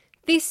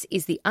This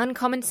is the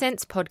Uncommon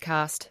Sense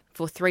podcast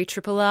for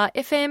 3RRR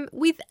FM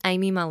with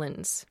Amy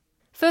Mullins.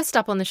 First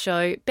up on the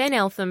show, Ben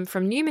Eltham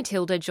from New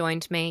Matilda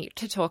joined me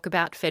to talk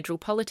about federal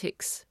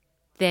politics.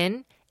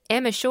 Then,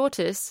 Emma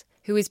Shortis,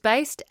 who is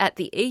based at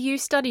the EU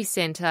Studies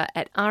Centre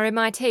at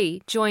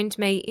RMIT, joined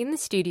me in the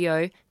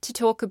studio to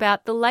talk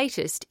about the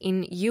latest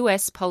in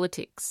US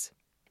politics.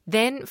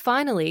 Then,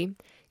 finally,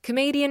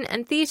 comedian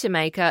and theatre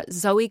maker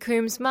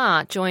ZoCoombs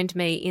Marr joined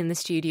me in the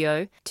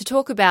studio to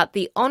talk about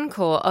the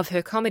encore of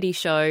her comedy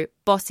show,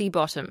 Bossy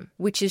Bottom,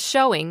 which is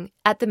showing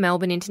at the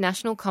Melbourne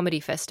International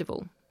Comedy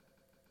Festival.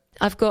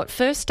 I've got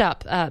first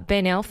up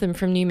Ben Eltham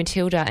from New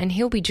Matilda, and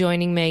he'll be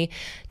joining me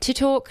to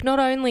talk not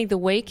only the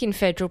week in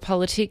federal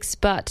politics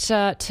but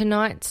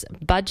tonight's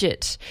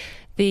budget.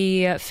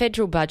 The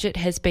federal budget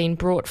has been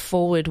brought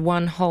forward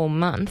one whole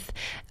month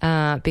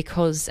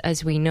because,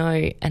 as we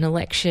know, an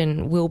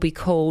election will be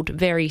called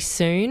very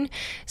soon.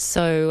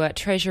 So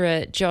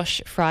Treasurer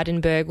Josh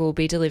Frydenberg will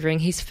be delivering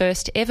his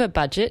first ever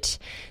budget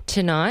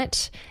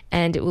tonight,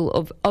 and it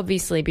will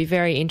obviously be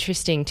very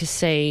interesting to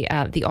see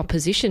the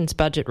opposition's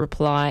budget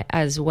reply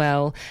as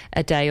well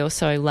a day or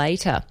so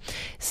later.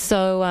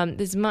 So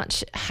there's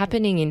much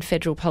happening in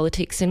federal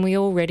politics, and we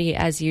already,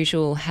 as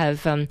usual,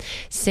 have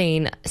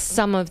seen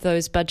some of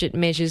those budget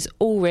measures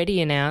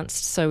already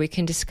announced, so we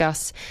can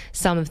discuss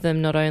some of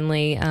them not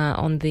only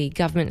on the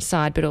government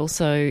side but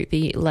also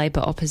the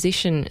Labor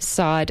opposition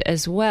side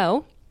as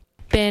well.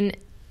 Ben,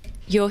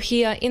 you're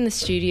here in the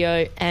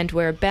studio and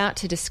we're about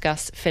to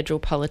discuss federal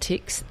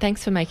politics.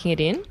 Thanks for making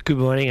it in. Good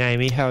morning,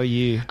 Amy. How are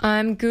you?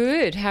 I'm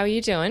good. How are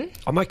you doing?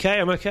 I'm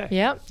okay.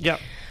 Yep.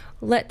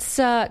 Let's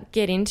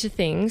get into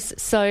things.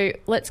 So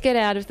let's get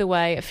out of the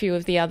way a few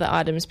of the other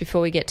items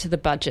before we get to the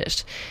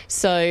budget.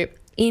 So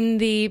in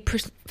the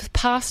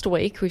past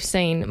week, we've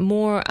seen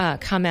more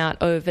come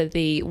out over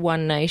the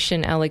One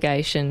Nation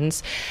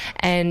allegations,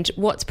 and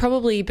what's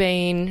probably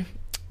been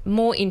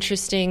more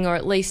interesting, or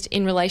at least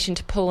in relation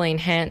to Pauline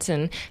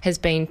Hanson, has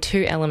been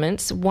two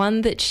elements.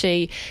 One, that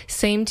she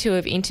seemed to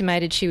have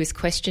intimated she was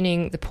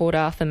questioning the Port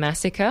Arthur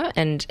massacre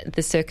and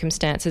the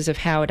circumstances of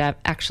how it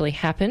actually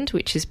happened,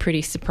 which is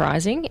pretty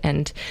surprising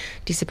and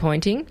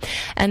disappointing.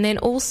 And then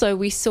also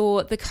we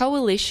saw the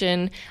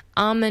coalition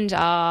and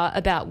ah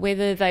about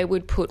whether they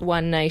would put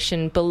One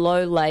Nation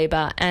below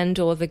Labor and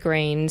or the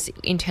Greens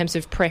in terms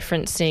of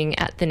preferencing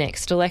at the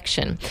next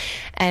election.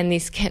 And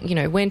this,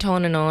 went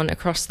on and on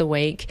across the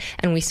week,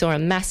 and we saw a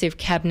massive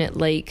cabinet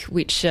leak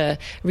which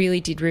really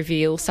did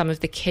reveal some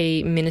of the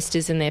key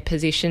ministers and their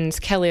positions,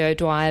 Kelly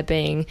O'Dwyer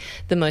being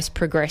the most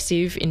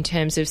progressive in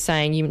terms of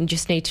saying you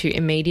just need to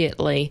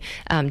immediately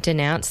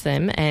denounce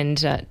them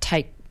and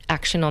take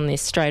action on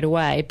this straight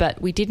away.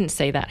 But we didn't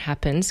see that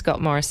happen.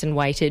 Scott Morrison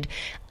waited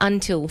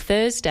until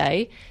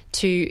Thursday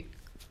to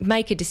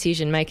make a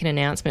decision, make an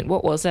announcement.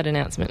 What was that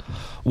announcement?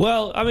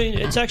 Well, I mean,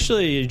 it's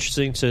actually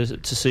interesting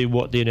to see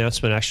what the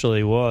announcement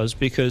actually was,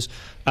 because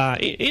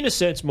in a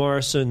sense,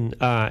 Morrison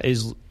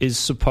is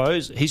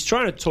supposed, he's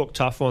trying to talk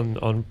tough on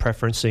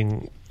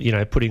preferencing,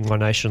 putting One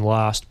Nation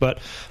last, but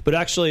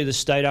actually the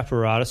state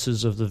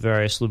apparatuses of the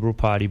various Liberal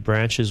Party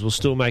branches will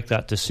still make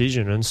that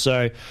decision. And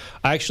so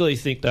I actually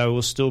think they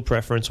will still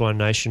preference One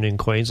Nation in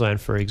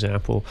Queensland, for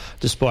example,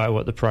 despite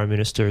what the Prime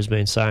Minister has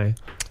been saying.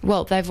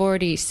 Well, they've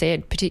already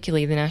said,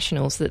 particularly the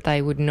Nationals, that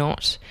they would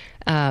not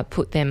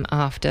put them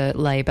after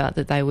Labor,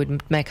 that they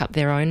would make up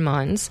their own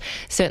minds,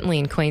 certainly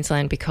in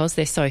Queensland, because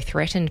they're so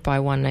threatened by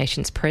One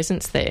Nation's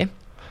presence there.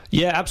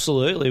 Yeah,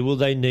 absolutely. Well,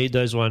 they need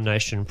those One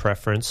Nation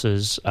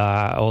preferences,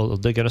 or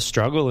they're going to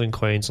struggle in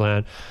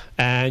Queensland.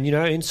 And,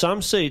 in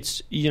some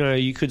seats,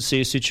 you could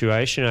see a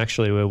situation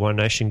actually where One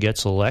Nation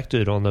gets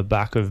elected on the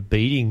back of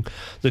beating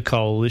the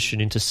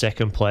coalition into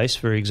second place,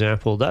 for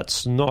example.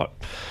 That's not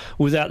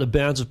without the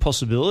bounds of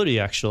possibility,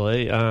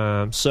 actually.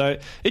 So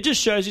it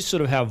just shows you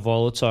sort of how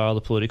volatile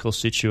the political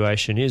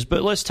situation is.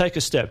 But let's take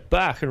a step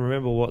back and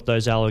remember what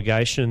those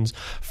allegations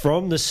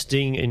from the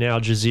sting in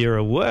Al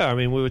Jazeera were. I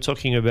mean, we were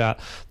talking about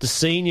the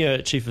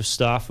senior Chief of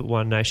Staff at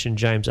One Nation,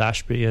 James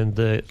Ashby, and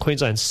the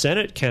Queensland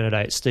Senate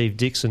candidate, Steve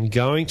Dixon,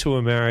 going to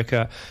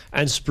America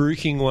and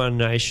spruiking One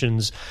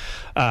Nation's,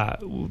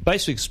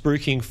 basically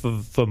spruiking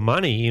for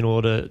money in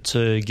order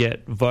to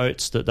get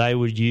votes that they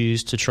would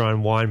use to try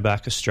and wind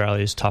back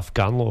Australia's tough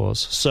gun laws.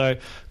 So,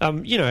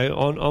 on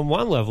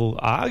one level,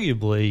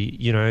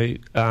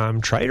 arguably,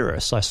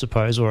 traitorous, I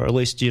suppose, or at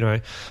least,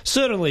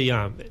 certainly,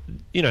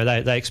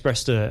 they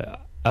expressed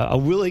a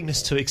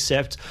willingness to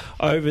accept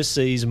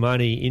overseas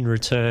money in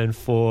return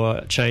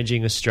for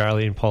changing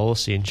Australian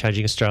policy and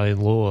changing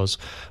Australian laws,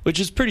 which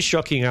is pretty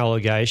shocking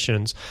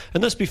allegations.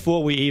 And that's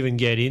before we even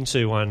get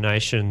into One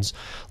Nation's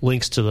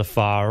links to the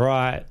far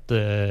right,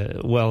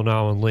 the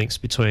well-known links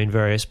between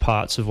various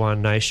parts of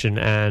One Nation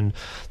and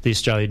the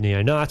Australian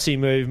neo-Nazi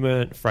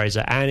movement,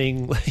 Fraser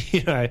Anning.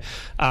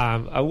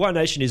 One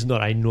Nation is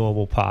not a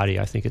normal party.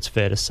 I think it's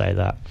fair to say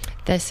that.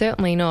 They're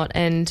certainly not.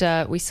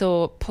 And we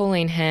saw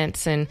Pauline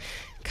Hanson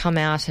come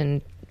out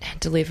and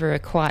deliver a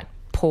quite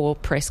poor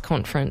press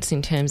conference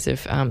in terms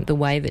of the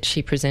way that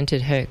she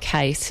presented her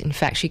case. In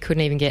fact, she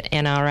couldn't even get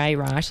NRA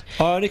right.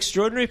 Oh, an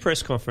extraordinary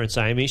press conference,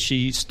 Amy.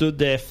 She stood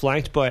there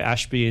flanked by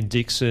Ashby and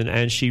Dixon,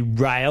 and she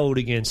railed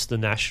against the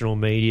national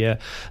media,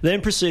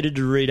 then proceeded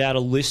to read out a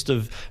list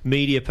of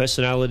media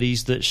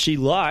personalities that she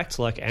liked,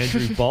 like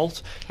Andrew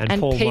Bolt and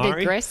Paul Peter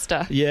Murray.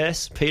 Grester.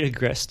 Yes, Peter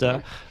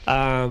Grester.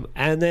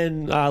 And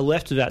then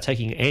left without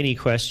taking any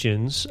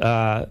questions,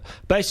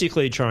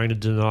 basically trying to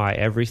deny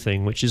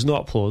everything, which is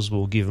not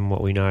plausible given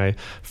what we know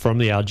from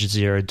the Al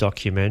Jazeera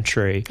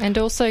documentary. And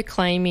also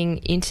claiming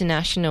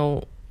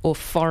international or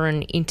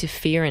foreign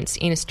interference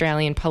in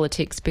Australian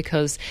politics,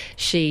 because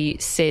she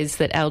says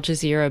that Al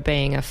Jazeera,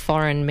 being a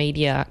foreign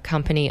media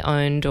company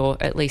owned or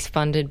at least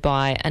funded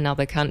by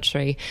another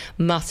country,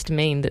 must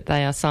mean that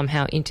they are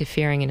somehow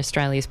interfering in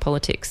Australia's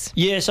politics.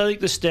 Yes, I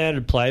think the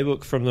standard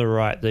playbook from the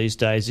right these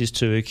days is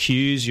to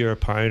accuse your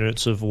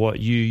opponents of what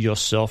you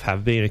yourself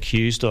have been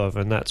accused of,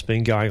 and that's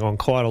been going on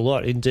quite a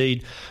lot,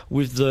 indeed,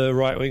 with the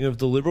right wing of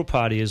the Liberal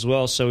Party as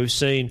well. So we've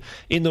seen,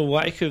 in the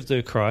wake of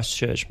the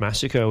Christchurch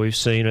massacre, we've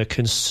seen a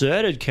concerted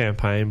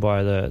campaign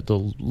by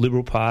the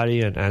Liberal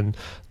Party and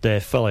their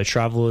fellow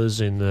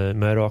travellers in the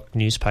Murdoch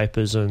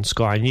newspapers and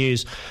Sky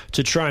News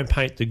to try and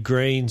paint the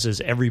Greens as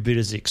every bit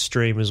as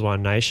extreme as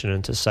One Nation,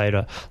 and to say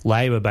to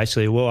Labor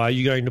basically, well, are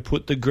you going to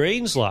put the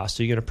Greens last?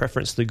 Are you going to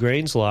preference the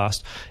Greens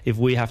last if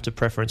we have to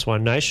preference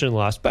One Nation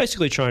last?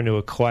 Basically trying to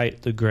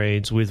equate the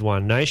Greens with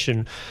One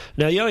Nation.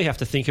 Now, you only have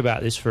to think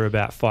about this for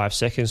about 5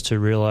 seconds to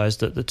realise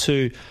that the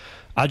two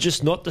are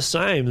just not the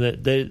same.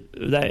 That they,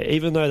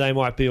 even though they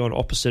might be on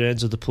opposite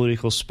ends of the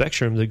political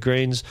spectrum, the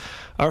Greens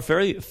are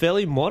a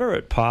fairly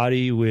moderate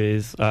party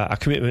with a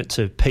commitment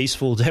to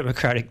peaceful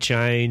democratic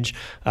change,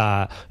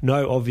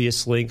 no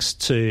obvious links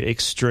to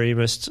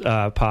extremist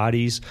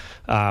parties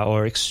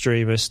or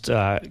extremist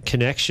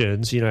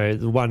connections. You know,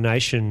 the One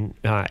Nation,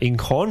 in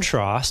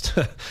contrast,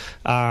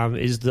 are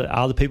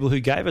the people who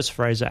gave us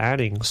Fraser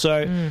Anning.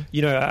 So,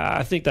 you know,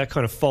 I think that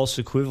kind of false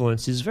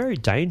equivalence is very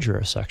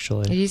dangerous,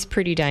 actually. It is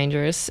pretty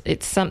dangerous.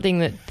 It's something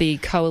that the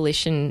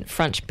coalition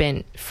front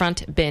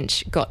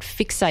bench got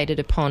fixated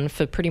upon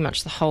for pretty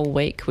much the whole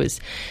week, was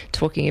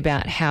talking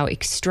about how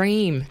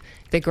extreme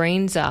the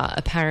Greens are,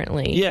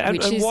 apparently,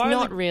 which is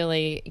not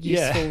really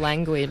useful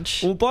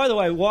language. Well, by the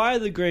way, why are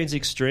the Greens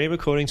extreme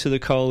according to the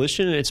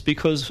coalition? It's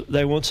because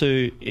they want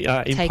to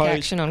take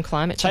action on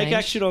climate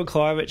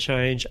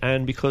change.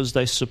 And because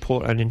they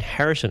support an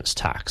inheritance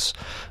tax,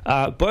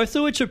 both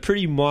of which are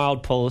pretty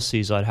mild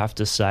policies, I'd have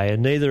to say,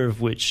 and neither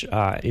of which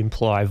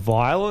imply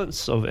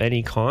violence of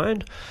any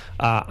kind,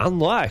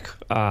 unlike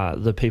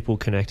the people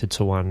connected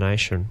to One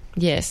Nation.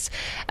 Yes.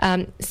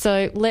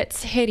 So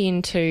let's head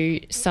into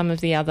some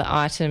of the other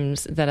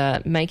items that are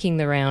making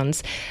the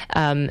rounds,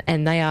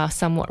 and they are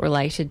somewhat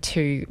related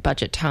to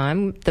budget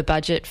time. The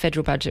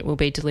federal budget, will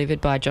be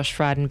delivered by Josh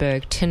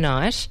Frydenberg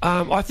tonight.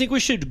 I think we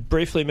should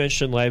briefly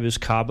mention Labor's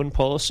carbon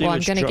policy. Well,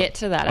 I'm going to get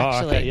to that,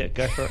 actually. Oh, okay, yeah,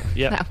 go for it.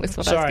 Yep. That was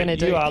what I was going to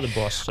do. You are the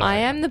boss. Sorry. I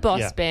am the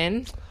boss,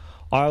 Ben.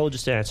 I will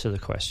just answer the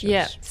questions.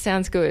 Yeah,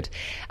 sounds good.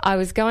 I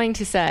was going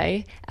to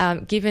say,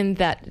 given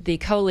that the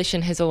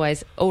coalition has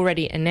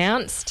already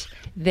announced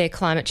their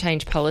climate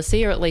change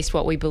policy, or at least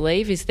what we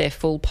believe is their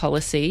full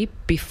policy,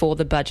 before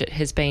the budget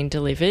has been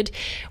delivered,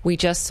 we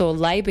just saw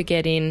Labor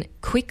get in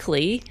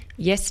quickly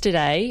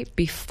yesterday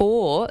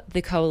before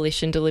the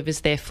coalition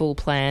delivers their full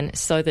plan,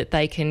 so that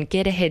they can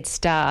get a head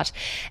start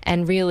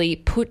and really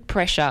put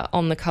pressure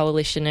on the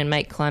coalition and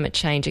make climate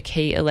change a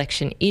key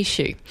election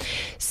issue.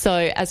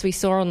 So, as we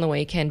saw on the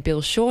weekend,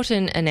 Bill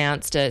Shorten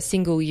announced a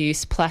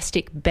single-use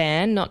plastic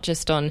ban, not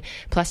just on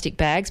plastic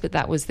bags, but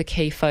that was the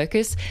key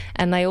focus.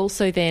 And they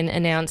also then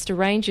announced a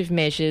range of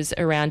measures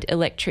around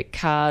electric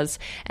cars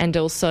and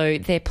also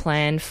their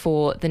plan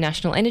for the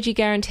National Energy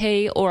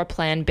Guarantee, or a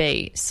Plan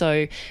B.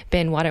 So,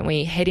 Ben, why don't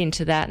we head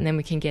into that, and then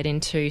we can get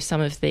into some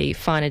of the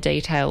finer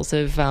details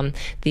of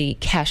the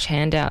cash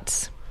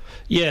handouts.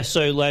 Yeah,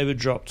 so Labor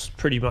dropped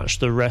pretty much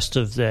the rest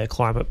of their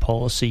climate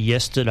policy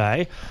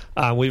yesterday.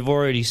 We've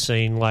already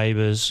seen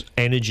Labor's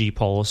energy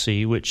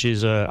policy, which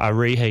is a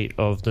reheat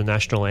of the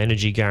National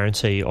Energy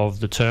Guarantee of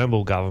the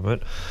Turnbull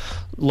government.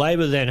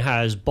 Labor then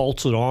has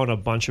bolted on a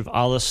bunch of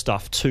other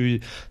stuff to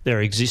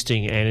their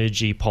existing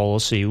energy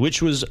policy,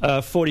 which was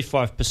a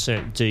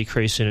 45%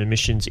 decrease in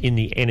emissions in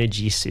the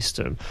energy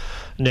system.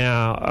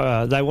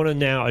 Now, they want to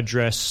now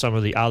address some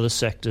of the other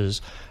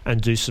sectors and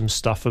do some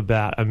stuff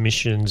about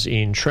emissions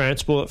in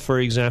transport. For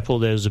example,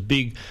 there's a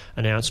big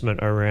announcement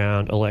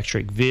around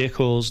electric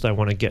vehicles. They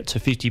want to get to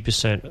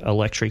 50%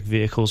 electric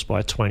vehicles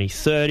by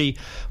 2030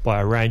 by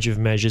a range of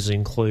measures,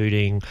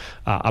 including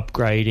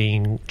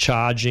upgrading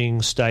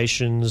charging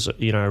stations,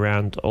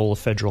 around all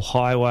the federal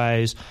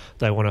highways.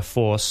 They want to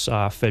force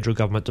federal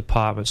government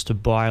departments to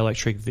buy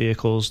electric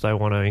vehicles. They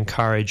want to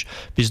encourage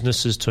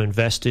businesses to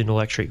invest in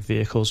electric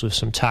vehicles with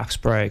some tax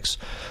breaks.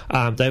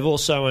 They've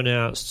also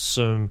announced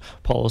some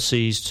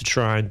policies to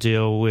try and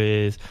deal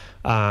with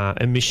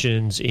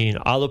emissions in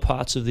other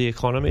parts of the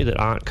economy that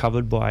aren't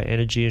covered by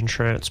energy and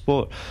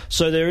transport.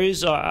 So there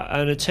is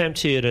an attempt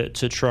here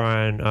to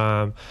try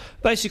and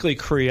basically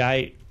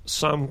create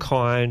some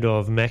kind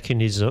of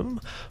mechanism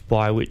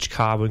by which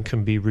carbon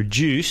can be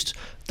reduced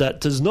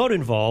that does not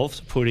involve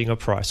putting a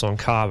price on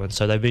carbon.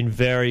 So they've been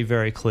very,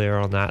 very clear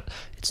on that.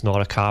 It's not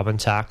a carbon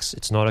tax.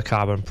 It's not a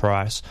carbon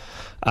price.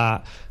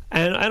 And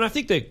I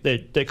think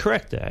they're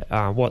correct there.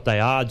 What they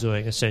are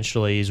doing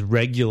essentially is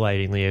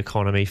regulating the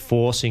economy,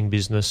 forcing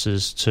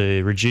businesses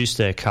to reduce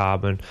their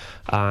carbon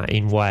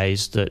in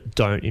ways that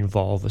don't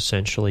involve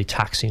essentially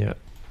taxing it.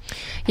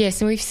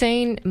 Yes, and we've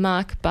seen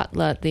Mark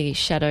Butler, the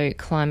Shadow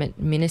Climate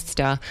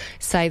Minister,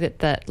 say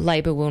that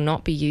Labor will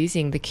not be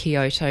using the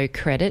Kyoto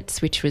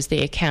credits, which was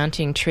the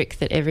accounting trick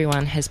that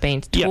everyone has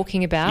been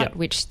talking about,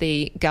 which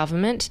the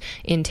government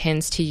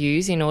intends to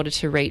use in order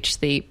to reach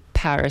the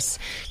Paris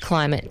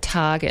climate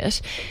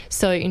target.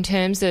 So in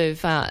terms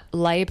of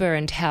Labor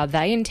and how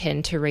they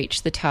intend to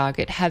reach the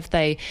target, have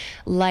they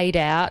laid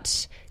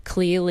out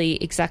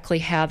clearly exactly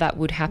how that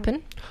would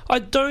happen? I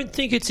don't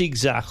think it's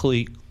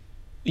exactly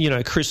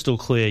crystal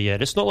clear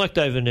yet. It's not like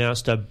they've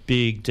announced a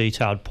big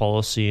detailed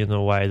policy in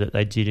the way that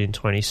they did in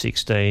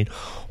 2016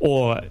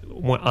 or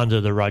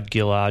under the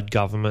Rudd-Gillard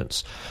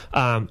governments.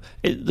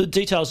 The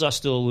details are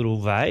still a little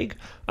vague.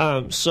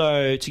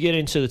 So to get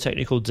into the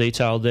technical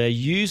detail, they're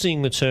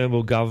using the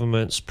Turnbull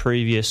government's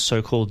previous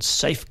so-called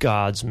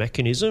safeguards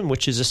mechanism,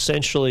 which is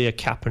essentially a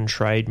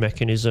cap-and-trade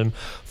mechanism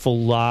for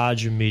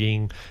large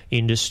emitting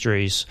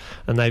industries.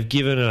 And they've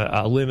given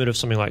a limit of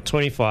something like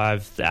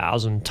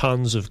 25,000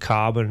 tonnes of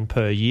carbon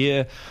per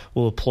year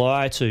will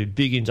apply to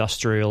big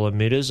industrial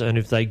emitters. And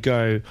if they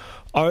go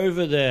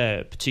over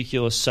their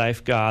particular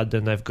safeguard,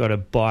 then they've got to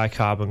buy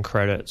carbon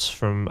credits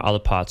from other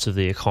parts of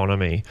the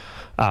economy,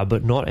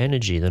 but not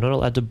energy. They're not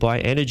allowed to buy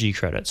energy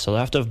credits, so they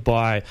have to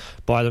buy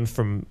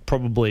them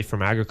probably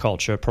from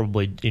agriculture,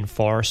 probably in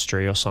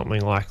forestry or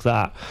something like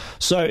that.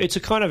 So it's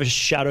a kind of a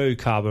shadow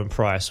carbon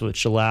price,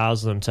 which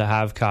allows them to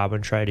have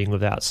carbon trading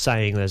without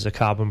saying there's a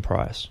carbon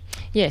price.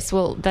 Yes,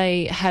 well,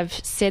 they have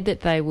said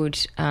that they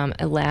would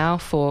allow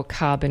for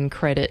carbon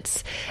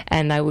credits,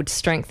 and they would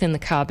strengthen the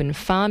carbon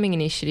farming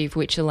initiative,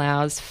 which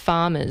allows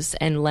farmers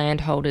and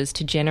landholders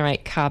to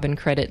generate carbon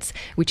credits,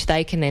 which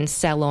they can then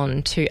sell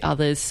on to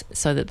others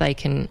so that they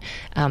can,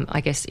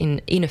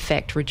 in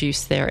effect,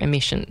 reduce their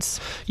emissions.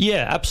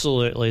 Yeah,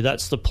 absolutely.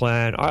 That's the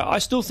plan. I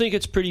still think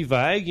it's pretty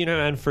vague,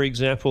 and for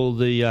example,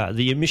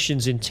 the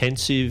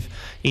emissions-intensive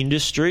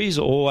industries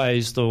are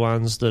always the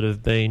ones that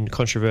have been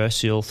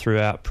controversial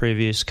throughout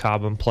previous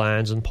carbon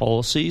plans and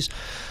policies.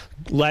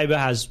 Labor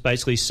has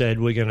basically said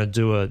we're going to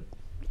do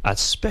a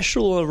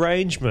special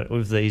arrangement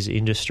with these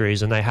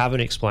industries, and they haven't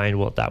explained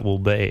what that will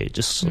be.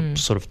 Just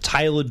sort of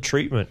tailored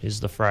treatment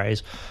is the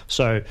phrase.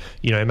 So,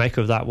 make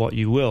of that what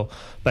you will.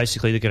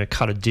 Basically, they're going to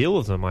cut a deal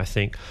with them, I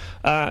think.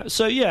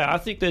 I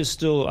think there's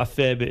still a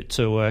fair bit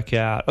to work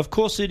out. Of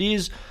course, it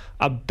is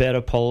a better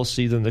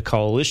policy than the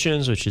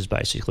coalitions, which is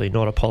basically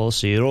not a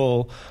policy at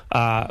all.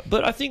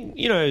 But I think,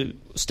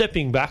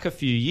 stepping back a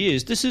few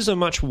years, this is a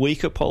much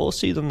weaker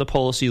policy than the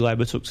policy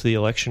Labor took to the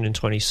election in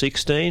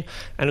 2016,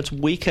 and it's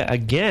weaker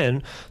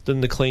again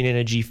than the Clean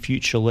Energy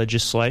Future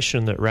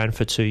legislation that ran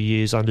for 2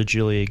 years under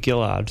Julia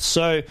Gillard.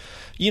 So,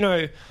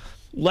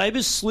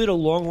 Labor's slid a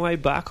long way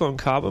back on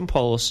carbon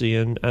policy,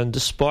 and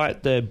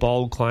despite their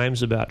bold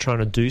claims about trying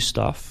to do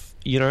stuff,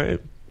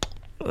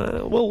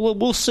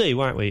 we'll see,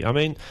 won't we? I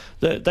mean,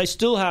 they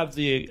still have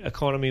the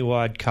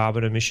economy-wide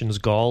carbon emissions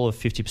goal of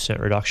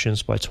 50%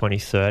 reductions by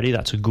 2030.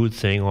 That's a good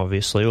thing,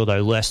 obviously, although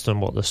less than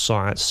what the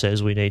science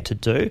says we need to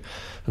do.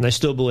 And they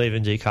still believe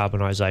in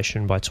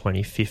decarbonisation by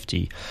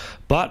 2050.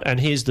 But, and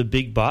here's the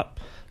big but,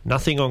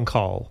 nothing on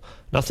coal.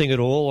 Nothing at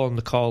all on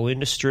the coal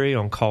industry,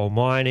 on coal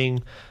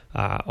mining,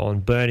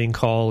 on burning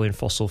coal in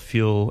fossil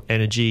fuel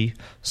energy.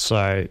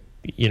 So,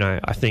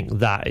 I think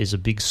that is a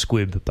big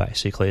squib,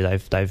 basically.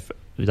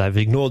 They've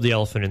ignored the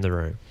elephant in the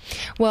room.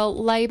 Well,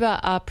 Labor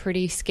are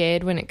pretty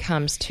scared when it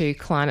comes to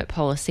climate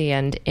policy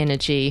and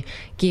energy,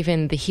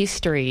 given the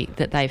history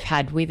that they've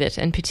had with it,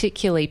 and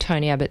particularly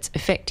Tony Abbott's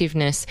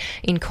effectiveness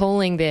in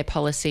calling their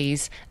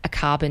policies a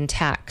carbon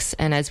tax.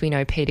 And as we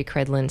know, Peter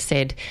Credlin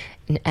said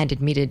and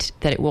admitted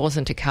that it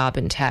wasn't a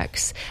carbon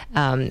tax.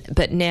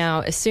 But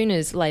now, as soon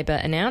as Labor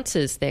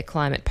announces their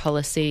climate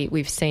policy,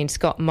 we've seen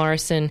Scott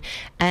Morrison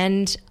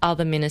and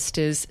other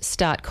ministers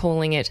start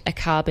calling it a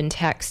carbon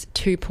tax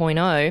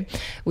 2.0,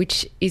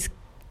 which is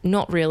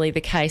not really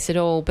the case at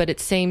all, but it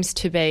seems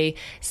to be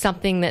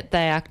something that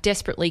they are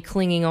desperately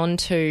clinging on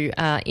to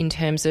in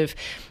terms of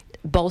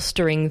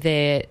bolstering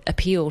their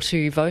appeal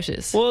to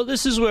voters. Well,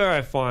 this is where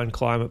I find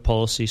climate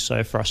policy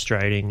so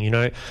frustrating.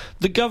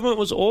 The government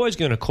was always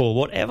going to call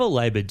whatever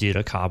Labor did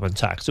a carbon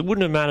tax. It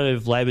wouldn't have mattered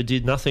if Labor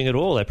did nothing at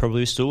all. They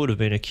probably still would have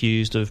been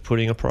accused of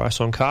putting a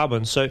price on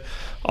carbon. So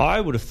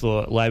I would have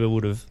thought Labor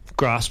would have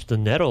grasped the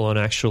nettle and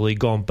actually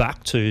gone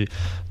back to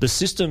the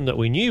system that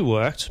we knew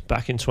worked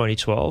back in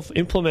 2012,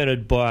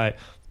 implemented by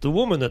the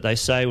woman that they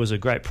say was a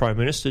great Prime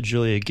Minister,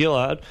 Julia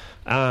Gillard,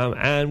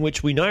 and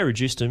which we know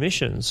reduced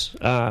emissions,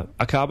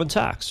 a carbon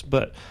tax.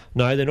 But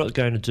no, they're not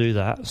going to do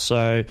that.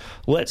 So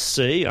let's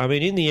see. I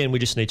mean, in the end, we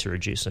just need to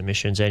reduce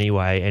emissions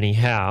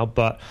anyhow.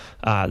 But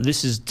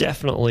this is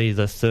definitely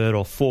the third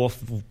or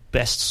fourth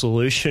best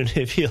solution,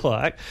 if you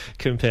like,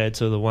 compared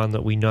to the one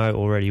that we know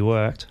already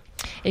worked.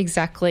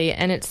 Exactly,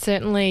 and it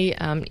certainly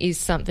is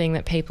something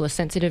that people are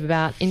sensitive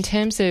about in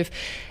terms of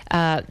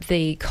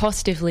the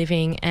cost of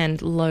living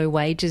and low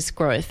wages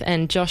growth.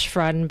 And Josh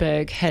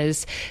Frydenberg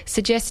has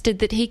suggested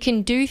that he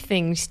can do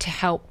things to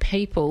help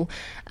people.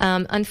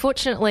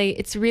 Unfortunately,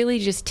 it's really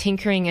just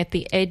tinkering at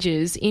the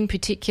edges. In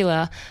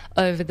particular,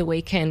 over the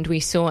weekend, we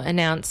saw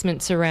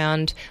announcements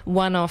around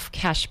one-off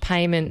cash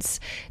payments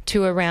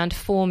to around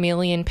 4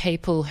 million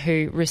people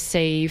who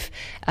receive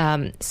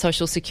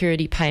social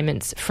security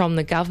payments from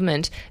the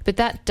government. But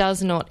that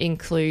does not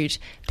include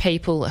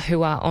people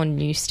who are on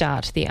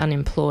Newstart, the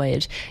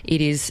unemployed.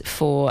 It is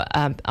for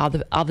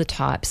other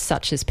types,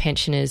 such as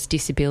pensioners,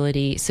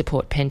 disability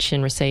support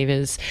pension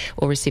receivers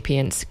or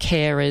recipients,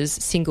 carers,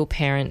 single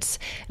parents,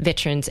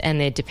 veterans and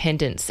their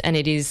dependents. And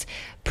it is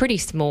pretty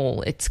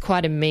small. It's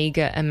quite a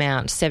meagre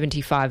amount,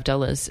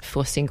 $75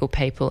 for single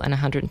people and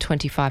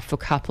 $125 for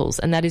couples.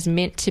 And that is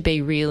meant to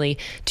be really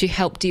to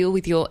help deal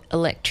with your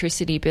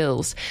electricity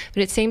bills.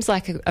 But it seems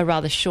like a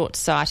rather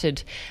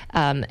short-sighted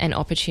and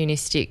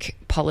opportunistic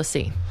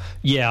policy.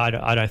 Yeah,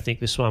 I don't think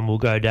this one will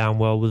go down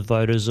well with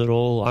voters at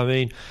all. I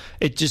mean,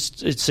 it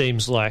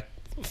seems like,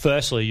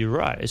 firstly, you're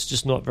right, it's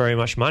just not very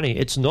much money.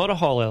 It's not a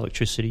whole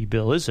electricity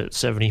bill, is it?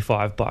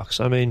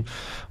 $75. I mean,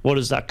 what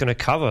is that going to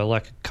cover?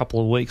 Like a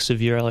couple of weeks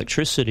of your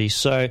electricity.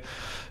 So,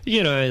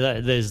 you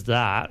know, there's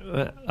that.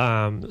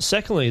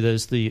 Secondly,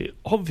 there's the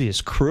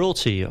obvious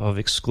cruelty of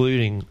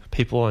excluding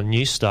people on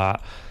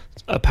Newstart.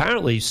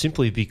 Apparently,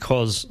 simply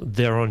because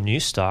they're on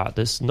Newstart,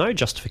 there's no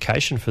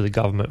justification for the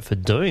government for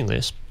doing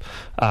this.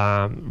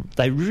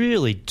 They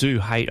really do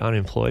hate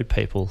unemployed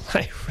people.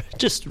 They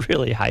just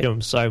really hate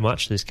them so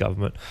much, this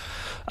government.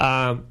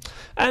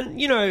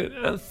 And, you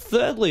know,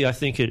 thirdly, I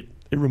think it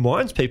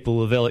reminds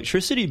people of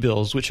electricity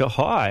bills, which are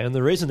high. And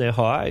the reason they're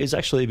high is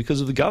actually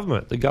because of the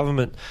government. The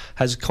government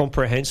has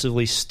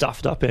comprehensively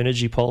stuffed up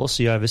energy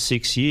policy over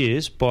 6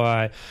 years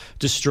by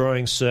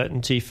destroying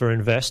certainty for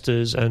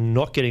investors and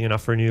not getting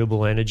enough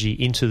renewable energy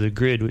into the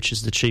grid, which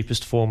is the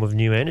cheapest form of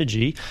new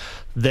energy.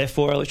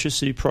 Therefore,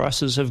 electricity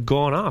prices have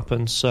gone up.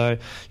 And so,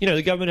 you know,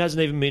 the government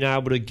hasn't even been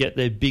able to get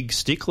their big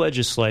stick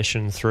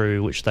legislation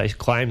through, which they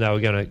claimed they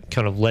were going to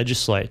kind of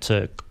legislate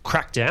to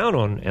crack down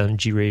on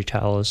energy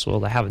retailers.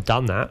 Well, they haven't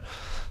done that.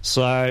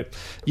 So,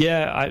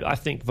 yeah, I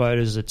think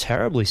voters are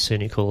terribly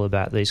cynical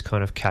about these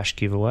kind of cash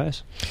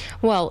giveaways.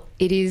 Well,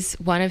 it is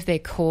one of their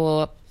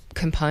core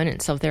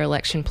components of their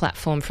election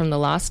platform from the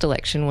last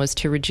election was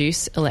to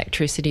reduce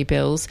electricity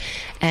bills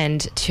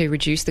and to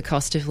reduce the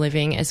cost of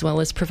living, as well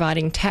as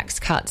providing tax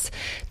cuts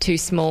to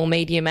small,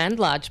 medium and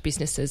large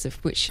businesses, of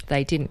which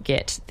they didn't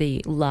get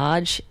the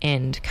large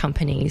end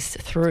companies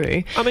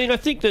through. I mean, I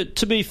think that,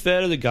 to be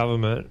fair to the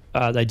government,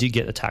 they did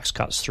get the tax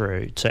cuts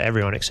through to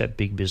everyone except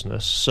big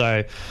business.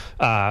 So,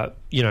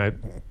 you know,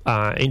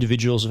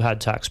 individuals have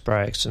had tax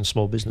breaks and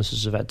small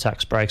businesses have had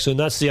tax breaks. And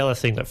that's the other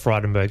thing that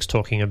Frydenberg's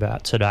talking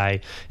about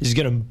today, is he's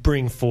going to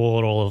bring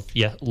forward all of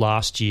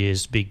last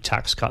year's big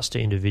tax cuts to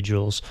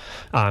individuals,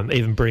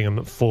 even bring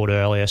them forward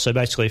earlier. So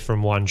basically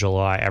from 1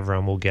 July,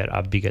 everyone will get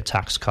a bigger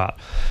tax cut.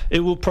 It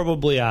will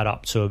probably add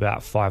up to about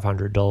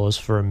 $500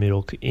 for a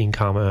middle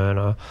income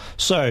earner.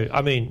 So,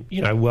 I mean,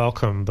 you know,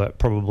 welcome, but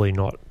probably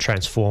not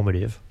transformative.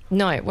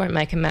 No, it won't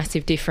make a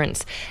massive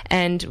difference.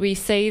 And we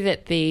see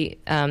that the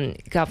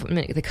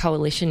government, the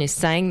coalition, is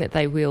saying that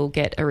they will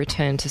get a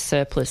return to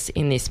surplus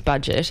in this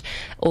budget,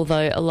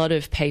 although a lot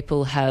of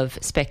people have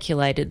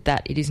speculated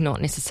that it is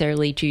not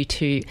necessarily due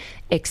to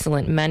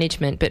excellent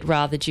management, but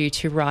rather due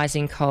to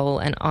rising coal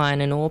and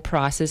iron and ore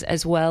prices,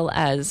 as well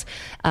as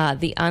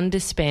the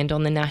underspend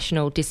on the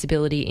National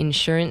Disability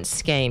Insurance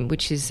Scheme,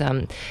 which is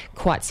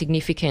quite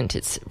significant.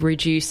 It's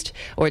reduced,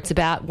 or it's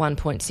about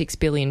 $1.6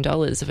 billion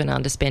of an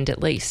underspend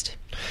at least.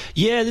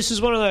 Yeah, this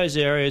is one of those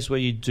areas where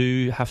you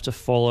do have to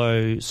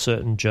follow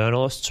certain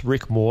journalists.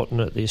 Rick Morton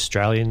at The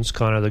Australian's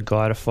kind of the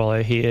guy to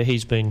follow here.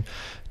 He's been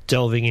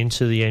delving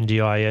into the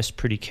NDIS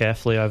pretty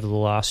carefully over the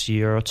last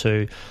year or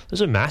two.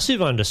 There's a massive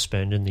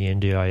underspend in the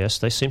NDIS.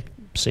 They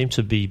seem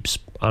to be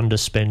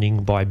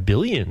underspending by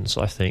billions,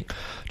 I think,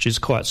 which is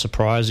quite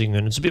surprising,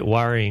 and it's a bit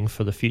worrying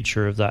for the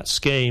future of that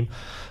scheme.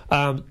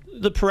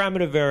 The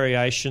parameter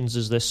variations,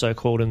 as they're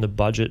so-called in the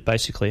budget,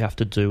 basically have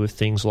to do with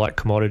things like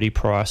commodity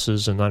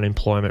prices and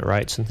unemployment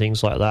rates and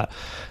things like that.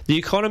 The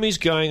economy's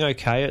going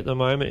okay at the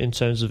moment in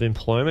terms of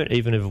employment,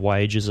 even if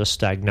wages are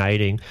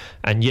stagnating.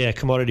 And, yeah,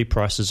 commodity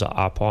prices are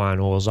up. Iron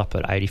ore's up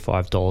at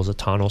 $85 a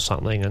tonne or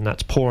something, and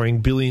that's pouring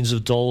billions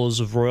of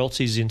dollars of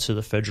royalties into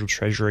the federal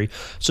treasury.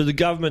 So the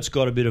government's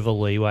got a bit of a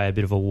leeway, a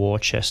bit of a war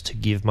chest to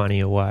give money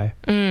away.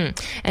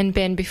 And,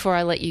 Ben, before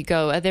I let you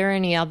go, are there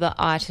any other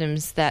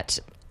items that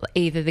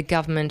either the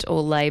government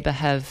or Labor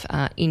have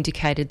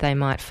indicated they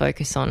might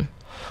focus on?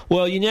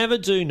 Well, you never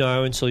do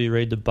know until you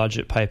read the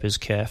budget papers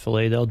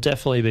carefully. There'll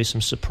definitely be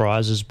some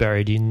surprises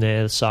buried in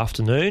there this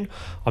afternoon.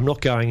 I'm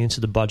not going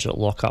into the budget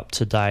lockup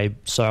today,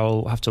 so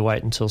I'll have to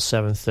wait until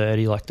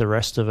 7:30 like the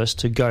rest of us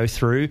to go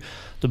through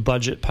the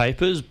budget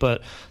papers,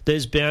 but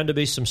there's bound to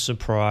be some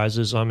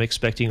surprises. I'm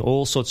expecting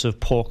all sorts of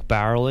pork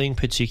barrelling,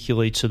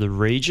 particularly to the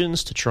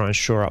regions, to try and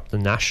shore up the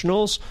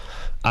nationals.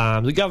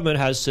 The government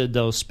has said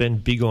they'll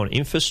spend big on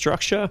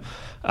infrastructure.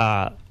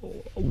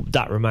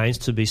 That remains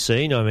to be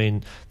seen. I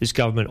mean, this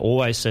government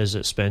always says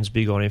it spends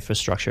big on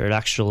infrastructure. It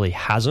actually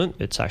hasn't.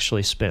 It's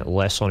actually spent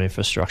less on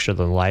infrastructure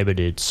than Labor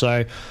did.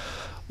 So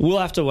we'll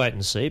have to wait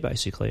and see,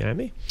 basically,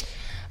 Amy.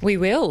 We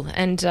will,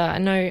 and I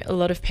know a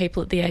lot of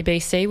people at the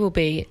ABC will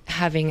be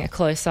having a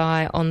close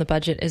eye on the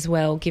budget as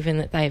well, given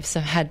that they've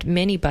had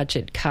many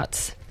budget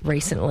cuts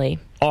recently.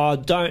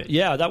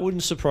 That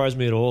wouldn't surprise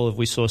me at all if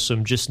we saw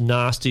some just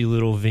nasty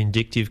little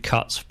vindictive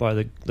cuts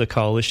by the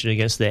coalition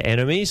against their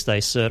enemies.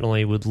 They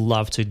certainly would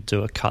love to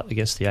do a cut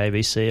against the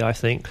ABC, I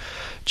think,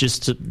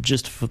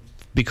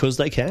 because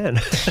they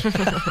can.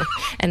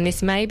 And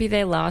this may be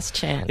their last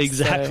chance.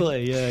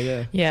 Exactly,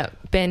 so, yeah.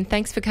 Ben,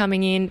 thanks for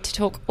coming in to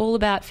talk all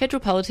about federal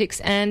politics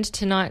and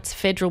tonight's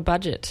federal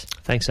budget.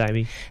 Thanks,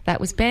 Amy.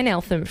 That was Ben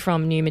Eltham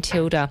from New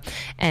Matilda,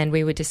 and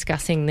we were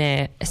discussing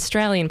their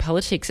Australian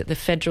politics at the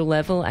federal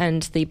level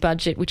and the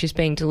budget which is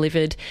being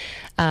delivered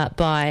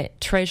by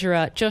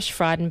Treasurer Josh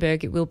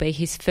Frydenberg. It will be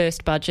his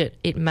first budget.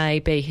 It may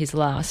be his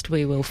last.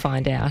 We will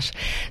find out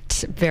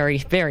very,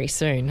 very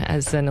soon,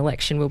 as an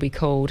election will be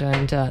called,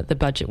 and the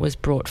budget was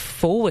brought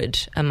forward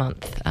a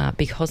month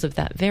because of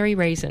that very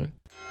reason.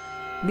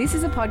 This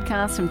is a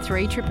podcast from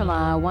 3RRR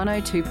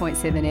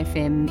 102.7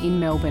 FM in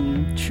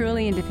Melbourne,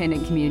 truly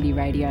independent community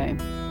radio.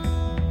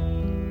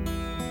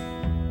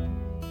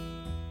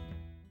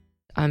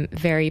 I'm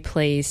very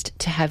pleased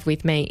to have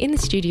with me in the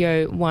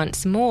studio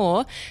once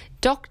more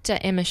Dr.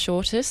 Emma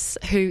Shortis,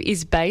 who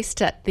is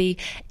based at the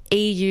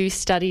EU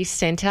Studies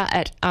Centre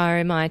at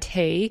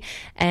RMIT,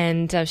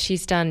 and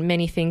she's done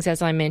many things,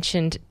 as I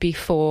mentioned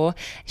before.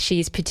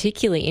 She's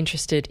particularly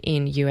interested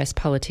in US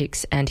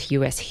politics and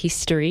US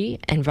history,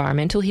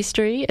 environmental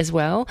history as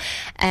well.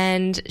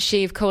 And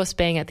she, of course,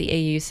 being at the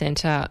EU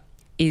Centre,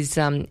 is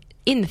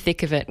in the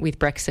thick of it with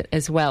Brexit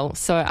as well.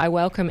 So I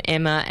welcome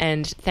Emma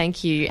and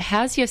thank you.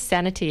 How's your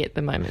sanity at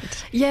the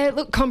moment? Yeah,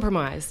 look,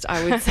 compromised,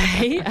 I would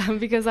say,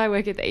 because I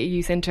work at the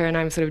EU Centre and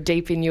I'm sort of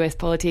deep in US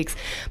politics,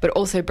 but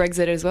also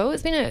Brexit as well.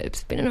 It's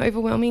been an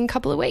overwhelming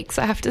couple of weeks,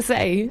 I have to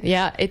say.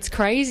 Yeah, it's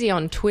crazy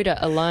on Twitter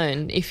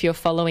alone if you're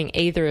following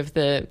either of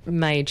the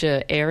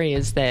major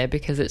areas there,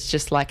 because it's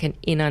just like an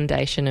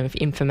inundation of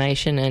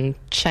information and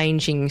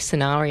changing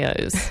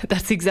scenarios.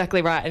 That's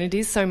exactly right. And it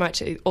is so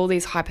much, all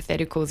these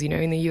hypotheticals,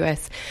 in the US.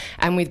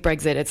 And with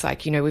Brexit, it's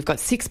like, we've got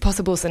 6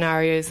 possible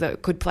scenarios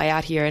that could play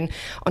out here. And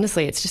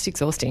honestly, it's just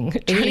exhausting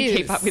trying to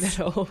keep up with it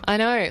all. I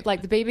know.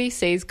 Like the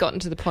BBC's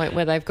gotten to the point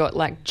where they've got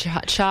like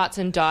charts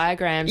and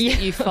diagrams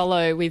that you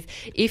follow with,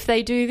 if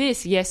they do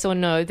this, yes or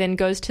no, then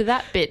goes to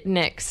that bit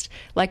next.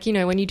 Like,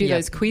 when you do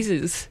those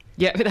quizzes.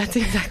 Yeah, that's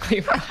exactly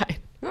right.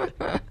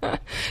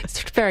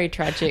 It's very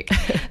tragic.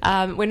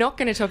 We're not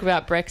going to talk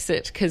about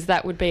Brexit because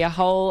that would be a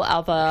whole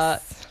other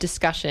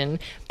discussion,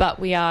 but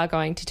we are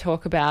going to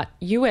talk about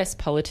US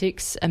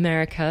politics,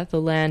 America,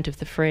 the land of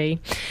the free.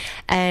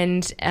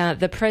 And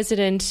the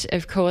president,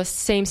 of course,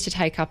 seems to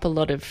take up a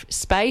lot of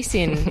space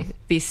in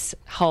this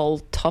whole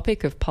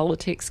topic of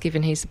politics,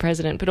 given he's the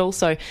president, but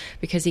also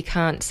because he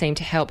can't seem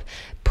to help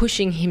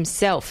pushing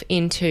himself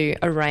into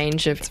a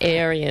range of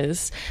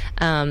areas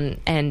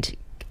and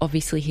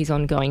obviously his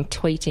ongoing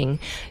tweeting.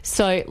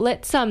 So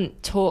let's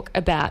talk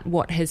about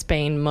what has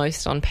been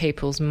most on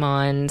people's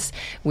minds,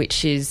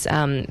 which is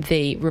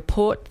the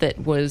report that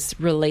was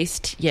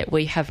released, yet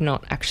we have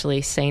not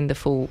actually seen the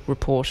full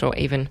report or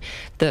even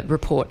the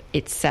report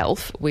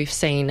itself. We've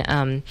seen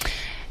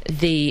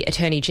the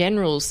Attorney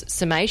General's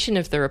summation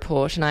of the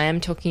report, and I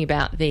am talking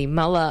about the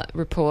Mueller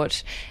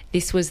report.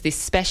 This was this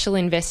special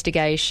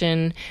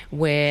investigation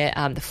where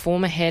the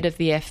former head of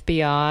the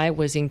FBI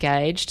was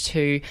engaged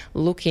to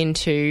look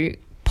into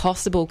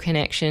possible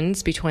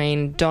connections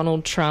between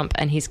Donald Trump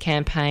and his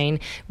campaign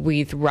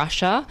with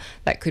Russia.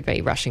 That could be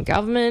Russian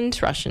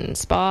government, Russian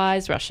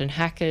spies, Russian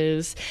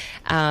hackers.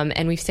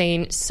 And we've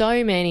seen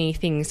so many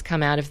things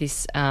come out of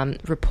this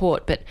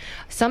report. But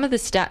some of the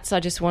stats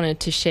I just wanted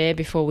to share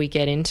before we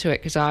get into it,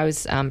 because I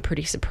was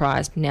pretty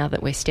surprised now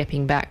that we're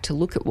stepping back to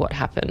look at what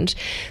happened.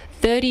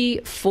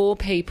 34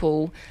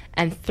 people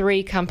and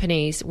 3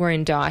 companies were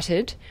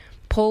indicted.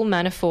 Paul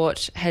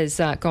Manafort has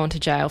gone to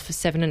jail for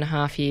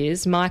 7.5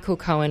 years, Michael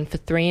Cohen for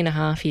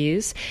 3.5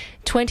 years.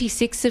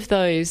 26 of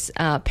those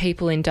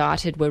people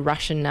indicted were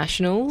Russian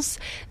nationals.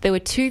 There were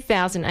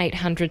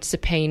 2,800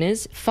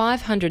 subpoenas,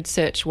 500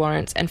 search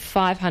warrants and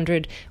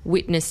 500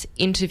 witness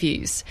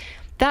interviews.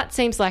 That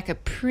seems like a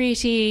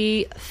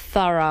pretty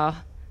thorough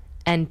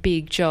and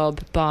big job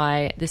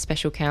by the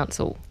special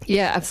counsel.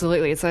 Yeah,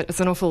 absolutely. It's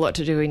an awful lot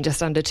to do in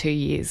just under 2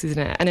 years,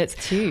 isn't it? And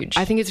it's huge.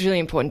 I think it's really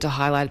important to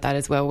highlight that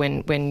as well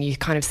when you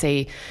kind of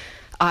see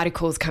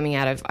articles coming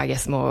out of, I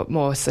guess,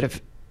 more sort of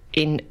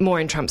in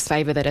Trump's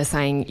favour that are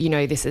saying,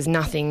 this is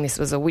nothing, this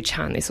was a witch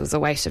hunt, this was a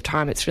waste of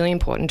time. It's really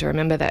important to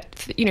remember that,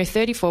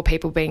 34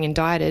 people being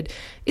indicted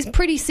is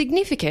pretty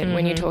significant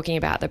when you're talking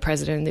about the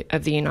President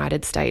of the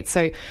United States.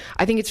 So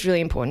I think it's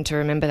really important to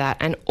remember that,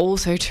 and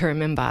also to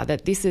remember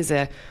that this is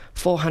a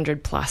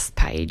 400-plus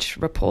page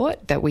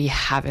report that we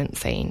haven't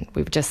seen.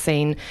 We've just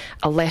seen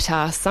a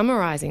letter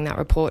summarising that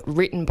report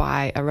written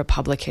by a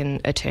Republican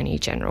Attorney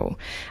General,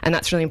 and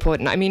that's really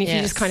important. I mean, if you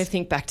just kind of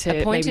think back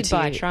to appointed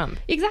by Trump,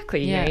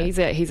 exactly. Yeah,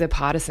 he's a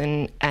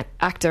partisan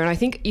actor, and I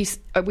think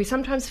we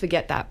sometimes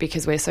forget that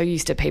because we're so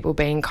used to people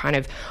being kind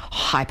of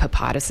hyper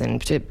partisan,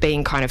 to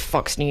being kind of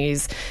Fox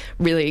News,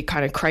 really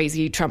kind of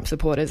crazy Trump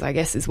supporters, I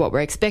guess, is what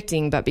we're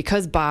expecting. But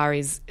because Barr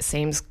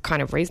seems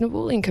kind of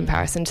reasonable in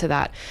comparison to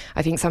that,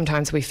 I think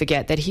sometimes we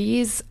forget that he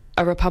is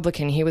a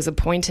Republican. He was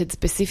appointed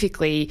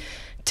specifically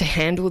to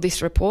handle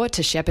this report,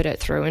 to shepherd it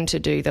through and to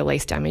do the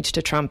least damage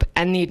to Trump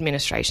and the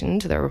administration,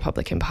 to the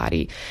Republican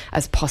Party,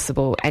 as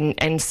possible.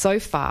 And so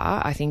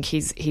far, I think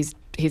he's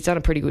done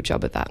a pretty good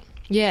job at that.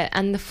 Yeah,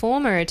 and the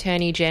former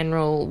Attorney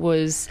General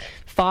was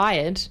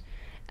fired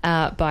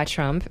by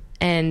Trump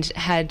and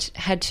had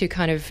to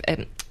kind of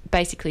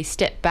basically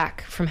step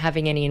back from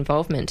having any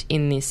involvement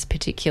in this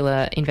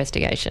particular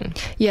investigation.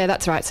 Yeah,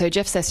 that's right. So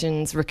Jeff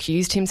Sessions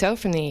recused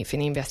himself from the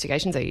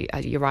investigation. So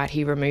you're right,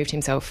 he removed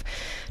himself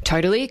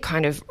totally,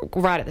 kind of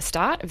right at the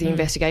start of the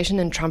investigation,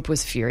 and Trump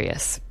was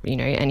furious,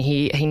 and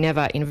he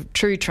never, in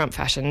true Trump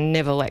fashion,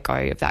 never let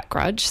go of that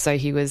grudge. So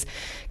he was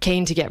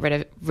keen to get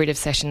rid of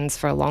Sessions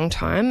for a long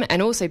time,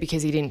 and also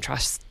because he didn't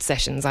trust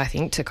Sessions, I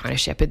think, to kind of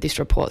shepherd this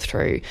report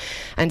through.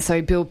 And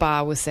so Bill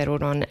Barr was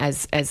settled on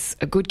as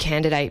a good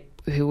candidate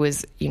who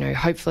was,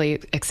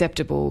 hopefully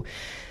acceptable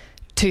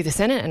to the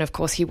Senate, and of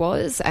course he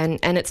was. And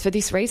it's for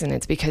this reason.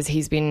 It's because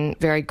he's been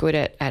very good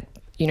at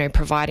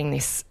providing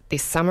this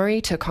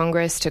summary to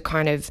Congress, to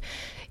kind of,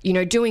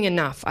 doing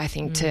enough, I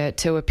think,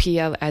 to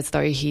appear as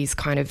though he's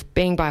kind of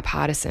being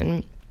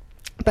bipartisan.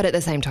 But at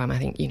the same time, I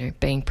think,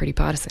 being pretty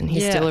partisan,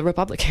 he's still a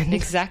Republican.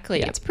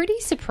 Exactly. Yeah. It's pretty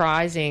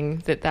surprising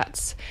that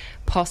that's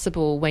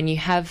possible when you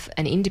have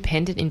an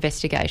independent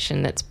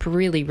investigation that's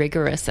really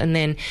rigorous, and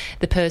then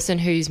the person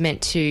who's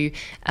meant to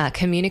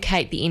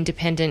communicate the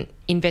independent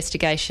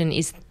investigation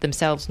is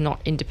themselves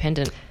not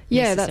independent.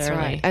 Yeah, that's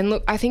right. And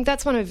look, I think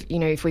that's one of,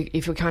 if we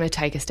kind of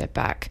take a step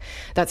back,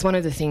 that's one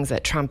of the things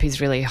that Trump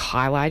is really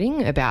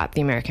highlighting about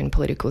the American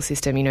political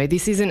system.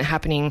 This isn't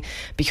happening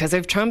because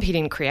of Trump. He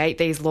didn't create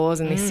these laws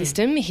and this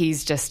system.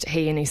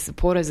 He and his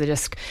supporters are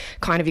just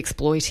kind of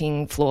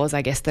exploiting flaws,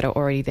 I guess, that are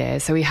already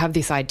there. So we have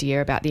this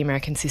idea about the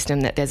American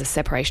system that there's a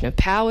separation of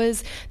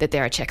powers, that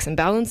there are checks and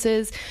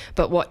balances.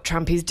 But what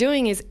Trump is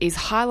doing is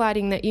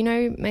highlighting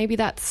that, maybe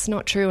that's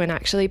not true, and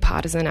actually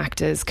partisan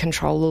actors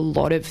control a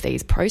lot of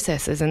these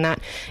processes, and that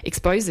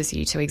exposes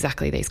you to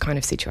exactly these kind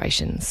of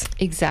situations.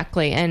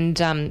 Exactly. And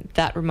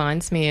that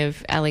reminds me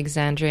of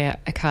Alexandria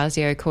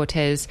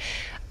Ocasio-Cortez.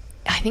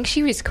 I think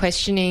she was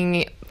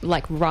questioning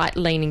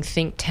right-leaning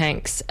think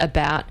tanks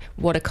about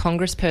what a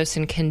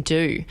congressperson can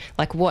do,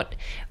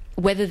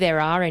 whether there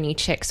are any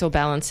checks or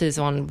balances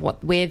on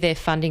where their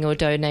funding or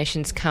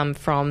donations come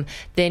from.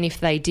 Then if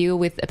they deal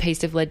with a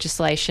piece of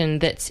legislation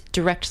that's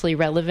directly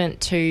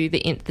relevant to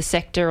the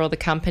sector or the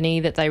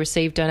company that they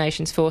receive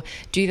donations for,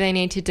 do they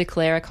need to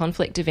declare a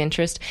conflict of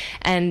interest?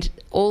 And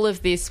all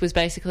of this was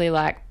basically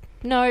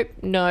no,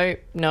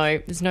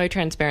 there's no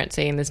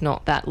transparency and there's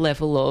not that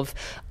level of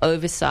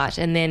oversight.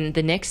 And then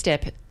the next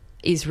step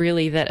is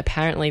really that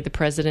apparently the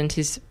president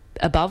is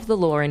above the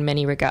law in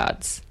many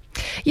regards.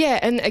 Yeah,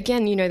 and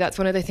again, that's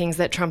one of the things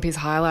that Trump is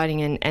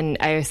highlighting, and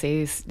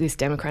AOC, this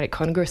Democratic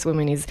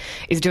congresswoman,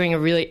 is doing a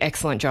really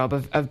excellent job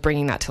of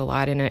bringing that to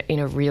light in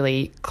a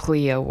really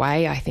clear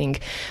way, I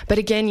think. But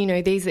again,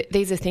 these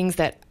are things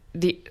that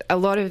a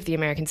lot of the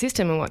American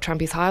system and what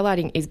Trump is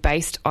highlighting is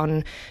based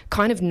on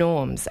kind of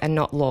norms and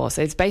not law.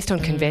 So it's based on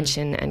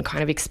convention and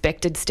kind of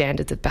expected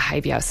standards of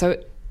behaviour. So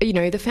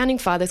the founding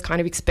fathers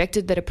kind of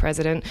expected that a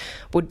president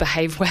would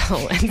behave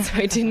well, and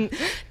so didn't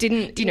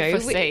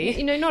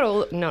foresee.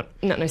 Not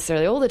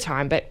necessarily all the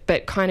time,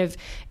 but kind of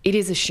it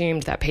is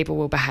assumed that people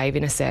will behave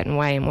in a certain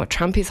way. And what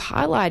Trump is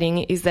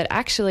highlighting is that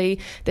actually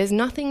there's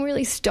nothing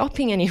really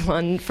stopping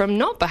anyone from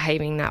not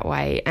behaving that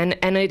way. And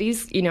it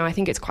is, I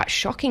think it's quite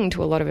shocking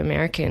to a lot of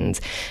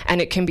Americans, and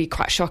it can be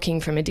quite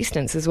shocking from a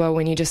distance as well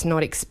when you're just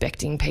not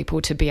expecting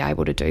people to be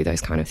able to do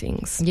those kind of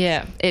things.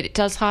 Yeah, it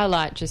does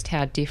highlight just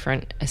how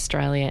different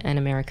Australia and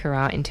America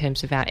are in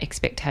terms of our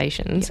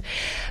expectations. Yeah.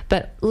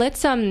 But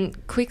let's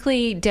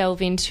quickly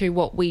delve into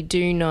what we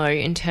do know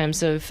in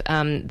terms of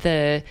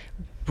the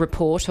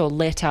report or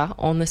letter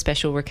on the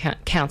special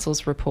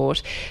counsel's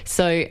report.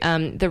 So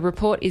the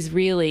report is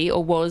really,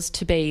 or was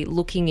to be,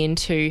 looking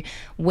into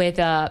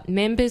whether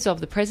members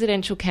of the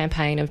presidential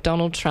campaign of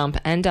Donald Trump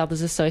and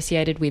others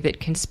associated with it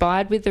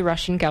conspired with the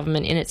Russian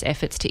government in its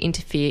efforts to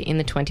interfere in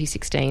the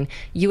 2016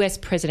 US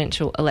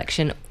presidential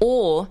election,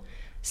 or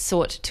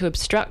sought to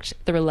obstruct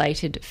the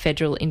related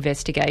federal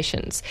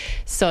investigations.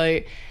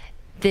 So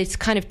there's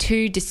kind of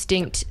two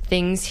distinct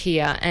things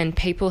here, and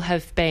people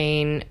have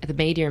been, the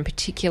media in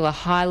particular,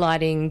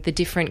 highlighting the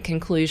different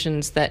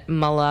conclusions that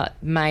Mueller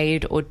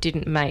made or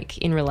didn't make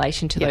in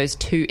relation to those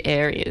two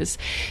areas.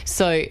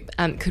 So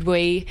could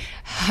we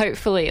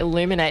hopefully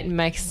illuminate and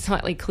make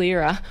slightly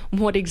clearer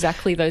what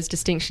exactly those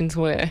distinctions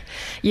were?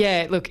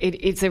 Yeah, look,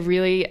 it's a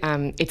really,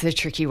 it's a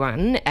tricky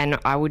one, and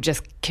I would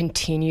just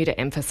continue to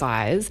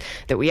emphasise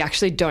that we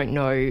actually don't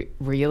know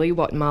really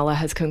what Mueller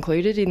has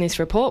concluded in this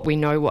report. We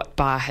know what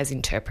Barr has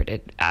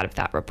interpreted out of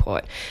that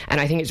report.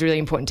 And I think it's really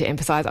important to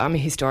emphasise, I'm a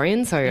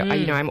historian, so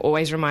I'm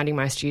always reminding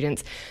my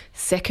students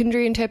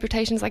secondary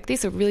interpretations like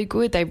this are really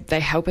good. They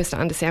help us to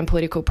understand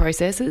political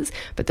processes,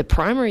 but the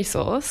primary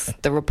source,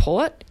 the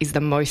report, is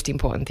the most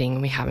important thing,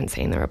 and we haven't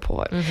seen the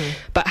report.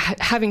 But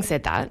having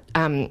said that,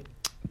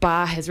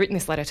 Barr has written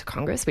this letter to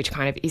Congress, which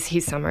kind of is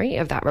his summary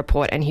of that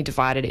report, and he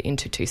divided it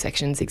into two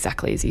sections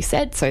exactly as you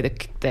said. So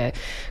the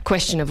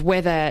question of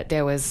whether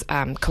there was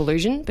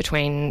collusion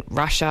between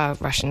Russia,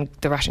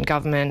 the Russian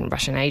government,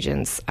 Russian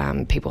agents,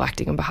 people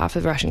acting on behalf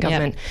of the Russian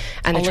government,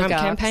 and the Trump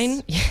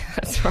campaign. Yeah,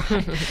 that's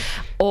right.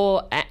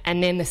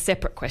 And then the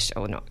separate question,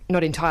 or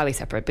not entirely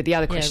separate, but the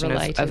other question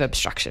of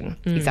obstruction.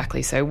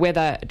 Exactly. So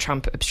whether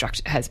Trump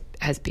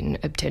has been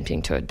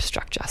attempting to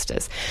obstruct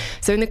justice.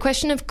 So in the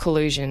question of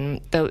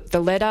collusion, the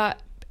letter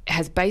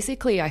has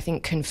basically, I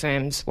think,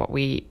 confirms what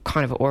we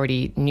kind of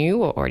already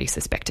knew or already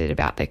suspected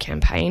about the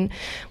campaign,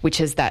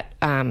 which is that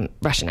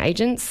Russian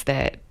agents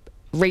that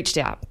reached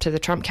out to the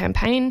Trump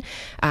campaign,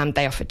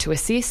 they offered to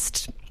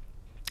assist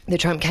the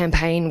Trump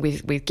campaign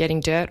with getting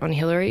dirt on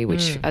Hillary,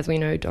 which, as we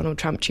know, Donald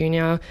Trump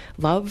Jr.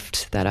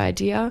 loved that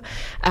idea.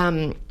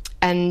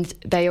 And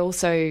they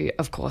also,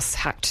 of course,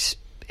 hacked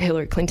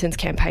Hillary Clinton's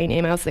campaign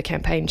emails, the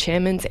campaign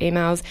chairman's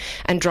emails,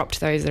 and dropped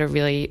those at a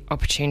really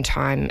opportune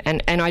time.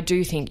 And I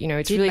do think,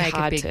 it's really hard to...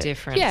 It made a big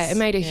difference. Yeah, it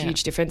made a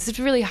huge difference. It's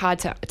really hard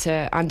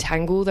to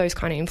untangle those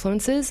kind of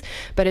influences,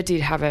 but it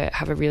did have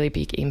a really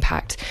big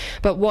impact.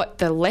 But what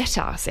the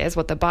letter says,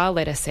 what the Barr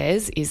letter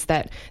says, is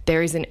that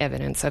there isn't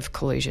evidence of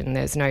collusion.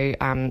 There's no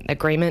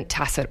agreement,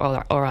 tacit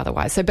or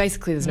otherwise. So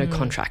basically there's no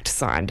contract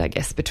signed, I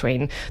guess,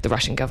 between the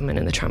Russian government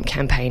and the Trump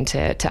campaign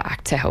to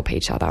act to help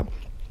each other.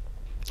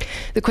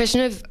 The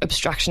question of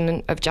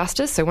obstruction of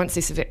justice, so once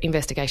this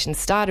investigation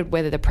started,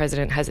 whether the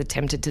president has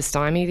attempted to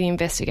stymie the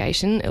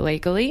investigation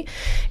illegally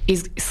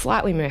is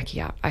slightly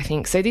murkier, I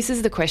think. So this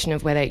is the question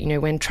of whether,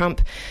 when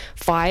Trump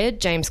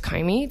fired James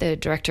Comey, the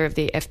director of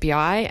the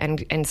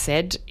FBI, and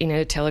said in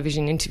a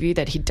television interview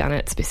that he'd done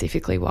it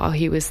specifically while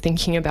he was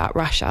thinking about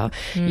Russia,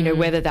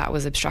 whether that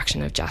was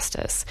obstruction of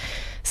justice.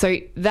 So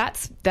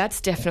that's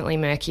definitely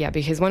murkier,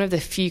 because one of the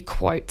few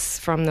quotes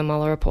from the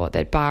Mueller report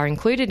that Barr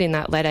included in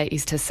that letter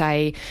is to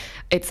say,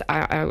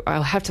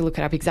 I'll have to look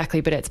it up exactly,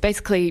 but it's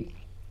basically,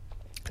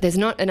 there's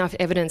not enough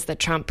evidence that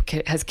Trump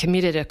has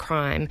committed a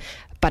crime,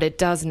 but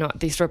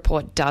this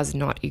report does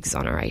not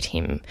exonerate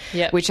him,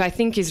 which I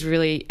think is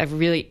really a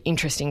really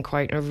interesting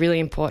quote, a really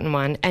important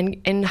one,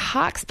 and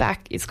harks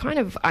back. It's kind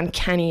of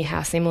uncanny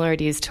how similar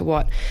it is to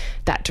what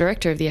that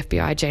director of the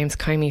FBI, James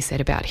Comey, said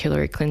about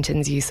Hillary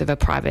Clinton's use of a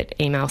private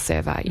email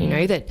server.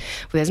 That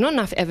there's not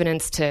enough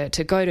evidence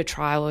to go to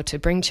trial or to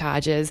bring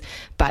charges,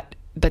 but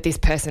this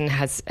person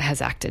has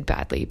acted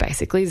badly,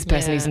 basically. This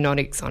person is not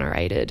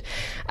exonerated.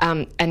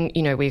 And,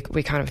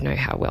 we kind of know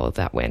how well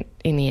that went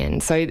in the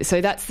end. So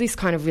that's this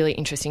kind of really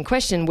interesting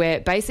question where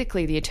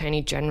basically the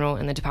Attorney General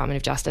and the Department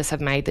of Justice have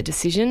made the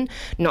decision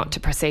not to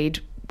proceed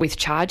with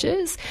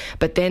charges.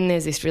 But then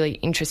there's this really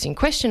interesting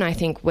question, I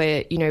think,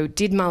 where,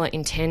 did Mueller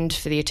intend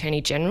for the Attorney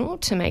General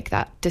to make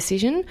that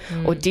decision,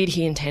 or did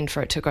he intend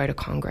for it to go to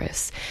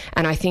Congress?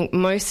 And I think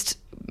most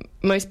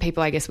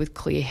people, I guess, with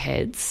clear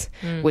heads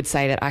would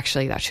say that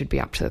actually that should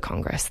be up to the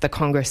Congress. The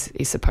Congress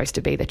is supposed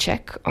to be the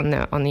check on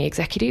the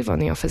executive, on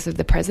the office of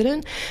the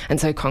president, and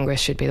so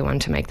Congress should be the one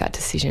to make that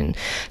decision.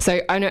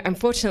 So I know,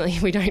 unfortunately,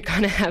 we don't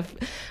kind of have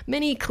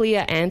many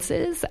clear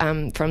answers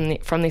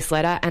from this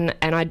letter, and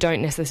I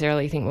don't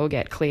necessarily think we'll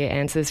get clear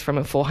answers from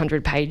a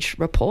 400-page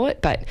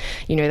report, but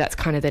that's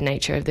kind of the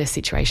nature of the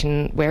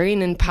situation we're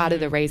in, and part of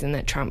the reason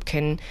that Trump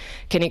can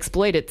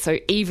exploit it. So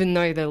even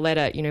though the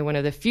letter, one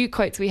of the few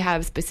quotes we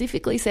have specifically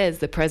says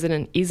the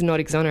president is not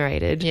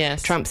exonerated,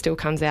 Trump still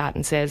comes out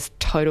and says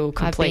total,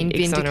 complete I've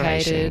been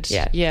exoneration.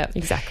 Vindicated. Yeah,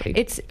 exactly.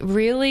 It's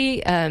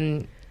really...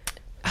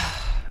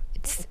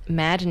 it's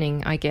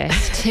maddening, I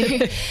guess,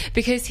 too,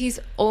 because he's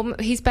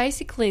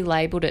basically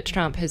labelled it,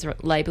 Trump has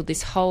labelled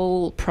this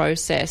whole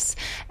process,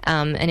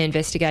 an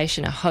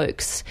investigation, a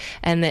hoax,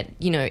 and that,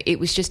 it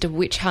was just a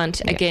witch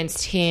hunt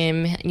against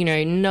him.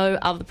 No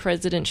other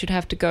president should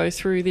have to go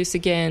through this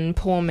again.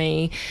 Poor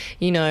me.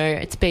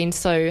 It's been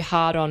so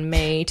hard on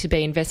me to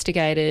be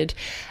investigated.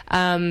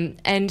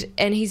 And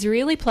he's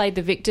really played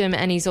the victim,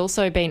 and he's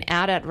also been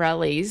out at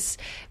rallies,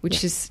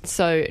 which is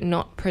so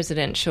not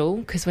presidential,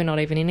 because we're not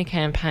even in a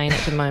campaign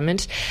at the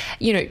moment,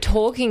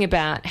 talking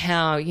about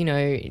how,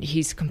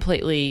 he's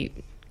completely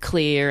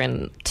clear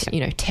and,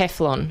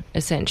 Teflon,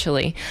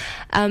 essentially.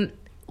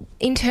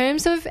 In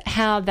terms of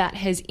how that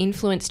has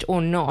influenced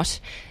or not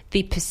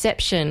the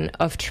perception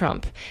of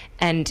Trump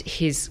and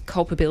his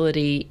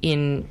culpability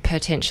in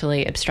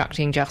potentially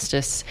obstructing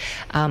justice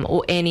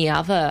or any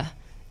other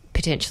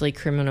potentially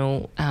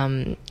criminal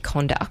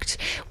conduct,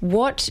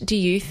 what do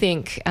you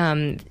think,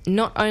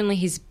 not only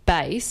his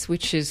base,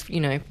 which is,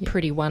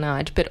 pretty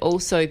one-eyed, but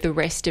also the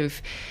rest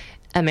of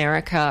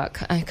America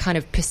kind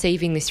of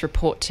perceiving this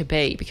report to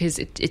be? Because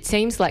it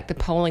seems like the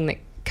polling that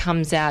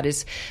comes out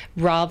is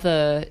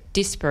rather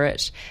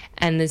disparate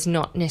and there's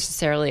not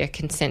necessarily a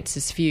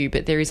consensus view,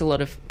 but there is a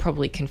lot of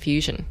probably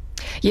confusion.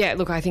 Yeah,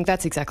 look, I think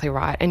that's exactly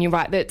right. And you're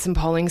right that some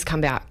polling's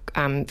come out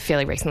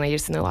fairly recently,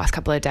 just in the last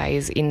couple of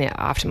days, in the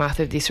aftermath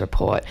of this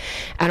report.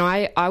 And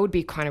I would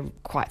be kind of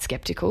quite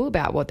sceptical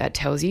about what that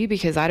tells you,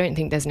 because I don't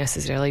think there's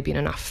necessarily been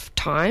enough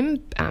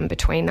time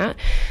between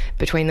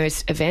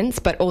those events,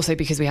 but also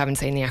because we haven't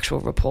seen the actual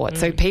report.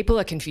 So people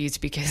are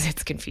confused because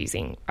it's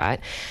confusing, right?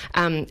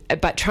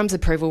 But Trump's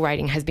approval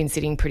rating has been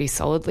sitting pretty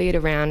solidly at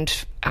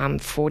around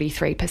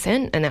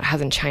 43%, and that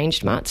hasn't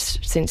changed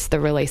much since the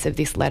release of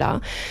this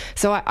letter.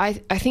 So I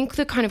think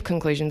the kind of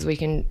conclusions we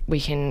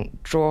can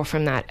draw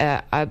from that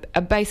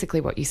are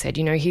basically what you said.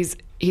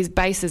 His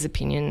base's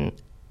opinion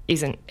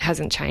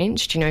hasn't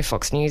changed.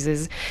 Fox News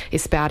is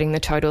spouting the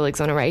total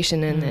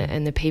exoneration,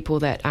 and the people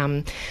that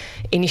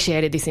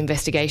initiated this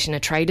investigation are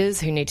traitors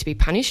who need to be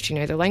punished.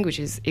 The language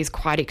is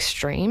quite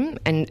extreme,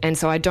 and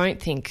so I don't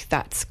think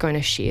that's going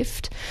to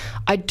shift.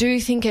 I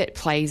do think it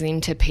plays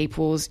into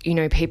people's,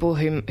 people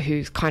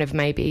who kind of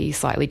may be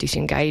slightly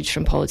disengaged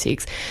from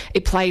politics.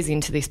 It plays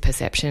into this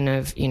perception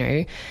of,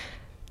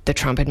 the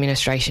Trump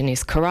administration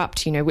is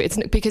corrupt.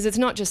 Because it's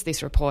not just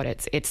this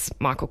report. It's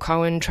Michael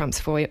Cohen, Trump's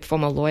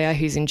former lawyer,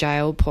 who's in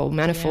jail. Paul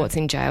Manafort's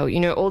in jail.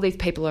 All these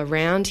people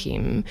around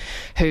him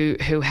who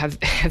have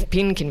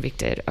been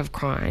convicted of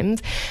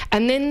crimes,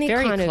 and then the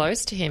very kind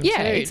close to him.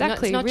 Yeah, too.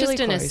 exactly. It's not really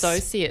just an close.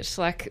 associate.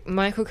 Like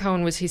Michael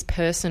Cohen was his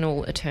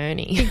personal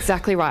attorney.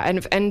 Exactly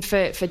right, and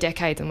for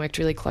decades, I worked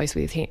really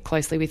closely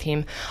with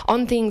him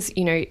on things.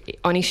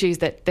 On issues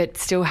that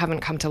still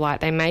haven't come to light.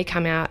 They may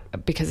come out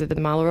because of the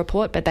Mueller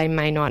report, but they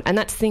may not. And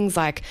that's things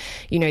like,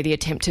 the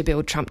attempt to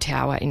build Trump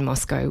Tower in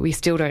Moscow. We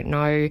still don't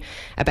know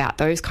about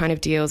those kind of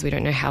deals. We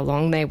don't know how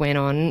long they went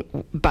on.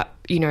 But,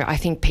 I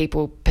think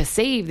people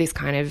perceive this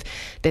kind of,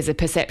 there's a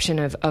perception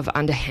of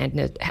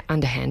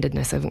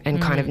underhandedness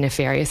and kind of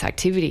nefarious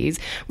activities.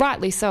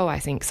 Rightly so, I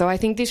think. So I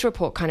think this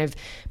report kind of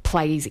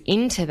plays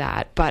into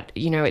that, but,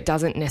 it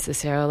doesn't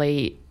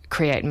necessarily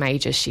create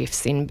major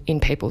shifts in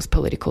people's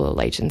political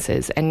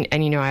allegiances. And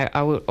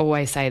I would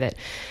always say that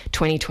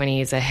 2020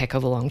 is a heck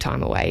of a long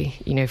time away.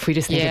 If we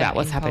just think about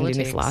what's happened in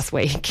this last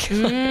week.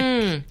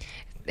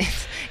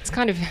 It's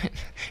kind of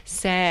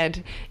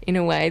sad in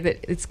a way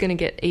that it's going to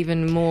get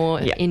even more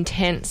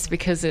intense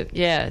because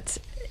it's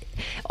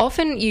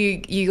often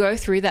you go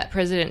through that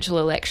presidential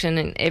election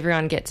and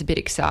everyone gets a bit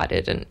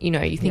excited and,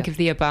 you think of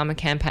the Obama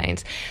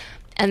campaigns.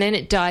 And then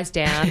it dies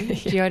down. Do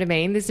you know what I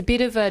mean? There's a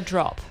bit of a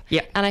drop.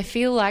 Yeah. And I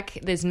feel like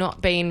there's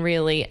not been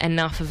really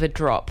enough of a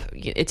drop.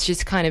 It's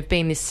just kind of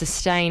been this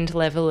sustained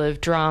level of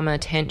drama,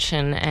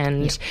 tension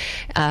and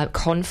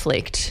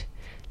conflict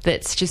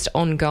that's just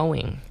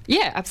ongoing.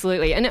 Yeah,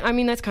 absolutely. And I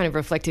mean, that's kind of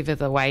reflective of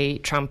the way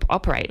Trump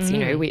operates.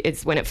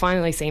 It's when it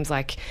finally seems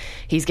like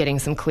he's getting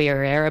some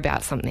clearer air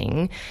about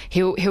something,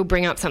 he'll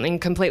bring up something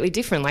completely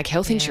different, like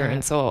health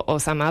insurance or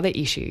some other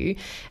issue.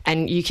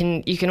 And you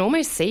can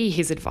almost see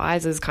his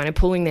advisors kind of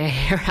pulling their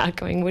hair out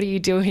going, what are you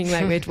doing?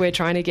 Like we're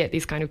trying to get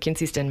this kind of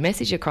consistent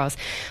message across.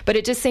 But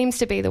it just seems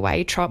to be the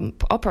way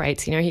Trump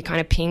operates. He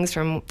kind of pings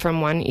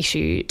from one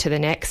issue to the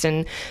next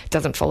and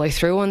doesn't follow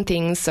through on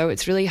things. So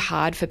it's really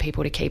hard for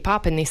people to keep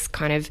up, and this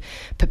kind of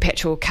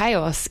perpetual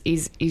chaos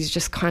is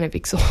just kind of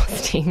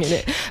exhausting.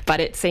 But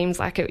it seems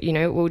like it,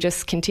 will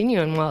just continue.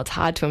 And while it's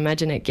hard to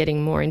imagine it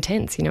getting more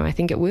intense, I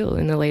think it will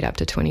in the lead up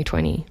to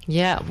 2020.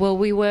 Yeah, well,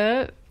 we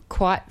were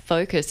quite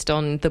focused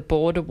on the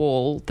border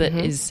wall that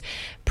is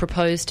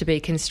proposed to be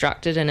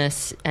constructed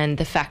and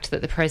the fact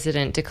that the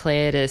president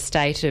declared a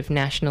state of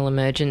national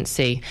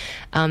emergency.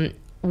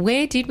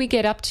 Where did we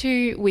get up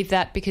to with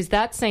that? Because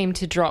that seemed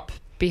to drop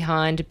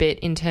behind a bit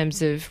in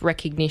terms of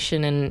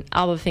recognition, and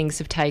other things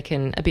have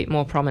taken a bit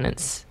more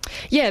prominence.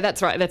 Yeah,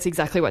 that's right. That's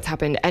exactly what's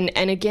happened. And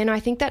again, I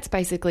think that's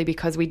basically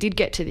because we did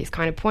get to this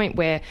kind of point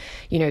where,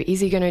 is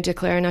he going to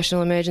declare a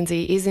national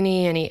emergency? Isn't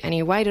he? And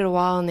he waited a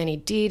while, and then he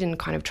did, and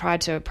kind of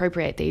tried to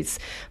appropriate these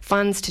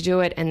funds to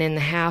do it. And then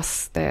the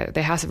House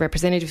of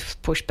Representatives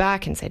pushed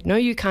back and said, no,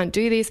 you can't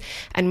do this.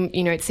 And,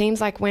 it seems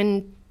like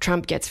when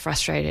Trump gets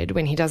frustrated,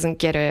 when he doesn't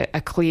get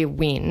a clear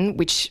win,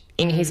 which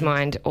in his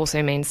mind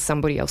also means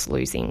somebody else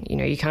losing.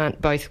 You can't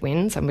both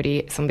win.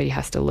 Somebody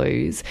has to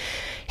lose.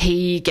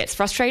 He gets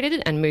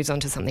frustrated and moves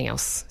on to something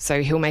else.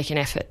 So he'll make an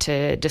effort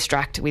to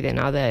distract with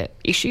another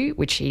issue,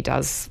 which he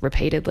does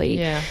repeatedly.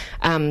 Yeah.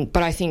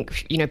 But I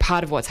think,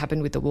 part of what's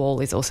happened with the wall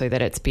is also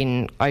that it's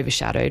been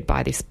overshadowed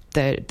by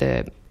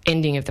the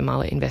ending of the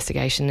Mueller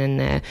investigation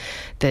and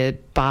the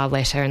Barr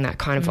letter and that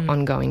kind of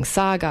ongoing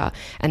saga.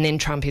 And then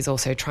Trump is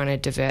also trying to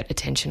divert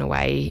attention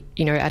away,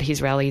 at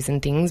his rallies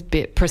and things,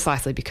 but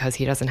precisely because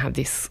he doesn't have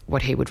this,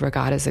 what he would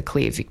regard as a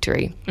clear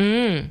victory.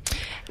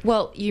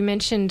 Well, you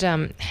mentioned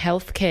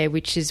healthcare,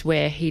 which is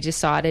where he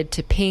decided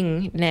to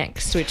ping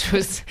next, which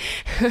was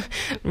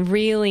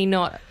really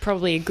not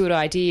probably a good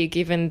idea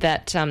given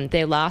that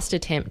their last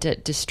attempt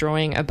at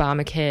destroying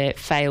Obamacare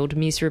failed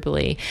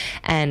miserably,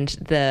 and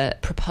the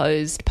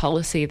proposed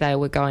policy they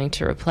were going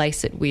to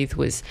replace it with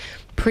was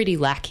pretty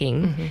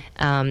lacking,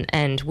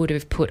 and would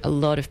have put a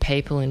lot of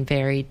people in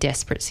very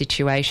desperate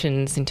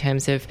situations in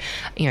terms of,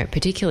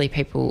 particularly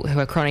people who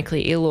are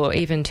chronically ill or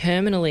even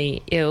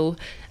terminally ill,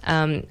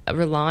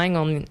 relying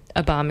on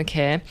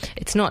Obamacare.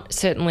 It's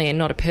certainly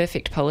not a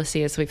perfect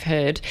policy, as we've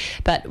heard.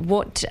 But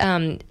what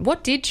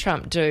did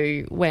Trump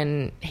do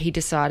when he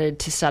decided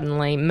to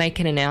suddenly make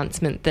an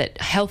announcement that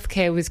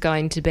healthcare was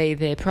going to be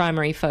their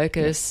primary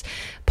focus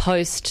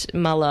post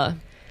Mueller?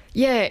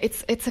 Yeah,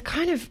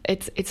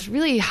 it's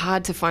really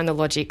hard to find the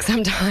logic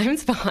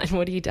sometimes behind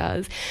what he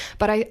does.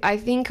 But I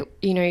think,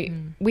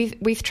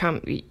 with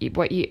Trump,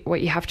 what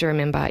you have to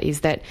remember is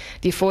that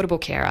the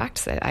Affordable Care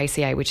Act, the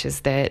ACA, which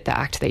is the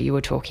act that you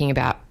were talking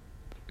about,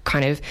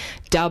 kind of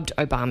dubbed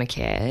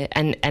Obamacare,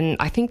 and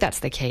I think that's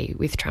the key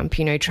with Trump.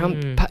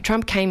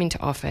 Trump came into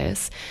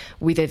office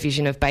with a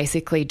vision of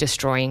basically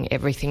destroying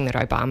everything that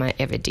Obama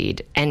ever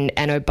did, and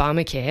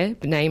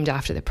Obamacare, named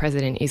after the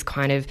president, is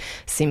kind of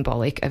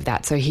symbolic of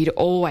that. So he'd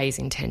always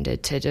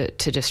intended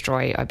to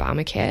destroy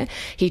Obamacare.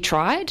 He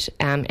tried,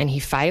 and he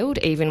failed.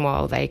 Even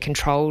while they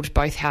controlled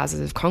both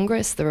houses of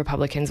Congress, the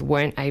Republicans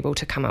weren't able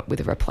to come up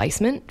with a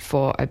replacement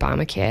for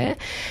Obamacare,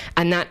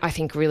 and that, I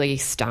think, really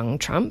stung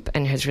Trump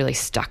and has really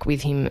stuck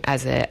with him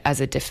as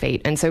a defeat.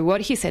 And so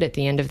what he said at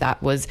the end of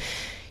that was,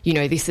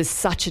 this is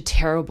such a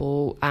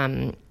terrible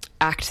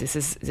act. This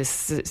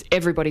is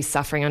everybody's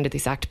suffering under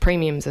this act.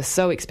 Premiums are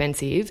so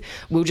expensive.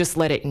 We'll just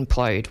let it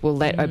implode. We'll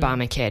let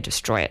Obamacare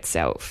destroy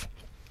itself.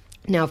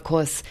 Now, of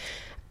course,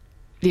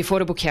 the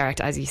Affordable Care Act,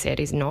 as you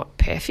said, is not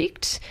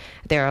perfect.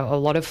 There are a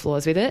lot of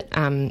flaws with it,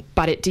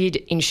 but it did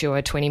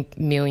insure 20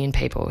 million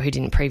people who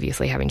didn't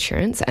previously have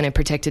insurance, and it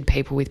protected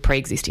people with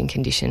pre-existing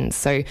conditions.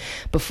 So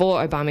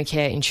before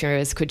Obamacare,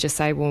 insurers could just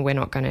say, well, we're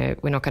not going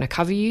to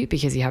cover you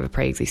because you have a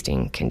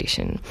pre-existing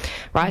condition,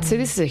 right? So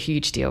this is a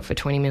huge deal for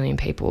 20 million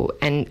people,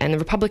 and the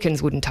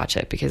Republicans wouldn't touch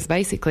it because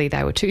basically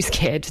they were too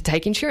scared to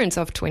take insurance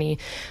off 20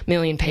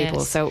 million people.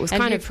 Yes. So it was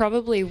and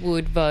probably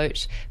would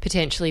vote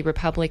potentially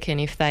Republican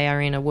if they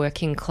are in a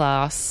working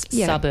class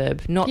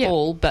suburb. Not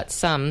all, but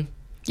some.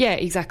 Yeah,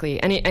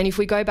 exactly. And if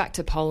we go back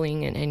to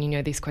polling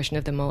and this question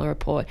of the Mueller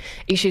report,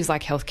 issues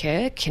like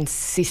healthcare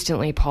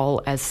consistently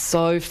poll as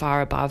so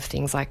far above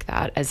things like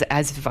that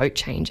as vote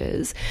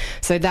changes.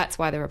 So that's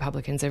why the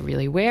Republicans are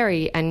really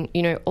wary. And,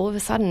 all of a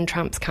sudden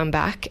Trump's come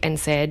back and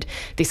said,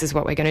 this is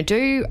what we're going to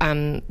do.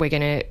 We're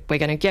going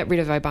to get rid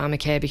of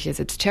Obamacare because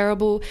it's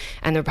terrible,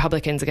 and the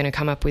Republicans are going to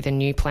come up with a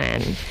new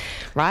plan,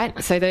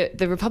 right? So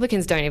the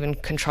Republicans don't even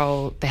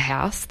control the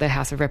House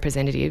of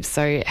Representatives.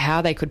 So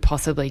how they could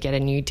possibly get a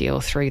new deal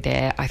through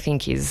there, I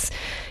think, is,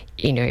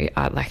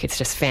 it's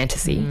just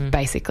fantasy,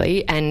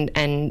 basically. And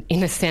in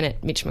the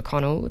Senate, Mitch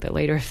McConnell, the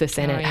leader of the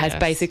Senate, has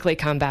basically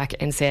come back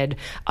and said,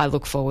 I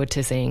look forward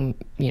to seeing,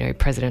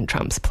 President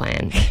Trump's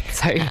plan.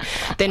 So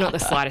they're not the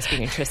slightest bit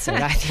interested,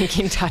 I think,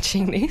 in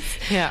touching this.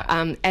 Yeah.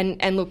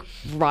 And look,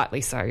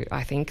 rightly so,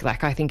 I think.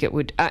 I think it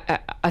would,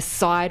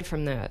 aside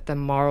from the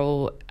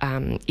moral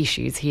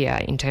issues here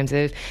in terms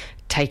of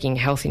taking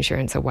health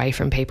insurance away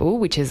from people,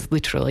 which is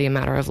literally a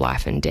matter of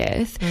life and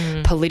death,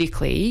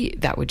 politically,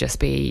 that would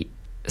just be,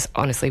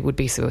 honestly, would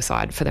be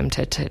suicide for them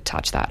to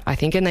touch that, I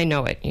think. And they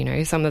know it,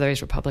 Some of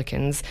those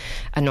Republicans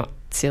are not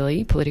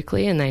silly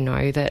politically, and they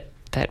know that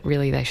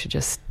really they should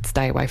just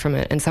stay away from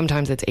it. And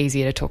sometimes it's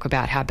easier to talk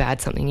about how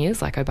bad something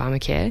is, like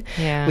Obamacare,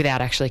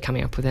 without actually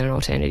coming up with an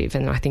alternative.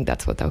 And I think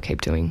that's what they'll keep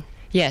doing.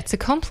 Yeah, it's a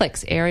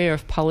complex area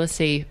of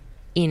policy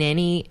in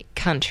any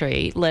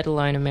country, let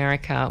alone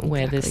America,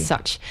 where there's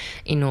such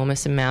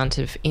enormous amount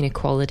of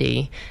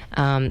inequality,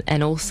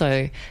 and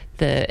also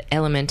the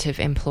element of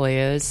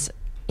employers,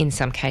 in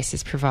some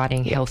cases,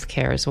 providing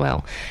healthcare as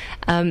well.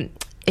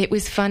 It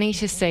was funny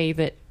to see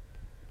that,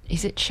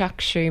 is it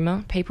Chuck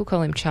Schumer? People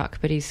call him Chuck,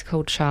 but he's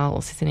called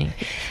Charles, isn't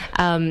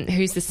he?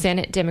 Who's the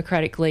Senate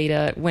Democratic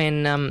leader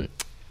when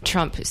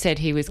Trump said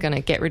he was going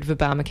to get rid of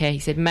Obamacare. He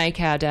said, make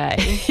our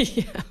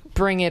day.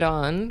 Bring it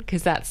on,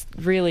 because that's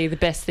really the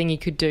best thing he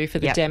could do for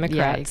the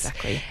Democrats. Yeah,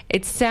 exactly.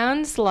 It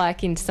sounds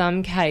like in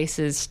some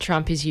cases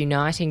Trump is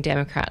uniting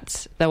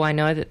Democrats, though I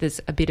know that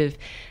there's a bit of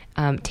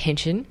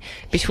tension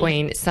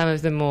between some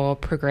of the more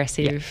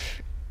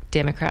progressive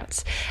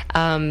Democrats.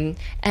 And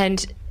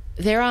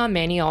there are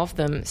many of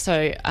them,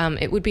 so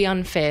it would be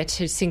unfair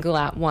to single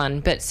out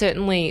one, but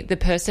certainly the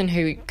person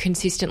who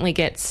consistently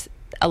gets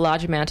a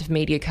large amount of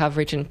media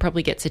coverage and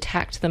probably gets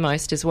attacked the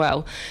most as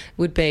well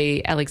would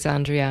be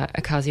Alexandria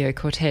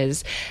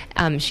Ocasio-Cortez.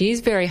 She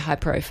is very high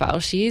profile.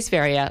 She is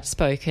very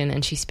outspoken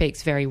and she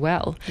speaks very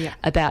well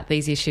about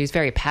these issues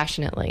very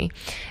passionately.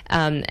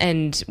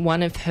 And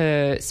one of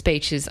her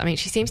speeches, I mean,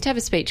 she seems to have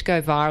a speech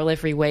go viral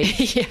every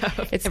week.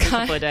 It's every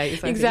couple of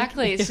days.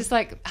 Exactly. It's just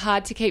like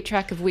hard to keep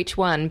track of which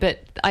one. But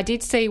I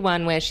did see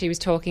one where she was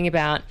talking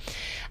about,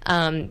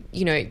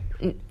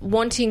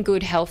 wanting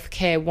good health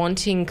care,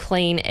 wanting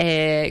clean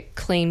air,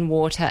 clean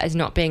water as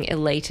not being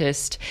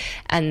elitist,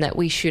 and that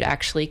we should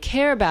actually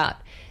care about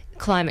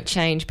climate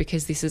change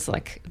because this is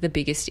like the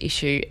biggest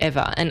issue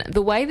ever. And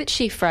the way that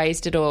she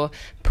phrased it or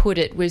put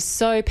it was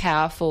so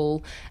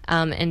powerful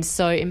and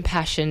so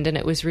impassioned, and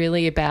it was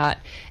really about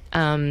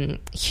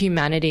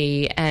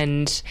humanity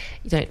and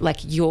like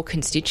your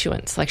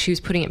constituents. Like she was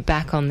putting it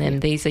back on them.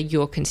 These are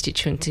your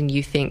constituents, and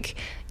you think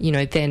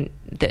then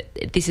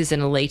that this is an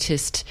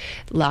elitist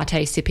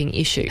latte sipping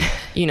issue.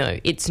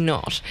 It's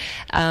not.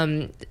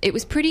 It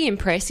was pretty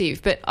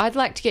impressive, but I'd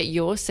like to get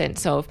your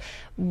sense of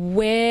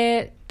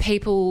where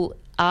people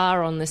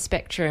are on the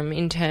spectrum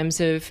in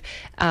terms of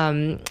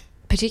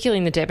particularly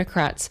in the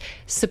Democrats,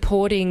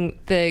 supporting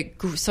the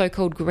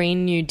so-called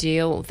Green New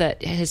Deal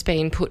that has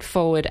been put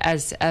forward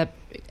as a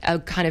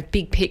kind of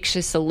big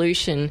picture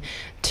solution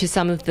to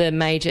some of the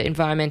major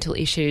environmental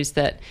issues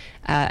that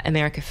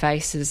America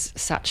faces,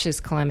 such as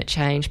climate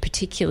change,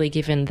 particularly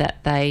given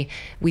that they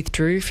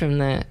withdrew from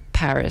the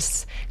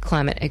Paris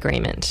Climate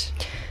Agreement.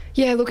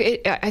 Yeah, look,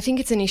 I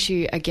think it's an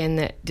issue, again,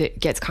 that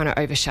gets kind of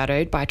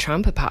overshadowed by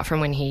Trump, apart from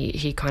when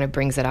he kind of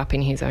brings it up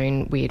in his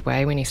own weird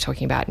way when he's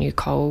talking about new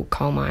coal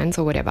mines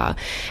or whatever.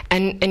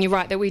 And you're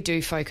right that we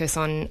do focus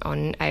on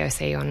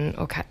AOC, on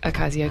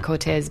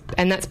Ocasio-Cortez,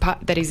 and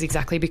that is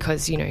exactly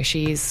because,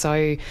 she is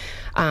so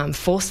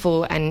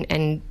forceful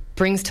and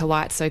brings to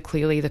light so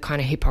clearly the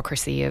kind of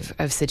hypocrisy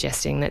of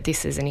suggesting that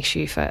this is an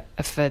issue for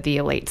the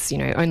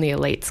elites. Only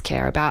elites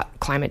care about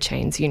climate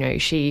change.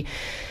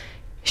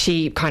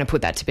 She kind of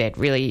put that to bed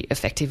really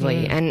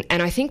effectively. And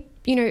I think,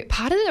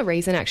 part of the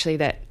reason actually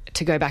that,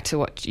 to go back to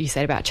what you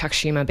said about Chuck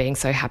Schumer being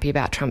so happy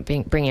about Trump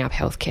bringing up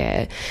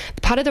healthcare,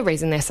 part of the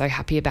reason they're so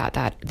happy about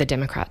that, the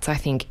Democrats, I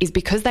think, is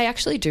because they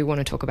actually do want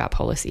to talk about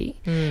policy,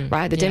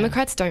 right? The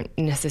Democrats don't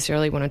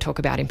necessarily want to talk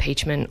about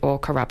impeachment or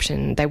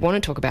corruption. They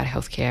want to talk about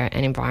healthcare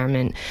and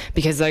environment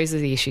because those are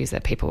the issues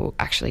that people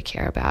actually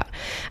care about.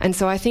 And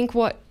so I think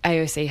what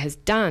AOC has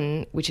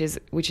done, which is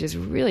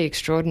really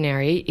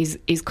extraordinary,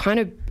 is kind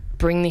of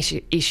bring this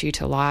issue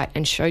to light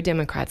and show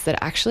Democrats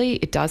that actually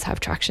it does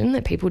have traction,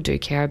 that people do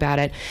care about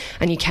it,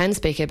 and you can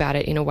speak about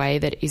it in a way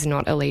that is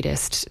not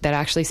elitist, that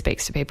actually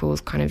speaks to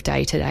people's kind of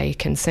day-to-day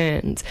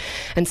concerns.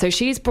 And so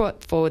she's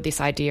brought forward this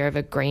idea of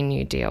a Green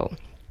New Deal,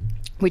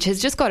 which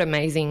has just got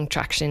amazing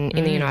traction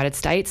in the United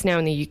States. Now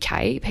in the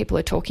UK, people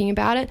are talking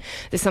about it.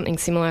 There's something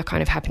similar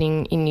kind of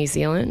happening in New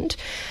Zealand.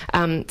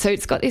 So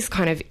it's got this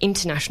kind of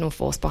international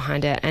force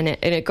behind it. And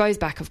it goes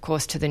back, of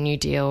course, to the New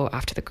Deal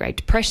after the Great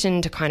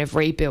Depression to kind of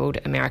rebuild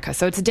America.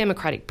 So it's a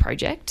democratic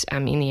project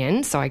in the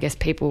end. So I guess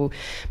people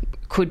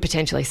could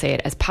potentially see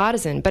it as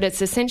partisan, but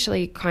it's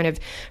essentially kind of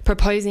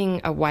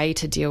proposing a way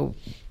to deal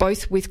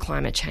both with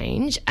climate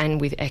change and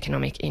with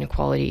economic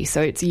inequality.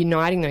 So it's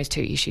uniting those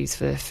two issues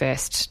for the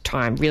first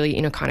time, really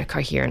in a kind of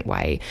coherent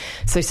way.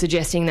 So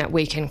suggesting that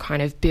we can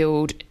kind of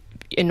build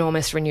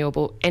enormous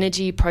renewable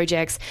energy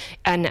projects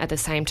and at the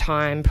same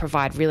time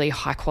provide really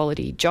high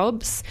quality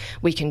jobs.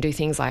 We can do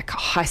things like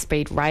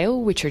high-speed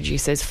rail, which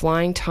reduces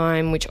flying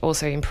time, which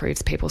also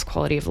improves people's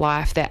quality of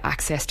life, their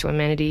access to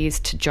amenities,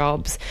 to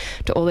jobs,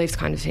 to all these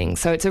kind of things.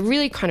 So it's a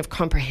really kind of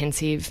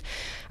comprehensive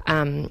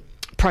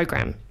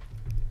program,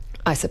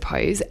 I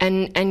suppose.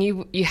 And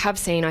you have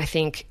seen, I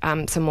think,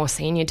 some more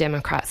senior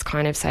Democrats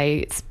kind of say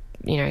it's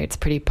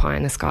pretty pie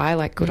in the sky,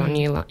 like good on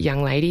you,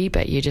 young lady,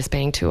 but you're just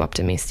being too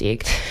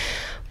optimistic.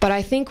 But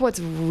I think what's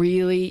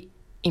really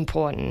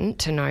important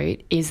to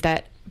note is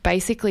that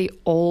basically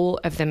all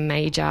of the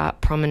major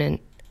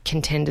prominent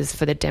contenders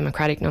for the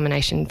Democratic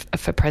nomination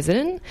for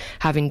president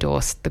have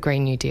endorsed the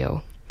Green New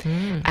Deal.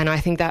 And I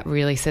think that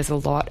really says a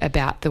lot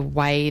about the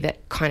way that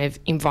kind of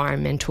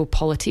environmental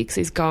politics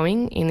is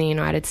going in the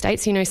United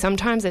States.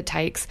 Sometimes it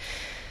takes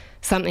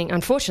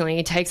unfortunately,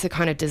 it takes a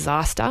kind of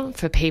disaster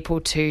for people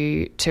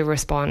to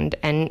respond.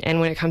 And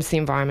when it comes to the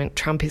environment,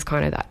 Trump is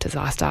kind of that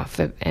disaster.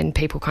 And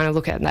people kind of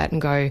look at that and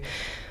go,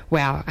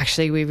 wow,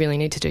 actually, we really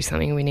need to do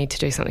something. We need to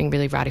do something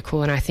really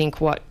radical. And I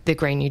think what the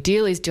Green New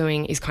Deal is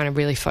doing is kind of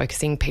really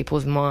focusing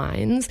people's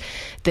minds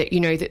that,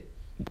 that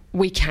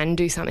we can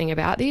do something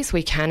about this.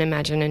 We can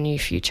imagine a new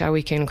future.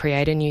 We can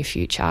create a new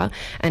future,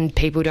 and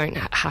people don't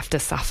have to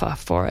suffer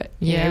for it.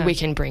 We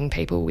can bring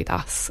people with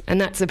us, and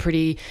that's a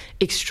pretty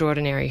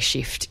extraordinary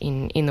shift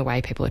in the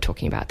way people are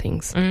talking about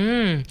things.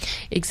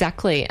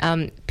 Exactly.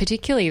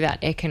 Particularly that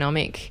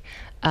economic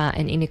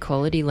and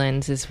inequality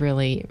lens is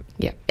really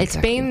it's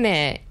been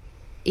there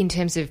in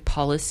terms of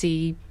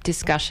policy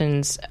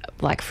discussions,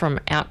 like from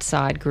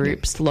outside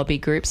groups, lobby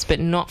groups, but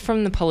not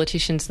from the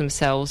politicians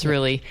themselves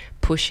really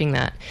pushing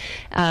that.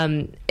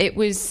 It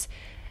was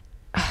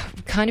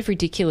kind of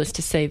ridiculous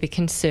to see the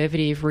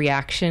Conservative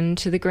reaction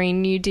to the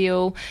Green New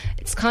Deal.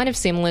 It's kind of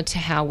similar to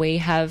how we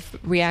have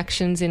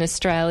reactions in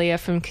Australia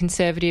from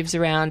Conservatives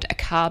around a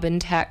carbon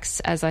tax.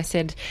 As I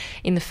said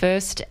in the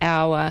first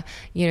hour,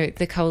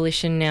 the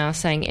coalition now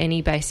saying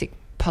any basic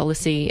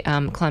policy,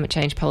 climate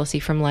change policy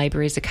from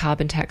Labor is a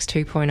carbon tax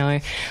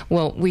 2.0.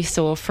 Well, we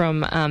saw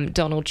from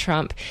Donald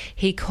Trump,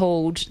 he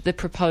called the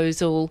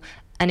proposal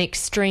an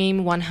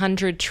extreme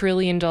 $100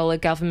 trillion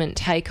government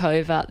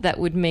takeover that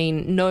would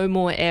mean no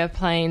more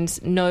airplanes,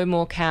 no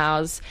more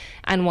cows,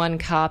 and 1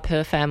 car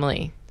per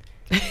family.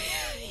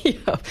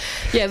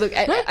 Yeah, look,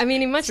 I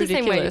mean, in much the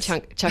same way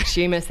Chuck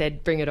Schumer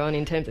said, bring it on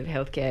in terms of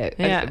healthcare,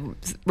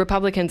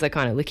 Republicans are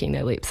kind of licking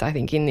their lips, I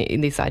think,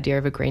 in this idea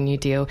of a Green New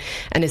Deal,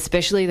 and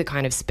especially the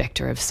kind of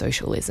spectre of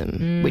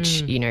socialism,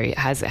 which,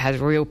 has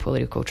real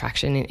political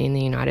traction in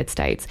the United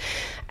States.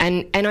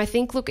 And I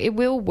think, look, it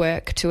will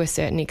work to a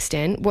certain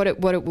extent. What it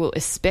will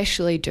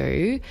especially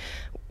do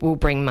will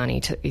bring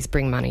money to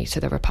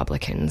the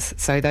Republicans.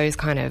 So those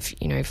kind of,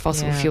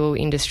 fossil fuel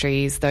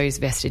industries, those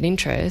vested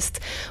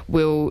interests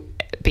will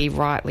be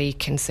rightly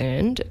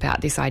concerned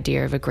about this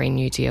idea of a Green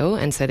New Deal,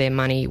 and so their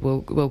money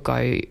will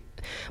go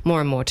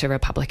more and more to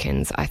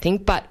Republicans, I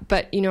think. But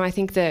I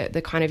think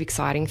the kind of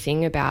exciting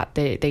thing about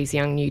these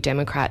young New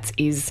Democrats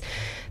is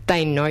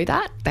they know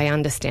that, they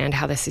understand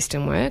how the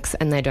system works,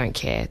 and they don't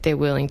care. They're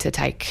willing to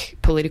take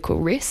political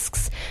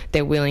risks.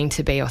 They're willing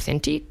to be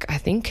authentic, I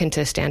think, and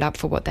to stand up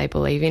for what they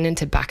believe in and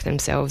to back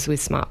themselves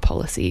with smart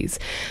policies.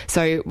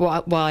 So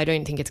while I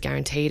don't think it's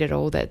guaranteed at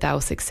all that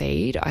they'll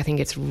succeed, I think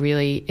it's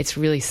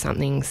really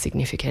something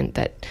significant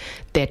that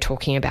they're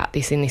talking about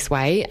this in this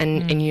way.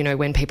 And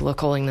when people are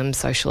calling them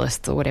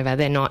socialists or whatever,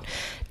 they're not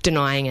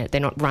denying it.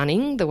 They're not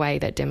running the way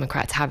that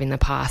Democrats have in the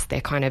past.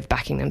 They're kind of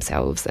backing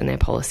themselves and their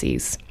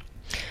policies.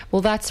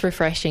 Well, that's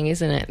refreshing,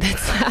 isn't it?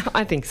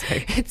 I think so.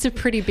 It's a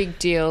pretty big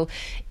deal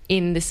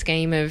in the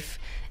scheme of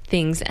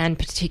things, and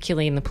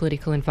particularly in the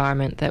political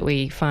environment that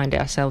we find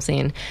ourselves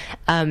in.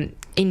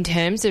 In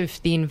terms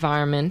of the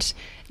environment,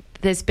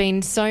 there's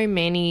been so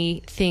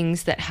many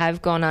things that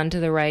have gone under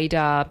the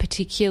radar,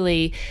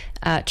 particularly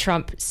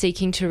Trump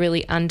seeking to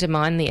really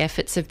undermine the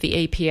efforts of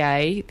the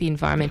EPA, the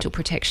Environmental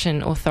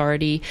Protection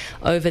Authority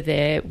over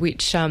there,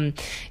 which,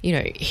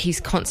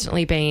 he's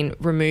constantly been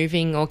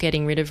removing or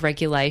getting rid of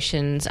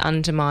regulations,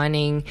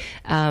 undermining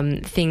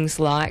things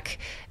like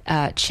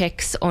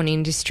checks on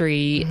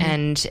industry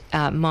and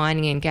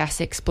mining and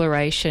gas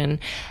exploration.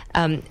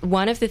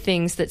 One of the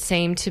things that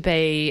seemed to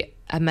be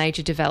a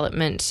major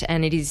development,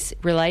 and it is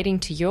relating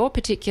to your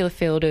particular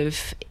field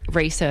of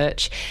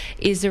research,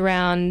 is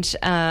around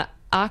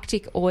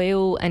Arctic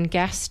oil and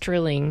gas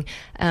drilling,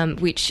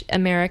 which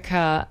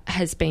America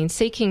has been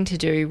seeking to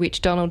do, which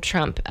Donald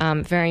Trump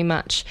very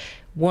much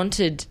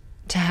wanted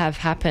to have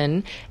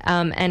happen,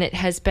 and it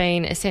has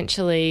been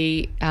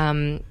essentially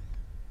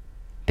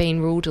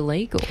been ruled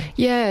illegal.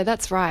 Yeah,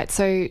 that's right.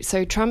 So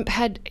Trump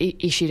had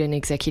issued an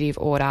executive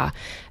order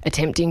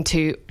attempting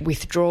to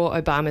withdraw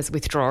Obama's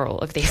withdrawal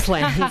of these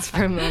lands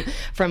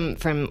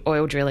from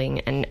oil drilling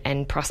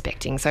and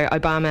prospecting. So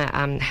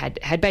Obama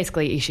had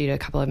basically issued a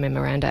couple of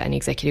memoranda and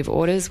executive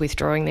orders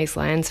withdrawing these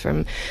lands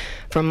from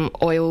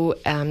oil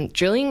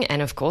drilling,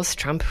 and of course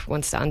Trump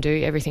wants to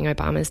undo everything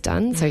Obama's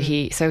done. So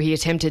he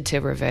attempted to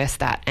reverse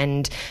that,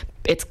 and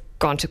it's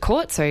gone to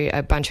court. So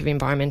a bunch of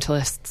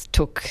environmentalists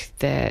took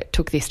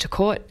this to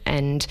court,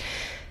 and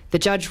the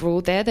judge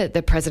ruled there that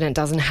the president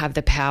doesn't have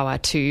the power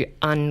to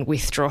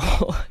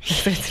unwithdraw.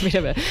 It's a bit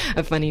of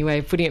a funny way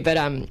of putting it, but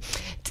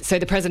so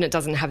the president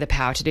doesn't have the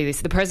power to do this.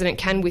 The president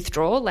can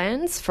withdraw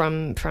lands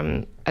from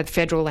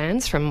federal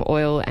lands from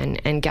oil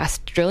and gas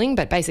drilling,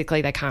 but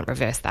basically they can't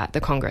reverse that.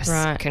 The Congress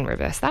can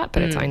reverse that,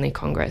 but it's only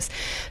Congress.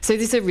 So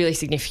this is a really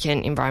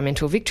significant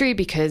environmental victory,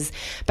 because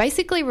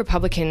basically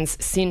Republicans,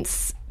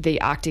 since the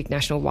Arctic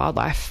National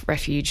Wildlife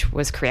Refuge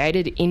was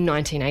created in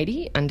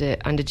 1980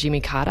 under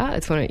Jimmy Carter.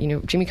 It's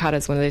Jimmy Carter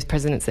is one of those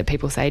presidents that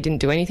people say didn't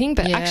do anything,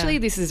 but actually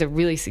this is a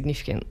really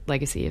significant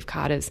legacy of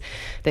Carter's,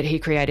 that he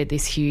created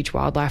this huge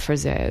wildlife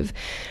reserve.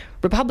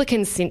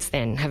 Republicans since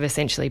then have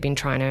essentially been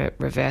trying to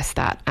reverse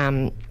that.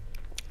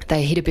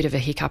 They hit a bit of a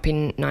hiccup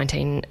in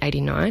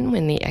 1989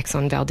 when the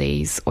Exxon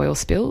Valdez oil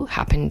spill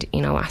happened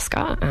in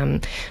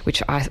Alaska,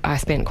 which I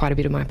spent quite a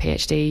bit of my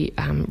PhD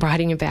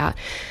writing about.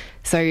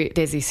 So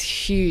there's this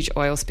huge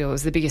oil spill. It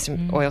was the biggest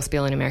oil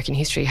spill in American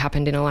history,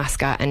 happened in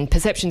Alaska, and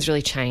perceptions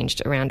really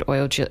changed around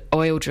oil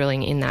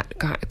drilling in that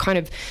kind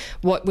of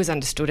what was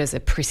understood as a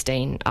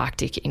pristine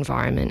Arctic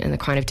environment, and the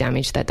kind of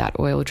damage that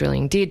oil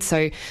drilling did.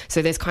 So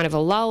there's kind of a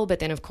lull, but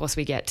then of course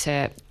we get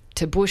to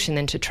Bush and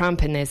then to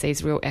Trump, and there's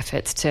these real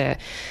efforts to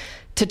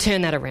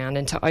turn that around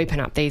and to open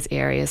up these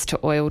areas to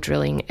oil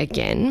drilling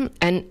again.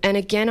 And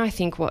again, I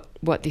think what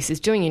what this is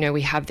doing,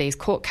 we have these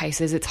court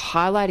cases. It's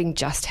highlighting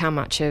just how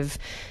much of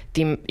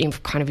the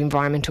kind of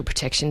environmental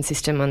protection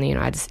system in the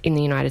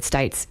United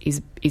States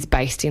is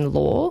based in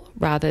law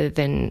rather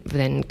than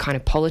kind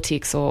of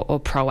politics or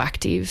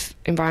proactive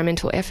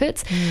environmental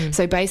efforts.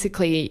 So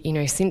basically,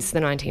 since the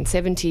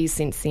 1970s,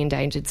 since the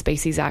Endangered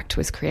Species Act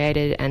was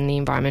created and the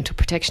Environmental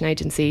Protection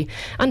Agency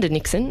under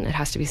Nixon, it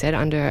has to be said,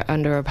 under a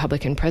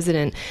Republican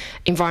president,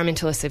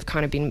 environmentalists have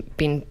kind of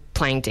been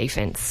playing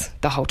defence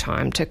the whole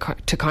time to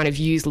kind of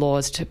use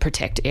laws to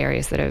protect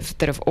areas that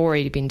have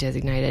already been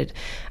designated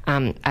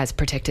as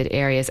protected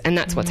areas, and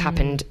that's what's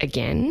happened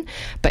again.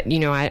 But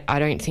I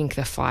don't think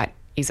the fight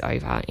is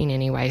over in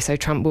any way. So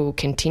Trump will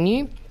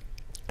continue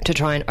to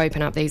try and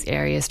open up these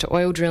areas to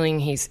oil drilling.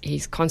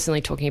 He's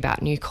constantly talking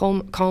about new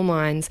coal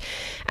mines.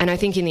 And I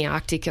think in the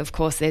Arctic, of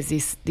course, there's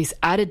this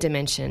added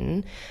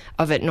dimension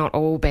of it not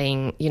all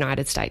being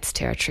United States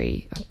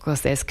territory. Of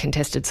course, there's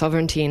contested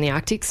sovereignty in the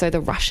Arctic, so the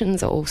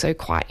Russians are also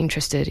quite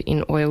interested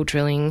in oil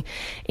drilling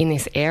in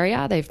this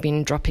area. They've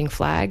been dropping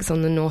flags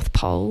on the North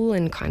Pole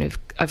and kind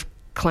of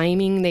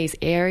claiming these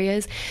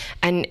areas.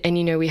 And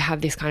we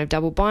have this kind of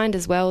double bind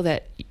as well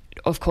that,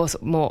 of course,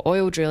 more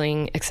oil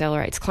drilling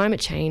accelerates climate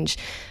change,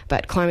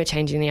 but climate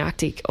change in the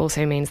Arctic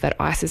also means that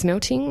ice is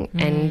melting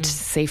and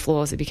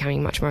seafloors are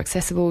becoming much more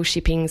accessible,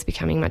 shipping's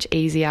becoming much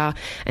easier,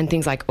 and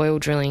things like oil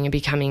drilling are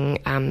becoming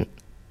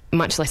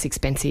much less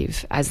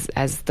expensive as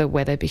the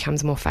weather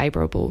becomes more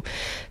favourable.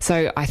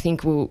 So I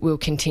think we'll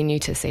continue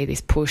to see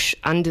this push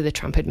under the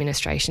Trump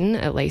administration,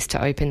 at least,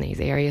 to open these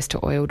areas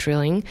to oil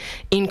drilling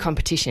in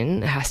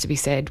competition, it has to be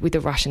said, with the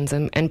Russians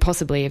and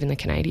possibly even the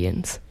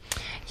Canadians.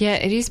 Yeah,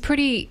 it is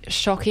pretty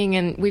shocking,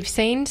 and we've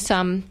seen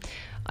some,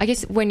 I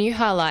guess, when you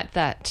highlight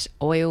that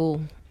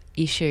oil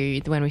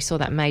issue, when we saw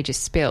that major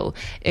spill,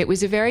 it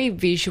was a very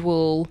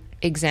visual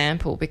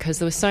example because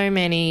there were so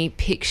many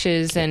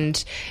pictures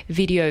and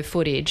video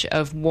footage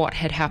of what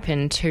had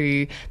happened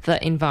to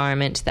the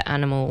environment, the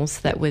animals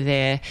that were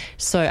there.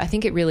 So I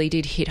think it really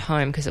did hit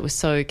home because it was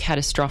so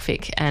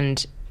catastrophic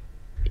and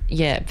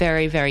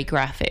very, very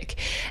graphic.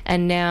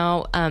 And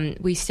now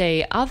we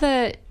see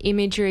other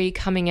imagery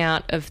coming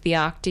out of the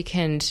Arctic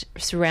and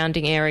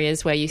surrounding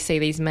areas where you see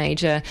these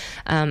major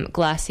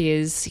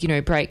glaciers,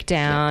 break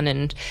down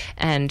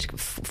and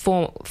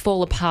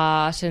fall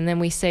apart. And then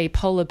we see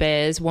polar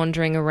bears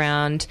wandering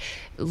around,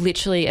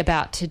 literally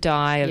about to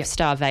die of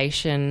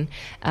starvation.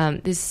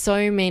 There's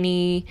so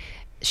many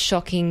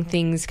shocking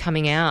things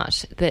coming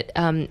out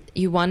that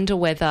you wonder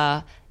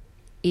whether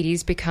it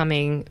is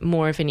becoming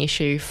more of an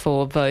issue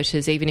for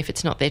voters, even if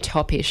it's not their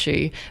top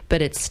issue,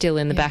 but it's still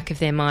in the back of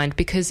their mind,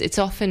 because it's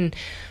often,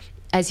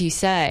 as you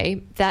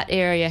say, that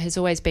area has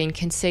always been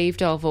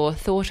conceived of or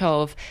thought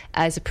of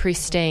as a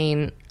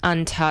pristine,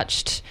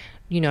 untouched,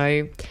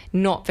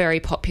 not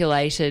very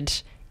populated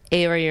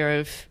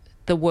area of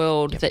the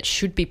world that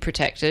should be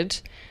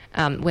protected.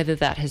 Whether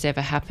that has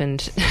ever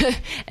happened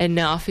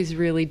enough is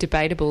really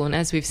debatable. And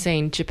as we've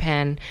seen,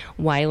 Japan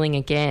whaling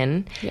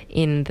again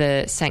in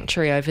the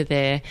sanctuary over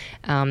there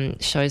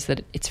shows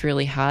that it's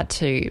really hard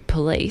to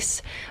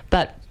police.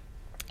 But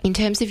in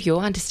terms of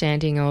your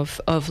understanding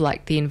of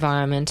like the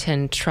environment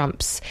and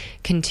Trump's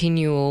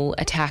continual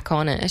attack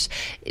on it,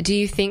 do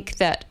you think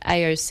that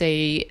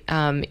AOC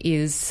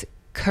is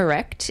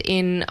correct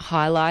in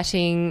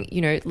highlighting,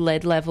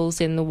 lead levels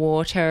in the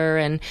water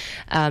and,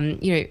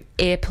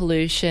 air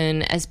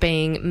pollution as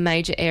being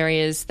major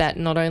areas that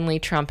not only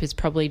Trump has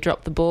probably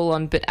dropped the ball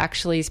on, but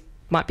actually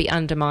might be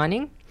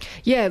undermining?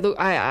 Yeah, look,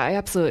 I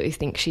absolutely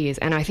think she is.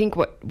 And I think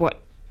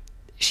what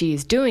she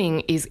is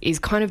doing is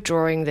kind of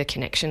drawing the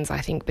connections,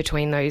 I think,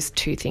 between those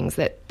two things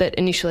that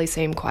initially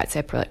seem quite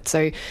separate.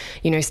 So,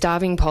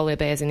 starving polar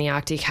bears in the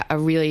Arctic are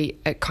really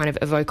kind of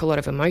evoke a lot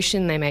of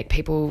emotion. They make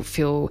people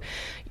feel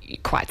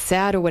quite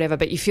sad or whatever,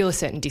 but you feel a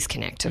certain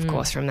disconnect, of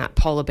course, from that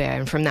polar bear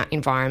and from that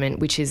environment,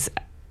 which is,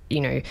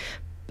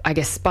 I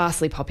guess,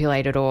 sparsely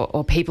populated,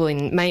 or people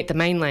in the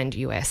mainland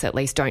US at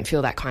least don't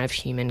feel that kind of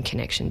human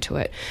connection to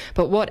it.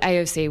 But what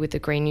AOC with the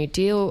Green New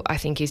Deal, I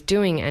think, is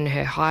doing, and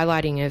her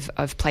highlighting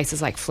of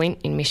places like Flint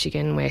in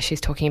Michigan, where she's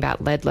talking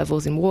about lead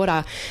levels in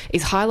water,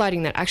 is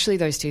highlighting that actually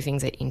those two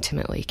things are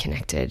intimately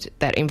connected,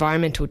 that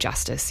environmental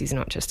justice is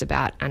not just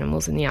about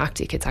animals in the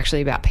Arctic, it's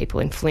actually about people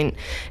in Flint,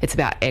 it's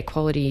about air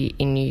quality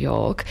in New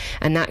York,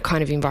 and that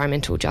kind of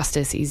environmental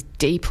justice is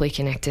deeply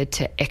connected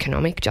to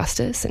economic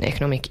justice and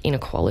economic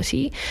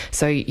inequality.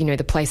 So,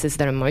 the places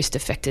that are most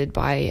affected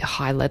by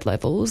high lead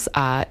levels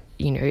are,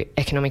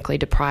 economically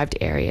deprived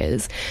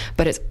areas,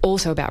 but it's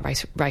also about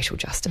racial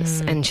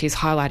justice. And she's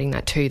highlighting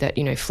that too, that,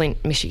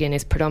 Flint, Michigan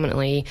is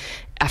predominantly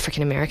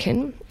African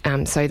American,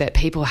 so that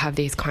people have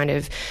these kind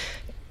of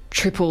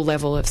triple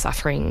level of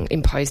suffering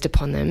imposed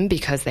upon them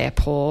because they're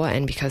poor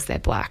and because they're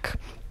black.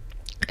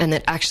 and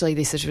that actually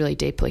this is really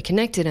deeply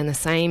connected, and the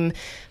same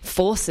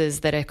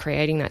forces that are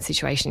creating that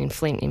situation in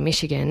Flint in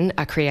Michigan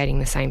are creating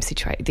the same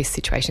this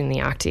situation in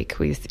the Arctic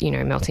with,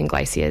 melting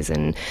glaciers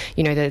and,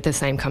 the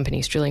same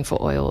companies drilling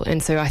for oil.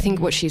 And so I think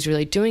what she's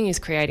really doing is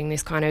creating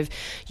this kind of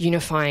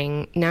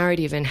unifying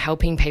narrative and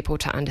helping people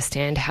to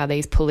understand how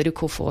these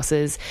political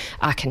forces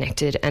are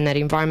connected, and that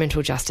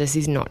environmental justice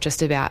is not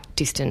just about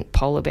distant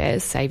polar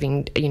bears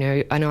saving,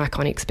 an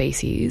iconic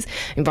species.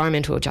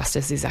 Environmental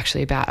justice is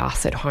actually about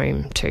us at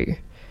home too.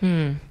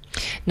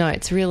 No,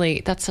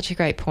 that's such a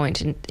great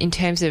point in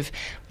terms of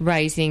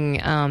raising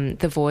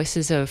the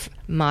voices of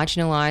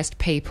marginalised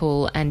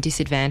people and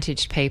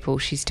disadvantaged people.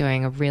 She's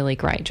doing a really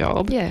great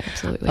job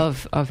absolutely.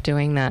 of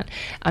doing that.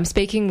 I'm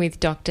speaking with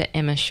Dr.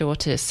 Emma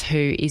Shortis,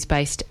 who is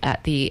based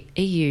at the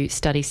EU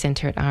Study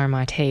Centre at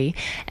RMIT.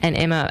 And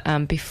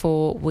Emma,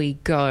 before we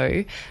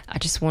go, I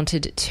just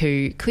wanted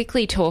to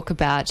quickly talk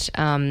about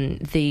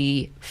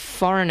the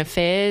foreign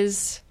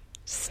affairs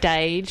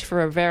stage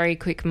for a very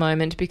quick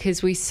moment,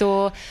 because we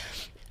saw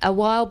a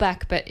while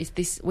back, but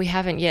we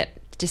haven't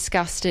yet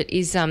discussed it,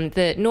 is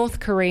the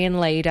North Korean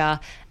leader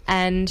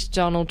and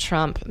Donald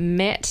Trump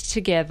met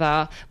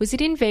together. Was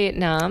it in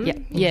Vietnam? Yeah.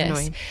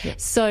 Yes. Yeah.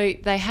 So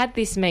they had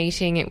this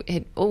meeting.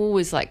 It all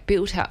was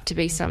built up to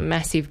be some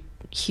massive,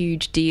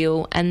 huge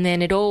deal, and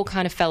then it all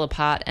kind of fell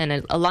apart,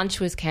 and a lunch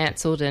was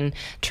cancelled, and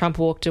Trump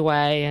walked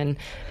away, and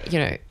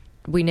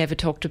we never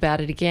talked about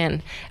it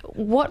again.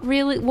 What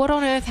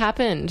on earth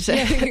happened?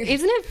 Yeah.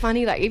 Isn't it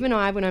funny? Even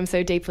when I'm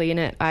so deeply in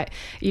it, a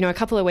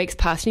couple of weeks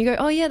passed and you go,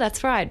 oh yeah,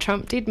 that's right,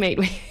 Trump did meet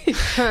with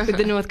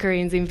the North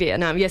Koreans in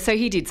Vietnam. Yeah, so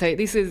he did. So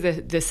this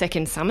is the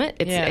second summit.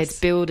 It's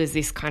billed as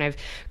this kind of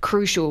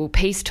crucial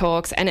peace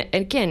talks, and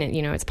again,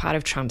 it's part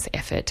of Trump's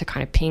effort to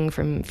kind of ping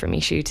from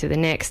issue to the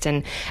next,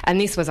 and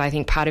this was, I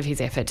think, part of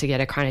his effort to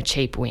get a kind of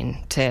cheap win,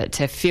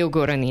 to feel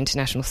good on the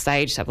international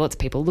stage, to have lots of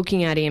people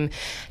looking at him,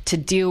 to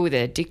deal with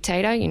a dictator.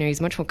 He's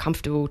much more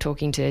comfortable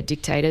talking to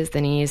dictators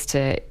than he is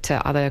to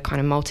other kind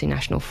of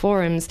multinational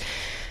forums.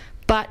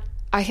 But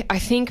I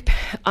think,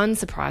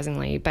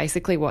 unsurprisingly,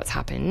 basically what's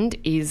happened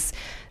is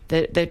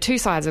the two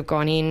sides have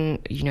gone in,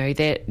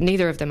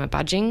 neither of them are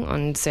budging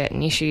on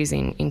certain issues,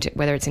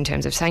 whether it's in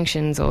terms of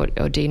sanctions or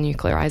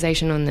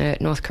denuclearization on the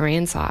North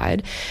Korean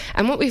side.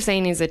 And what we've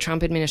seen is a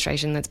Trump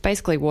administration that's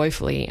basically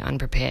woefully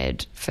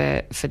unprepared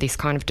for this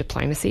kind of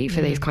diplomacy,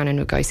 for these kind of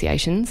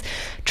negotiations.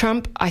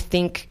 Trump, I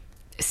think,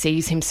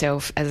 sees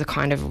himself as a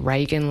kind of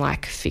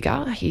Reagan-like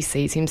figure. He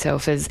sees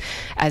himself as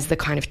the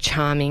kind of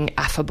charming,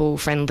 affable,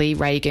 friendly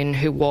Reagan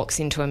who walks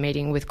into a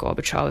meeting with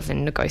Gorbachev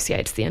and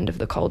negotiates the end of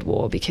the Cold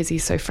War because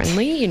he's so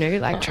friendly.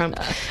 Trump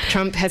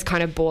has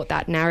kind of bought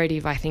that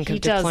narrative, I think, of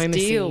diplomacy.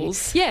 He does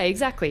deals. Yeah,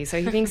 exactly.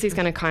 So he thinks he's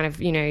going to kind of,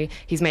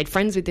 he's made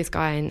friends with this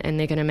guy and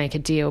they're going to make a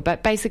deal.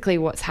 But basically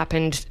what's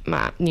happened,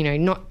 not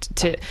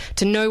to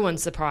no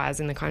one's surprise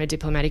in the kind of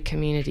diplomatic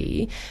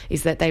community,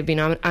 is that they've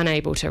been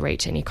unable to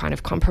reach any kind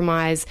of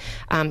compromise.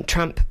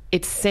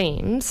 It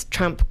seems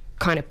Trump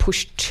kind of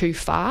pushed too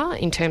far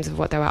in terms of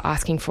what they were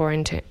asking for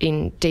in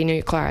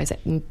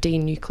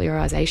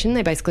denuclearization.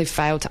 They basically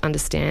failed to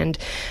understand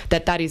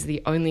that is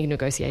the only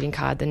negotiating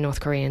card the North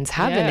Koreans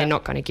have, and they're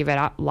not going to give it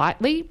up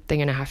lightly.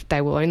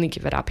 They will only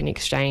give it up in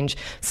exchange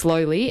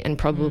slowly, and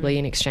probably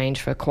in exchange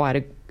for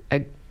quite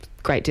a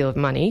great deal of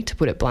money, to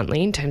put it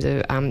bluntly, in terms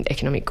of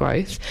economic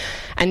growth.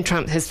 And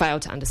Trump has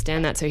failed to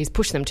understand that, so he's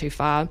pushed them too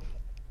far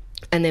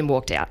and then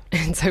walked out.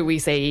 And so we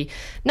see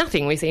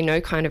nothing. We see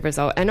no kind of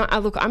result. And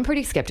I'm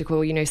pretty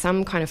sceptical.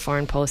 Some kind of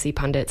foreign policy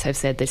pundits have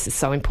said this is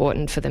so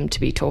important for them to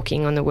be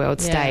talking on the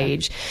world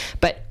stage.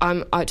 But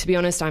to be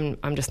honest,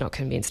 I'm just not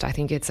convinced. I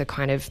think it's a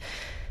kind of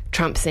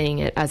Trump seeing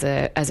it as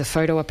a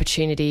photo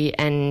opportunity,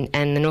 and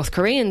the North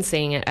Koreans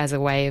seeing it as a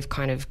way of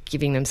kind of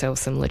giving themselves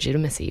some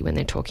legitimacy when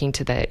they're talking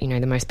to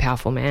the most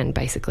powerful man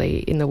basically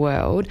in the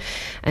world.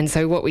 And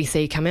so what we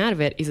see come out of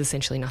it is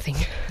essentially nothing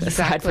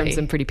aside from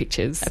some pretty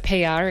pictures. A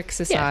PR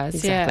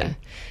exercise. Yeah, exactly.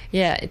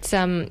 Yeah,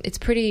 it's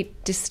pretty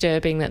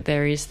disturbing that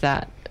there is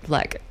that,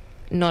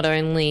 not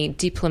only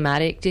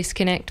diplomatic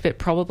disconnect, but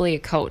probably a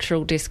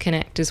cultural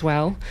disconnect as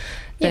well.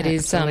 That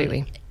is,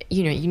 absolutely.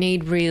 You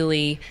need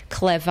really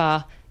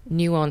clever,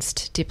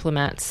 nuanced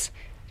diplomats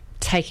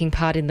taking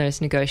part in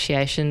those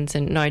negotiations,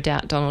 and no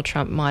doubt Donald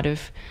Trump might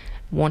have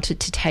wanted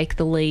to take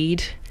the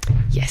lead.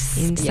 Yes,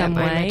 in some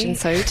way. I imagine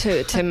so,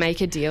 to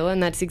make a deal,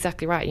 and that's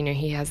exactly right.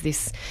 He has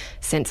this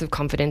sense of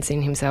confidence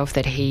in himself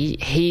that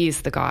he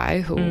is the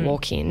guy who will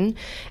walk in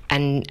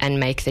and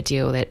make the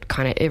deal that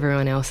kind of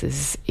everyone else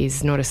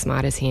is not as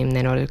smart as him.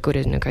 They're not as good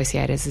as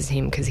negotiators as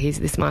him because he's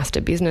this master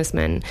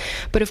businessman.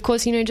 But of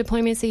course,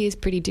 diplomacy is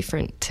pretty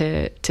different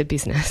to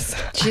business.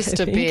 Just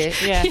a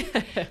bit, yeah.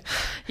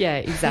 Yeah,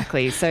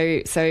 exactly.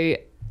 So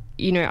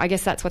I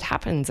guess that's what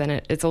happens,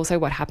 and it's also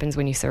what happens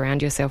when you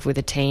surround yourself with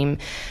a team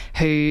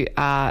who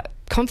are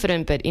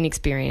confident but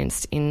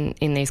inexperienced in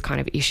these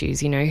kind of issues,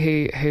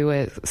 who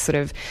are sort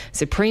of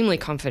supremely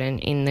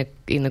confident in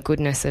the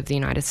goodness of the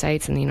United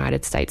States and the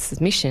United States'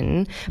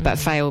 mission, but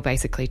fail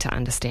basically to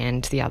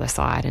understand the other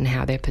side and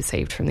how they're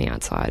perceived from the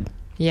outside.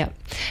 Yeah.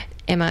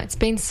 Emma, it's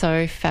been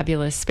so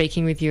fabulous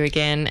speaking with you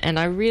again, and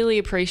I really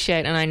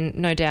appreciate, and I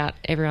no doubt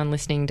everyone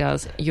listening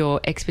does,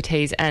 your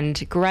expertise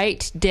and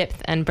great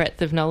depth and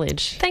breadth of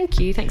knowledge.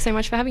 Thank you. Thanks so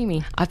much for having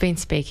me. I've been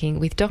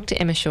speaking with Dr.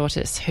 Emma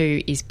Shortis,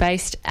 who is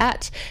based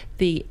at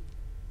the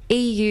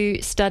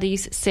EU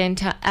Studies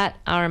Centre at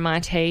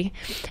RMIT,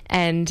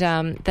 and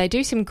they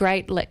do some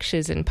great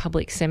lectures and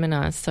public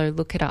seminars, so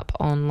look it up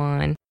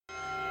online.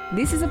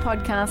 This is a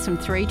podcast from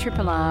 3RRR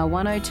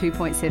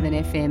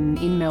 102.7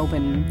 FM in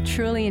Melbourne,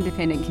 truly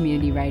independent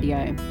community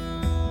radio.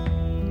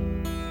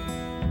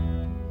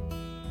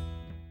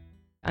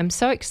 I'm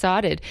so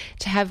excited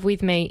to have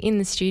with me in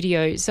the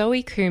studio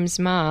ZoCoombs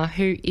Marr,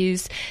 who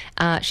is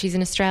she's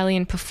an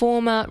Australian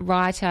performer,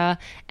 writer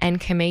and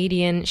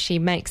comedian. She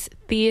makes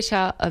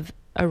theatre of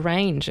a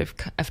range of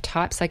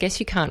types. I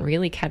guess you can't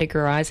really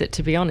categorise it,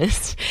 to be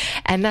honest,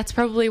 and that's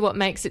probably what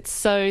makes it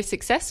so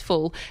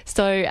successful.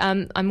 So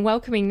I'm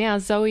welcoming now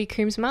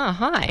ZoCoombs Marr.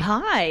 Hi.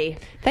 Hi.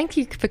 Thank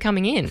you for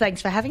coming in.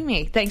 Thanks for having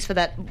me. Thanks for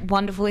that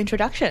wonderful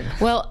introduction.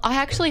 Well, I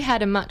actually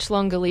had a much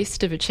longer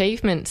list of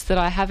achievements that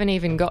I haven't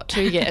even got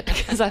to yet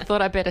because I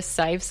thought I'd better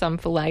save some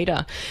for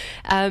later.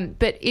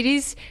 But it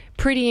is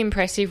pretty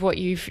impressive what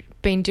you've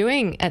been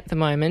doing at the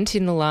moment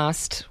in the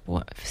last,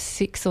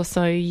 6 or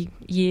so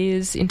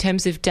years in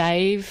terms of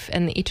Dave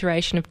and the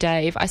iteration of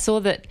Dave. I saw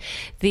that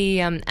the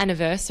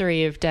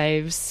anniversary of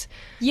Dave's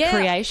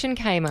creation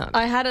came up.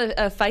 I had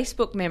a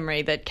Facebook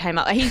memory that came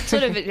up. He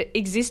sort of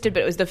existed,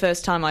 but it was the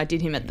first time I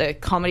did him at the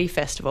comedy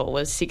festival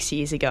was 6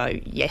 years ago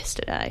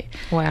yesterday.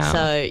 Wow.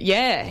 So,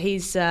 yeah,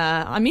 he's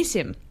I miss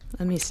him.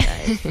 I miss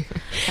Dave.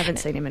 Haven't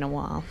seen him in a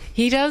while.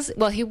 He does.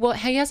 Well,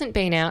 he hasn't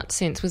been out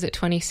since, was it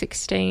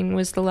 2016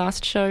 was the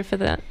last show for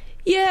that?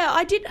 Yeah,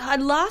 I did. I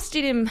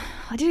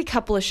did a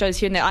couple of shows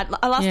here and there.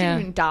 I last did him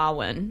in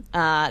Darwin,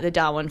 the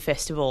Darwin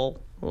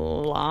Festival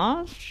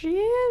last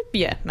year.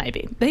 Yeah,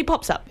 maybe. He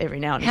pops up every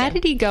now and again. How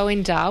did he go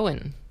in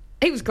Darwin?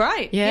 He was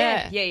great.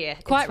 Yeah.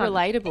 Quite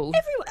relatable.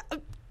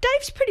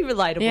 Dave's pretty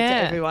relatable to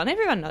everyone.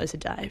 Everyone knows a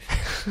Dave.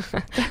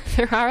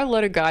 There are a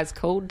lot of guys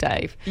called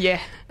Dave. Yeah.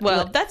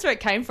 Well, that's where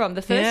it came from.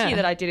 The first year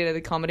that I did it at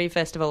the comedy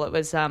festival, it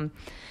was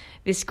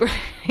this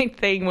great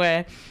thing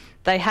where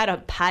they had a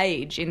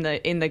page in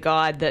the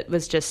guide that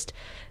was just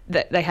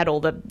that they had all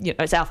the,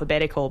 it's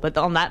alphabetical, but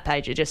on that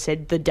page it just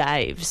said the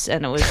Daves,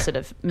 and it was sort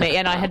of me,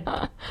 and I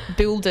had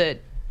billed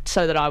it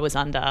so that I was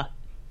under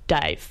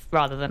Dave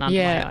rather than under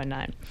my own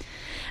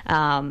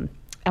name.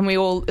 And we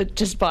all,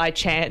 just by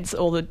chance,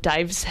 all the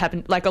Daves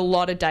happened, like a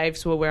lot of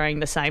Daves were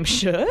wearing the same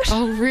shirt.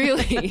 Oh,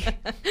 really?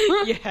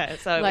 Yeah,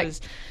 so it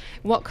was...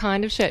 What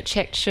kind of shirt?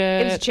 Checked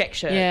shirt? It was a check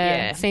shirt,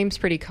 yeah. Seems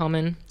pretty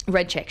common.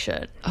 Red check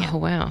shirt. Oh,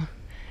 wow.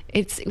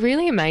 It's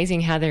really amazing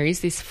how there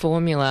is this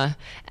formula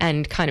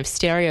and kind of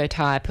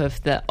stereotype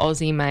of the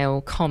Aussie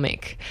male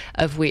comic,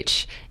 of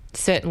which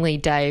certainly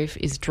Dave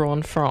is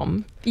drawn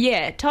from.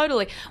 Yeah,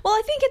 totally. Well,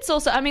 I think it's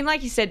also, I mean,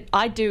 like you said,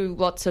 I do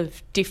lots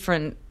of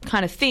different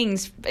kind of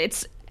things.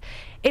 It's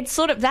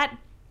sort of that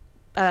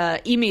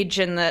image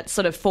and that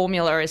sort of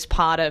formula is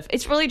part of,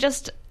 it's really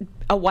just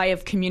a way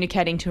of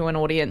communicating to an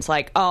audience,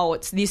 like, oh,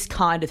 it's this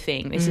kind of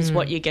thing. This is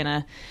what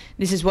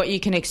this is what you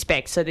can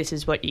expect, so this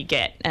is what you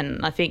get.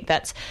 And I think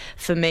that's,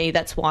 for me,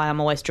 that's why I'm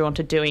always drawn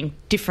to doing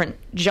different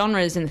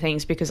genres and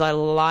things, because I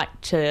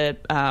like to,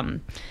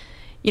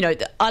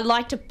 I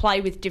like to play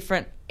with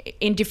different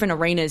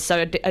arenas,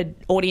 so an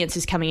audience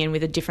is coming in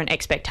with a different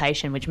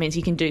expectation, which means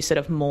you can do sort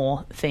of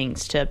more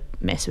things to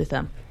mess with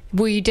them.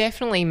 Well, you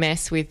definitely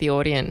mess with the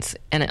audience,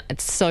 and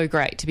it's so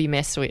great to be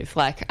messed with.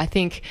 Like, I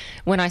think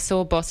when I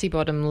saw Bossy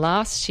Bottom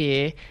last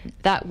year,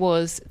 that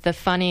was the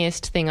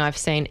funniest thing I've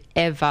seen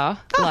ever.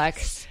 Oh, like,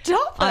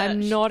 stop it.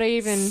 I'm not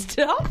even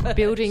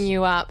building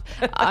you up.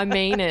 I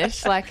mean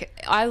it. Like,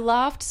 I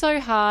laughed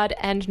so hard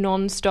and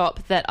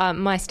non-stop that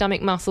my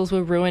stomach muscles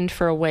were ruined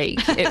for a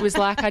week. It was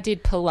like I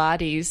did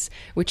Pilates,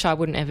 which I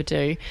wouldn't ever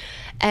do.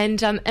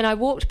 And I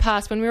walked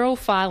past when we were all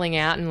filing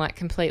out and like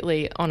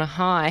completely on a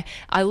high.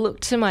 I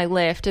looked to my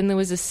left and there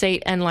was a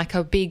seat and like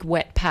a big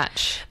wet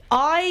patch.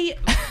 I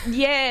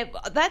think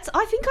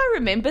I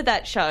remember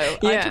that show.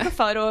 Yeah. I took a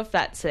photo of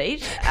that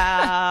seat.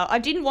 I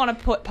didn't want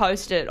to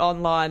post it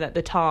online at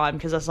the time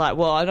because I was like,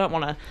 well, I don't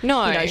want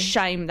to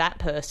shame that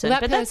person.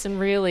 Well, that person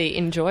really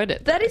enjoyed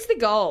it. That is the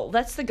goal.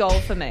 That's the goal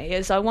for me,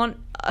 is I want,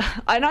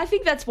 and I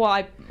think that's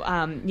why,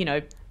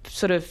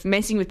 sort of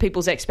messing with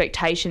people's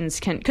expectations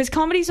because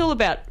comedy's all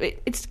about,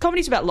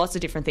 comedy's about lots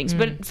of different things,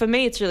 but for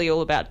me it's really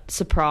all about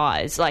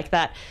surprise, like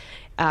that.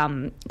 I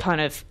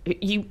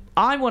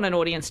want an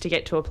audience to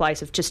get to a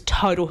place of just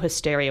total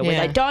hysteria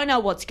where they don't know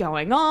what's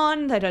going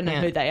on, they don't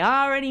know who they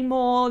are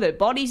anymore, their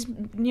body's,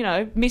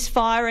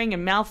 misfiring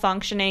and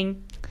malfunctioning.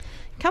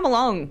 Come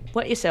along,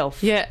 wet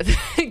yourself. Yeah,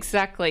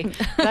 exactly.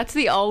 That's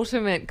the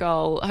ultimate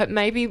goal.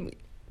 Maybe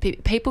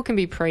people can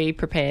be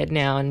pre-prepared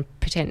now and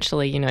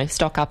potentially,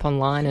 stock up on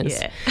liners.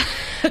 Yeah.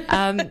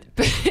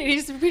 But it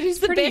is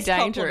the pretty best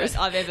dangerous.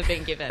 Compliment I've ever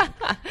been given.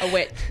 A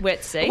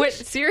wet seat.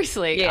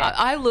 Seriously. Yeah.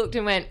 I looked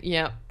and went,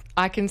 yeah,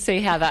 I can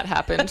see how that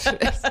happened.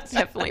 It's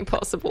definitely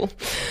possible.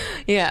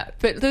 Yeah,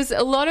 but there's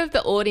a lot of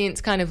the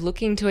audience kind of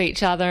looking to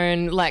each other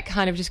and like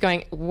kind of just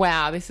going,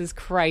 wow, this is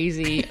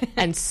crazy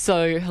and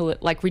so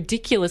like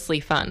ridiculously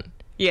fun.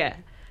 Yeah.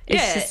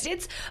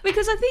 It's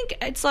because I think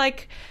it's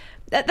like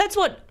that's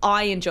what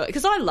I enjoy,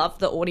 because I love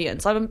the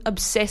audience. I'm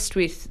obsessed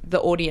with the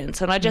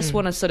audience and I just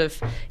want to sort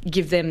of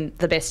give them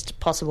the best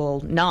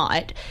possible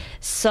night.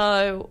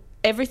 So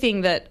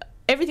everything that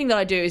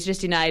I do is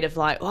just innate of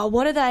like, oh,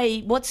 what are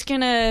they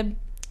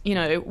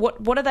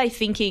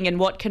thinking, and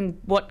what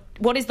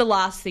is the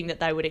last thing that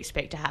they would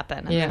expect to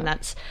happen?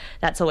 And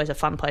that's always a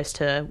fun place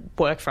to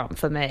work from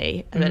for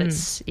me. And that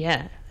it's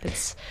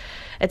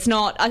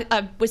not.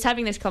 I was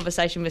having this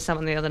conversation with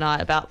someone the other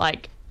night about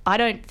like, I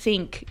don't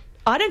think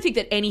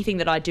that anything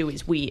that I do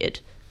is weird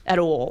at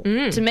all.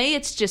 To me,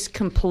 it's just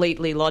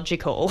completely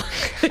logical.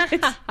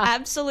 It's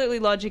absolutely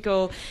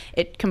logical.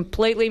 It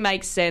completely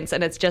makes sense,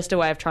 and it's just a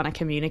way of trying to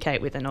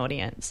communicate with an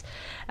audience.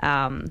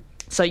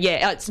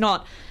 It's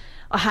not.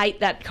 I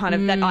hate that kind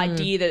of that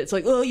idea that it's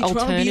like, oh, you're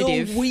trying to be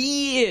all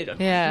weird.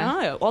 Yeah.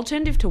 No,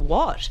 alternative to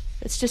what?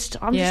 It's just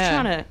I'm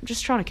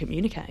just trying to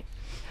communicate.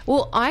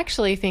 Well, I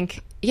actually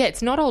think,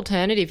 it's not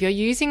alternative. You're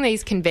using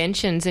these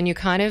conventions and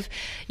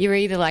you're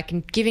either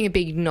like giving a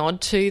big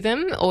nod to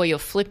them, or you're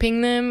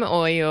flipping them,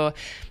 or you're,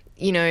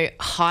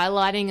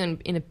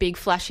 highlighting in a big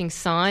flashing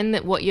sign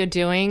that what you're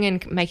doing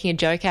and making a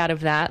joke out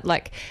of that.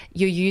 Like,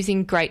 you're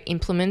using great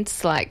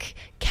implements like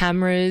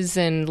cameras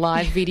and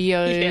live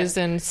videos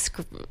and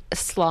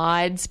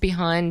slides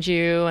behind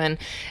you, and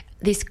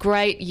this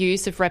great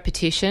use of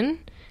repetition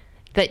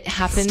that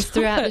happens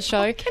throughout the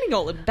show. I'm getting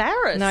all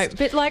embarrassed. No,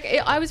 but like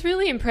I was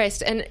really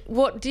impressed, and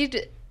what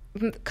did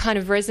kind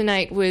of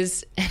resonate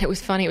was, and it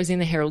was funny, it was in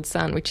the Herald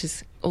Sun, which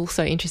is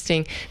also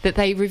interesting, that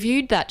they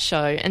reviewed that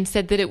show and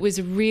said that it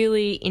was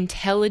really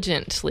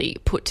intelligently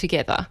put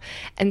together.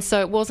 And so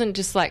it wasn't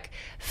just like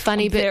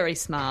funny, I'm very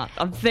smart.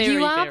 I'm very,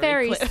 you are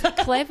very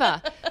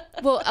clever.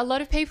 Well, a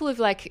lot of people have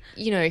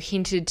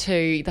hinted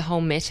to the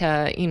whole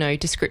meta,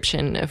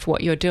 description of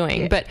what you're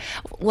doing. Yeah. But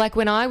like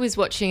when I was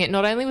watching it,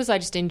 not only was I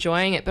just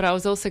enjoying it, but I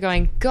was also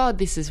going, God,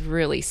 this is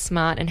really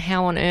smart. And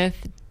how on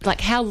earth,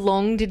 like how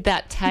long did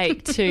that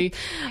take to,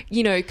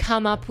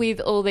 come up with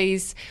all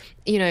these,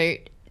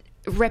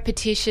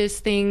 repetitious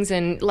things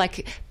and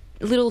like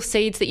little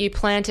seeds that you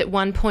plant at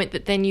one point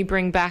that then you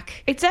bring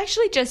back? It's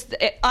actually just,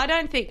 I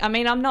don't think, I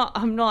mean, I'm not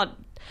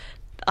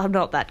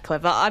that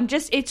clever.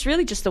 It's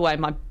really just the way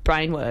my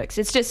brain works.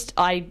 It's just,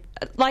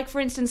 for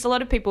instance, a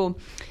lot of people,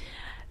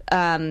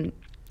 I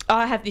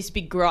have this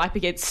big gripe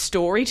against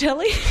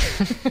storytelling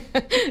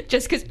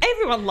just because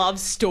everyone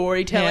loves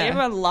storytelling. Yeah.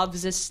 Everyone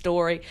loves a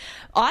story.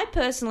 I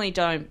personally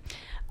don't.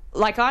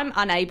 Like, I'm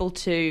unable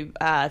to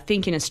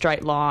think in a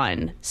straight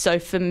line. So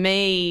for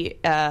me,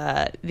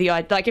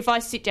 if I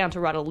sit down to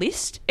write a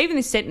list, even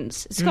this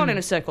sentence, it's gone in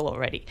a circle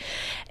already.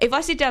 If I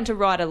sit down to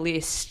write a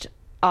list,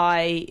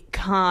 I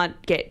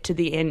can't get to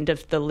the end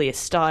of the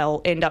list.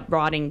 I'll end up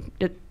writing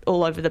it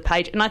all over the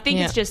page. And I think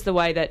it's just the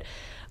way that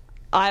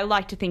I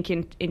like to think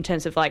in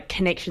terms of, like,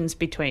 connections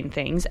between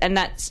things. And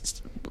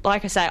that's,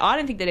 like I say, I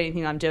don't think that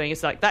anything I'm doing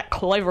is, like, that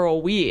clever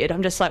or weird.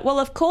 I'm just like, well,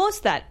 of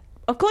course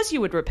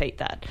you would repeat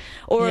that.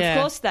 Or of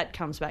course that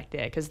comes back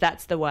there, because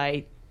that's the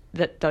way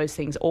that those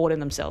things order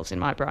themselves in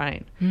my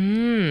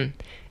brain.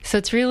 So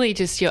it's really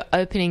just you're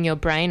opening your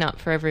brain up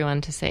for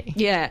everyone to see.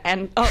 Yeah,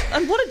 and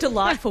what a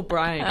delightful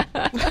brain.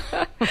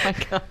 Oh, my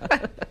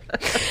God.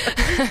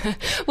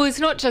 Well, it's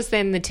not just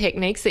then the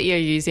techniques that you're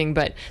using,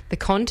 but the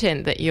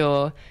content that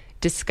you're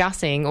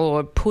discussing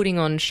or putting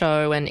on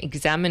show and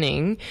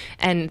examining.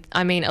 And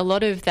I mean, a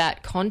lot of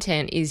that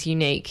content is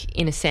unique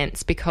in a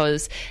sense,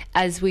 because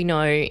as we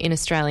know in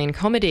Australian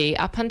comedy,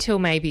 up until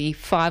maybe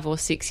 5 or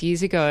 6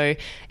 years ago,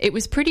 it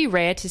was pretty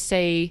rare to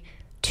see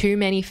too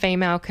many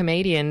female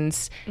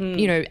comedians,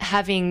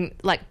 having,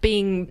 like,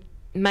 being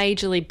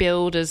majorly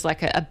billed as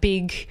like a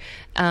big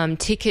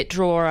ticket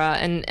drawer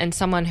and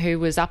someone who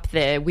was up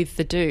there with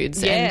the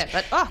dudes. Yeah,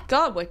 but oh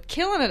God, we're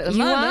killing it at the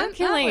moment.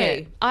 You are killing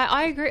it.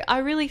 I agree. I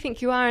really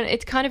think you are, and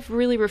it's kind of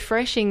really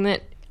refreshing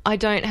that I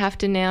don't have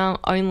to now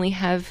only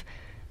have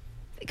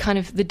kind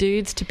of the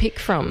dudes to pick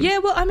from. Yeah,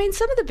 well, I mean,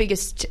 some of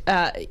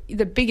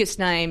the biggest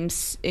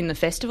names in the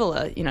festival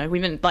are,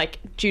 women like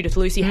Judith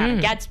Lucy,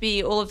 Hannah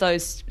Gadsby, all of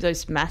those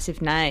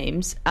massive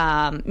names.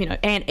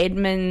 Anne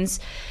Edmonds.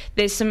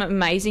 There's some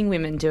amazing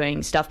women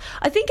doing stuff.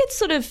 I think it's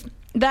sort of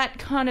that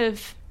kind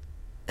of.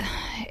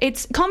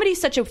 Comedy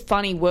is such a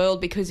funny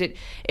world because it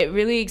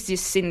really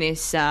exists in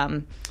this.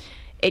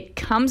 It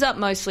comes up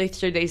mostly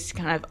through these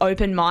kind of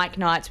open mic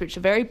nights, which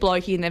are very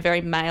blokey and they're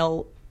very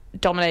male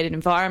dominated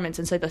environments,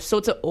 and so the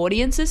sorts of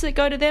audiences that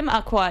go to them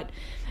are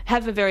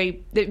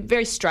they're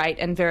very straight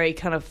and very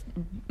kind of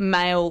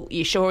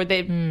male-ish, or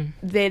they're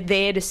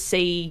there to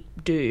see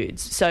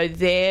dudes. So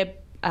their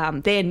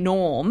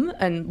norm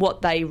and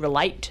what they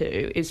relate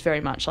to is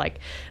very much like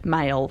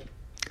male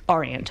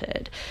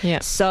oriented. Yeah.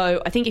 So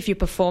I think if you're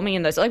performing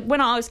in those, like when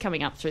I was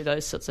coming up through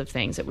those sorts of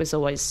things, it was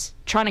always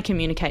trying to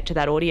communicate to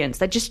that audience.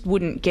 They just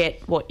wouldn't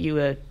get what you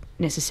were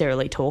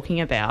necessarily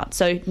talking about.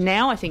 So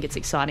now I think it's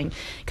exciting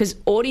because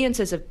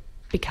audiences have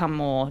become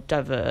more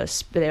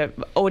diverse. Their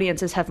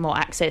audiences have more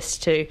access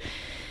to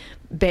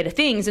better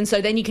things, and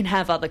so then you can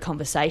have other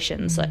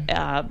conversations.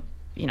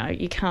 You know,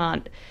 you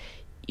can't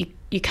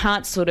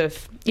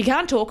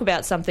talk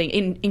about something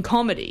in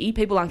comedy.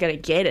 People aren't going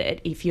to get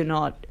it if you're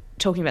not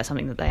talking about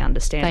something that they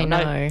understand. They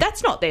know.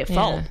 That's not their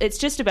fault. Yeah. It's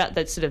just about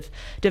the sort of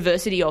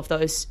diversity of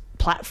those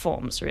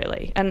platforms,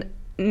 really. And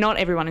not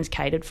everyone is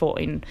catered for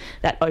in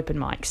that open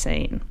mic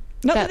scene.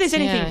 Not that there's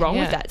anything wrong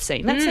with that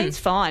scene. That scene's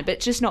fine, but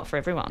just not for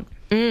everyone.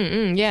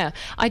 Yeah.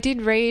 I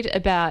did read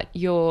about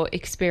your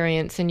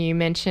experience, and you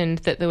mentioned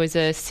that there was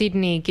a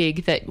Sydney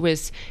gig that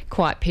was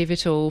quite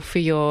pivotal for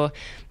your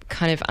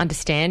kind of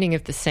understanding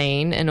of the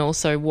scene and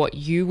also what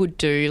you would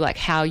do, like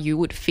how you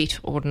would fit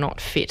or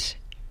not fit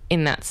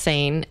in that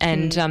scene.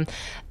 And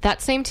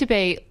that seemed to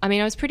be, I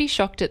mean, I was pretty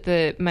shocked at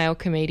the male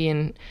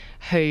comedian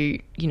who,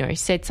 you know,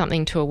 said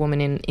something to a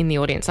woman in the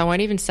audience. I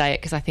won't even say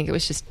it because I think it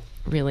was just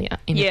really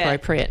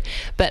inappropriate.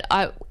 But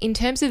in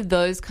terms of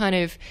those kind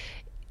of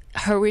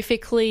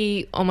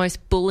horrifically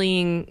almost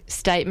bullying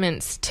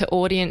statements to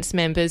audience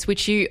members,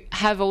 which you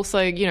have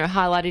also, you know,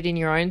 highlighted in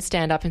your own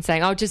stand-up and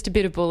saying, oh, just a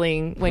bit of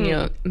bullying when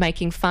you're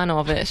making fun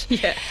of it.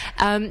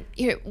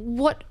 You know,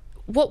 what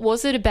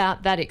was it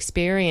about that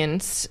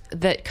experience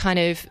that kind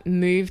of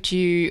moved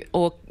you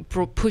or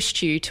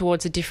pushed you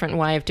towards a different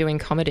way of doing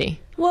comedy?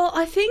 Well,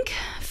 I think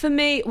for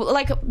me,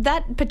 like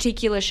that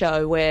particular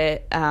show where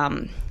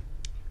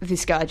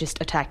this guy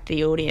just attacked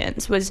the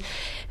audience was,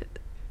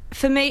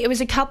 for me, it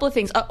was a couple of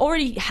things. I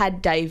already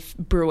had Dave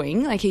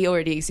brewing, like he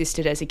already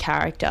existed as a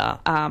character,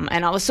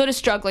 and I was sort of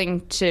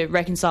struggling to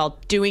reconcile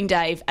doing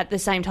Dave at the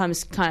same time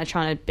as kind of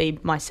trying to be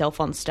myself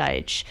on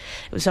stage.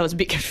 So it was a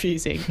bit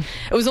confusing.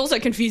 It was also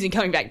confusing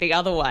coming back the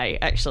other way,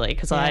 actually,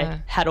 because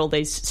I had all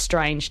these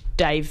strange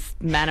Dave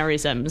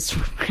mannerisms.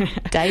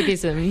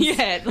 Dave-isms.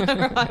 Yeah,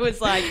 I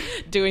was like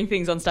doing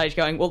things on stage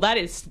going, well,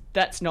 that's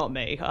not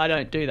me. I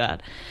don't do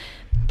that.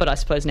 But I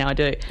suppose now I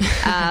do.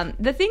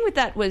 The thing with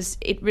that was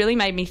it really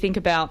made me think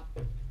about,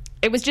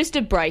 it was just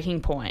a breaking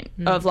point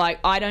of like,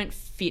 I don't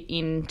fit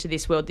into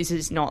this world.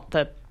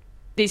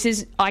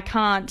 I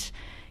can't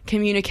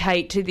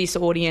communicate to this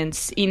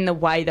audience in the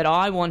way that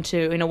I want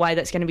to, in a way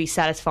that's going to be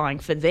satisfying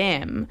for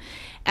them.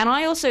 And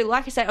I also,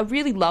 like I say, I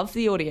really love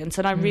the audience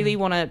and I really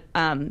want to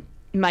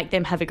make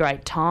them have a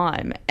great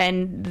time.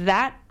 And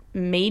that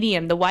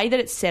medium, the way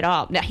that it's set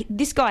up. Now,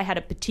 this guy had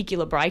a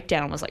particular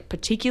breakdown, was like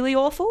particularly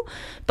awful,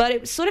 but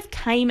it sort of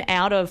came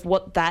out of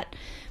what that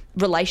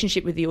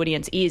relationship with the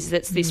audience is.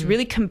 That's this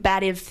really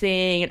combative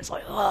thing, and it's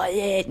like, oh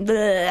yeah,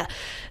 bleh.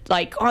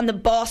 Like I'm the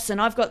boss and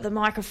I've got the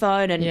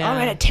microphone and I'm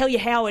going to tell you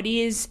how it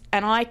is,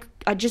 and I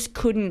just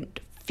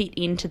couldn't fit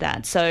into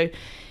that. So,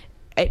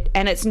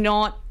 it's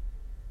not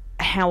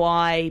how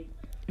I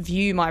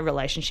view my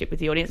relationship with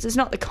the audience. It's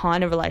not the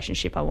kind of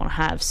relationship I want to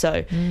have.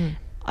 So.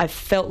 I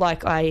felt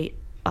like I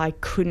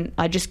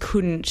just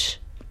couldn't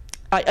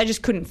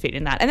fit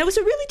in that. And it was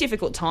a really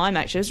difficult time,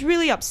 actually. It was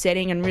really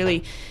upsetting and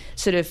really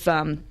sort of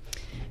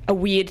a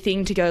weird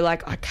thing to go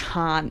like, I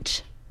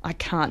can't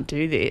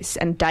do this.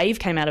 And Dave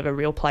came out of a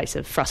real place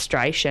of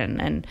frustration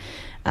and,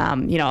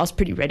 you know, I was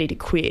pretty ready to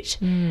quit.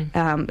 And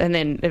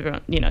then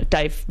everyone, you know,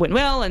 Dave went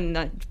well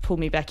and pulled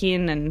me back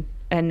in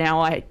and now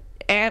I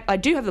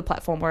do have the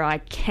platform where I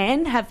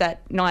can have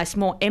that nice,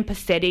 more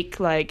empathetic,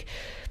 like,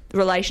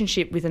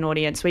 relationship with an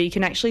audience where you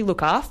can actually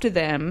look after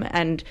them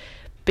and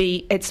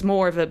it's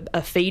more of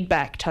a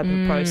feedback type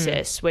of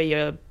process where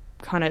you're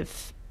kind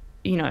of,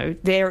 you know,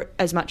 they're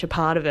as much a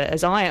part of it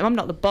as I am. I'm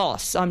not the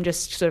boss. I'm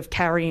just sort of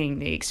carrying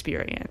the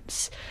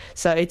experience.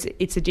 So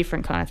it's a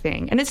different kind of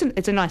thing. And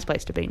it's a nice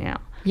place to be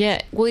now.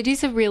 Yeah. Well, it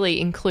is a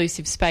really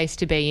inclusive space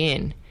to be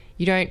in.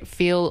 You don't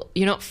feel,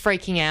 you're not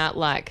freaking out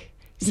like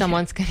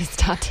someone's going to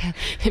start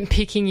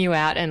picking you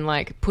out and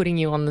like putting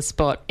you on the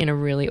spot in a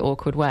really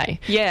awkward way.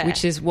 Yeah.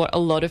 Which is what a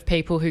lot of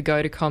people who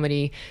go to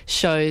comedy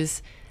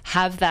shows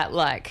have, that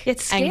like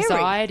it's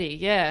anxiety.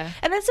 Yeah.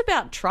 And that's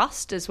about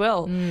trust as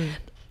well.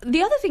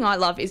 The other thing I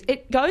love is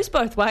it goes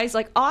both ways.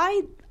 Like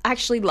I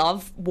actually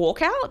love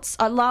walkouts.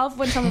 I love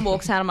when someone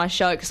walks out of my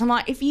show because I'm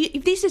like,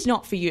 if this is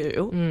not for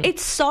you,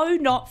 it's so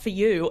not for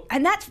you,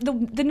 and that's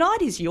the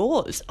night is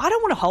yours. I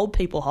don't want to hold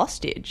people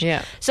hostage.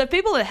 Yeah. So if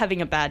people are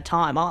having a bad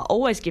time, I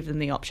always give them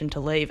the option to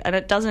leave, and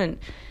it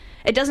doesn't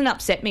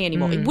upset me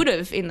anymore. It would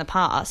have in the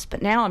past,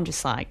 but now I'm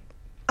just like,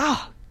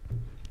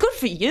 good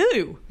for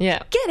you.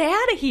 Yeah. Get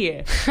out of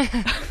here.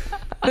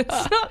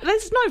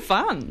 That's no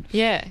fun.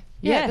 Yeah.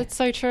 Yeah, that's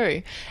so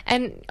true.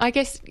 And I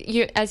guess,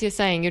 as you're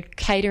saying, you're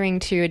catering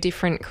to a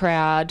different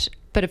crowd,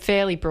 but a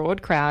fairly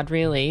broad crowd,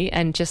 really.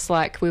 And just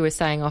like we were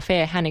saying off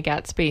air, Hannah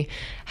Gadsby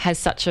has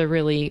such a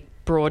really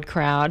broad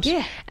crowd.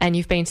 Yeah. And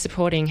you've been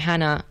supporting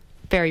Hannah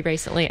very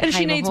recently at And she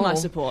Hamer needs Hall. my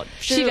support.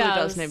 She really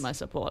does need my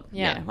support.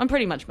 Yeah. I'm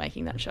pretty much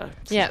making that show.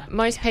 So. Yeah,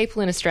 most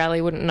people in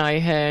Australia wouldn't know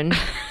her, and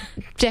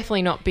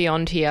definitely not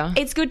beyond here.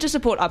 It's good to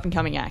support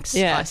up-and-coming acts,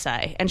 I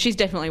say. And she's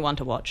definitely one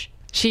to watch.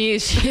 She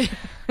is.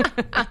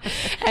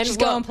 And She's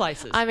going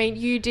places. I mean,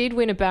 you did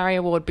win a Barry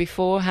Award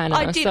before, Hannah.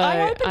 I did. So,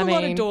 I opened a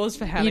lot of doors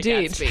for Hannah you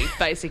did. Gadsby,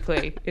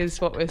 basically, is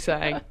what we're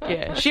saying.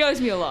 Yeah, she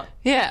owes me a lot.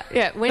 Yeah,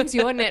 yeah. When's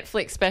your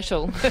Netflix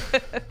special?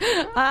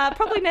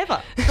 Probably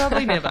never.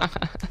 Probably never.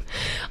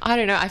 I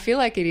don't know. I feel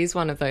like it is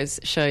one of those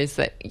shows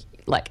that,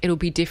 like, it'll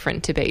be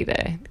different to be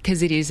there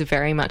because it is a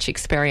very much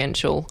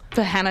experiential.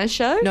 For Hannah's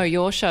show? No,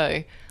 your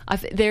show.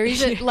 There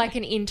is like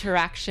an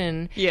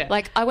interaction. Yeah.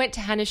 Like I went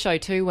to Hannah's show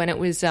too when it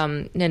was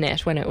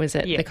Nanette, when it was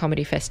at the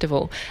comedy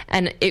festival,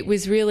 and it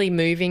was really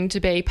moving to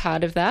be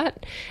part of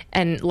that,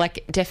 and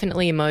like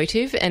definitely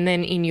emotive. And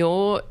then in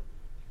your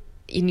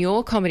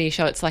comedy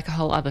show, it's like a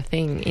whole other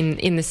thing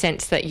in the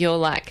sense that you're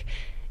like,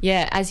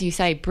 yeah, as you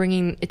say,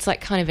 it's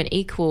like kind of an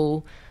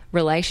equal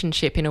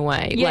relationship in a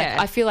way. Yeah. Like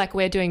I feel like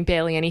we're doing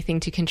barely anything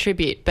to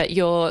contribute, but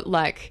you're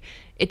like.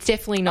 It's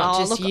definitely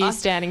not you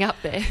standing up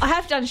there. I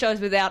have done shows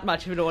without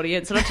much of an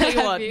audience, and I'll tell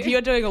you what,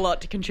 you're doing a lot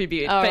to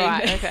contribute. Oh,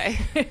 right, okay.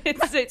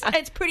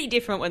 it's pretty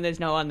different when there's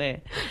no one there.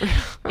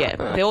 Yeah,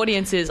 the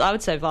audience is, I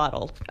would say,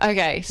 vital.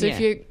 Okay, so if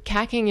you're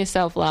cacking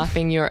yourself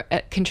laughing, you're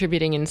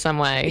contributing in some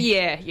way.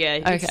 Yeah.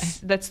 Okay.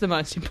 That's the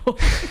most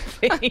important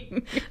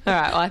thing. All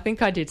right, well, I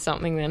think I did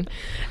something then.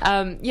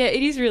 Yeah,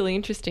 it is really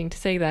interesting to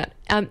see that.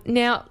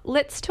 Now,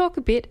 let's talk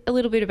a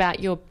little bit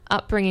about your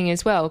upbringing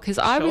as well, because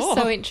I was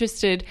so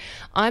interested.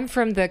 I'm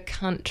from the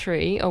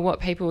country, or what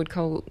people would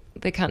call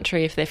the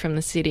country if they're from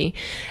the city,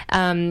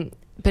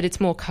 but it's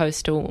more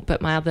coastal,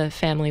 but my other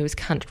family was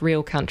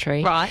real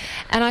country. Right.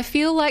 And I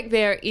feel like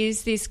there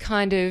is this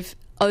kind of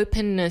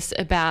openness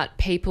about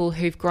people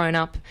who've grown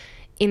up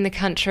in the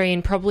country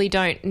and probably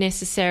don't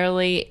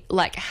necessarily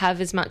like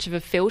have as much of a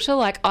filter.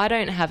 Like I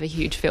don't have a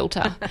huge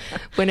filter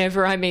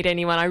whenever I meet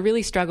anyone. I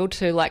really struggle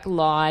to like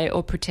lie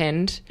or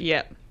pretend.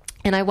 Yeah.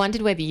 And I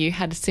wondered whether you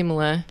had a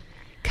similar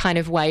kind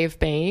of way of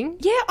being.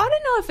 Yeah, I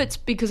don't know if it's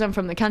because I'm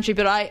from the country,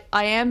 but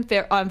I'm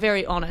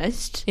very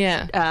honest.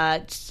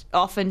 Yeah.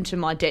 Often to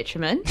my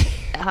detriment.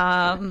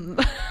 And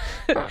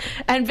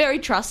very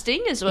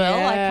trusting as well.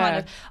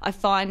 Yeah. I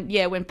find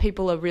when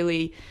people are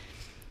really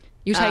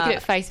You take it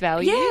at face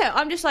value? Yeah,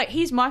 I'm just like,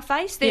 here's my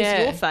face,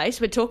 there's your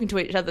face. We're talking to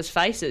each other's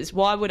faces.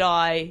 Why would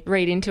I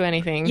read into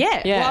anything?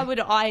 Yeah. Why would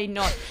I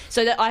not?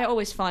 So that I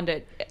always find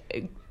it,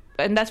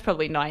 and that's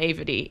probably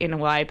naivety in a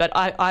way, but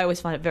I always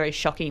find it very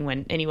shocking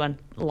when anyone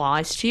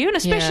lies to you, and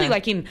especially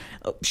like in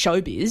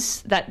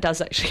showbiz, that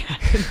does actually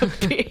happen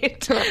a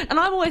bit. And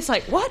I'm always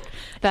like, what?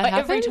 That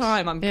every happens?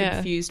 time I'm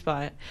confused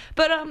by it.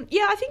 But I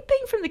think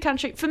being from the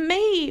country, for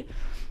me,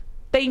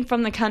 being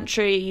from the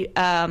country,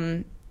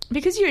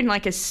 because you're in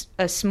like a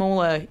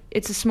smaller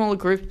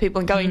group of people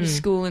and going to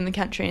school in the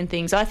country and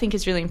things, I think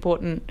is really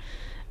important.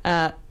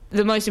 The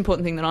most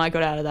important thing that I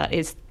got out of that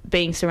is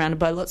being surrounded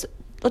by lots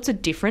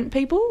of different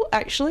people,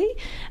 actually.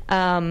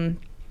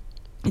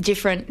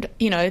 Different,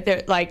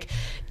 they're like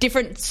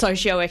different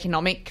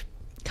socioeconomic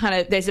kind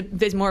of,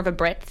 there's more of a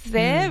breadth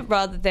there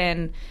rather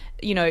than,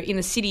 in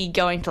the city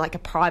going to like a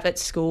private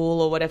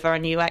school or whatever,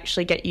 and you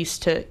actually get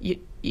used to,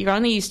 you're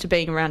only used to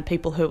being around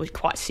people who are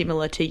quite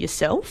similar to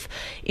yourself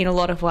in a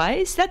lot of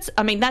ways. That's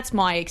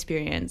my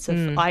experience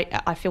of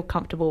I feel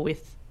comfortable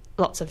with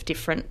lots of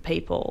different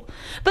people.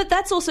 But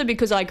that's also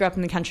because I grew up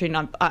in the country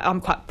and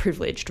I'm quite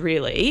privileged,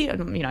 really.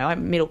 I'm a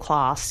middle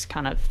class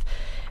kind of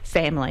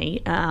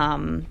family.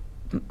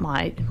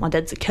 My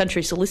dad's a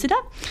country solicitor,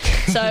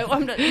 so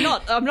I'm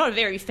not a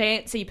very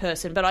fancy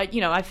person, but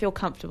I feel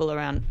comfortable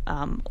around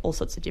all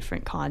sorts of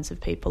different kinds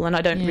of people, and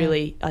I don't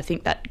really. I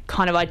think that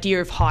kind of idea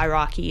of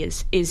hierarchy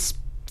is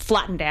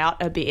flattened out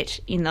a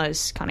bit in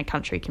those kind of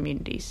country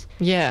communities.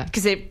 Yeah,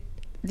 because they're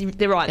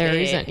right there.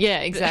 There isn't. Yeah,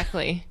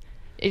 exactly.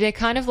 They're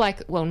kind of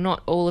like, well,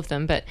 not all of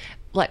them, but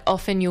like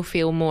often you'll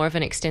feel more of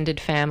an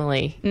extended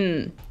family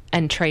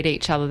and treat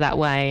each other that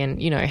way,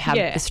 and have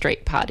the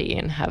street party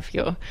and have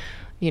your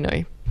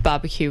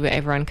barbecue where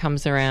everyone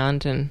comes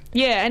around and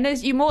and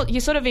you're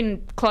sort of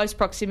in close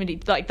proximity,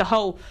 like the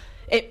whole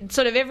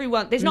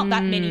everyone. There's not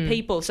that many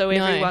people, so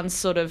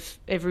everyone's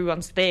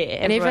there,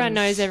 and everyone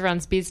knows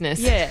everyone's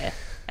business. Yeah,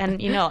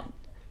 and you're not.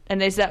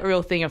 And there's that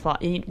real thing of like,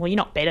 well, you're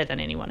not better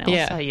than anyone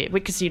else, are you?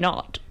 Because you're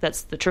not.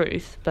 That's the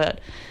truth. But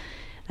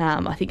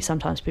I think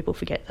sometimes people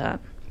forget that.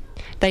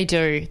 They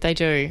do.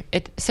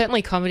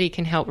 Certainly comedy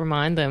can help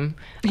remind them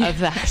of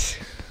that.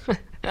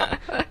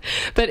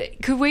 But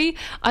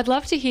I'd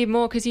love to hear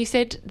more, because you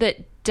said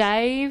that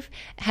Dave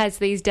has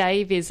these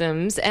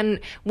Dave-isms, and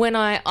when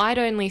I'd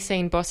only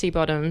seen Bossy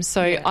Bottom,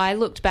 so I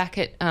looked back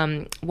at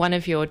one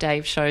of your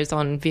Dave shows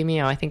on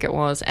Vimeo, I think it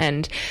was,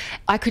 and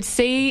I could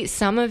see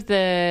some of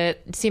the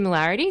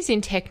similarities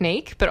in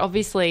technique, but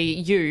obviously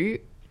you're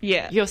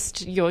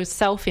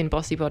yourself in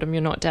Bossy Bottom,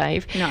 you're not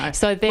Dave. No.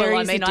 So there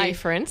is a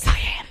difference. I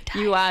am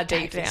Dave. You are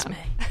deep Dave down.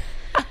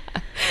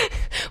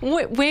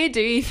 Where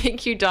do you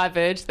think you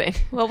diverge then?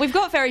 Well, we've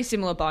got very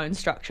similar bone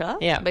structure,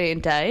 me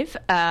and Dave.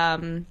 Where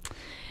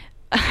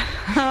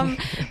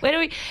do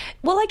we...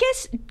 Well, I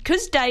guess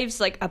because Dave's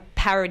like a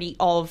parody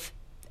of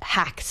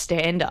hack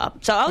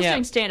stand-up. So I was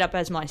doing stand-up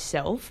as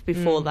myself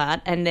before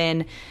that, and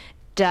then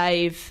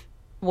Dave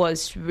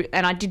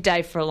and I did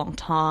Dave for a long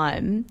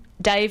time.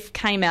 Dave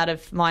came out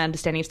of my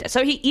understanding of stand-up.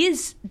 So he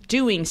is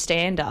doing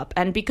stand-up,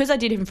 and because I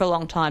did him for a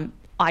long time,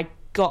 I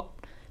got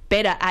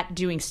better at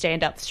doing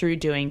stand-up through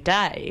doing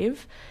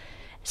Dave.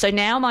 So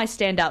now my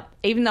stand-up,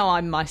 even though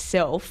I'm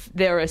myself,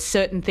 there are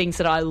certain things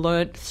that I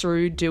learnt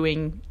through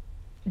doing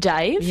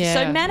Dave.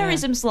 So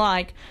mannerisms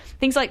like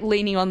things like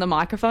leaning on the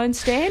microphone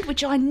stand,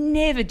 which I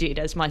never did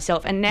as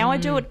myself, and now I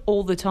do it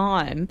all the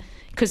time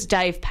because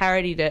Dave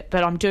parodied it,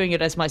 but I'm doing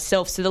it as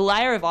myself. So the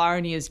layer of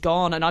irony is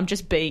gone, and I'm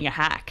just being a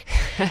hack.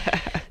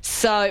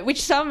 So,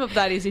 which some of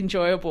that is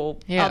enjoyable,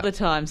 other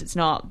times it's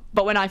not.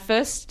 But when I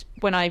first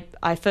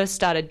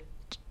started,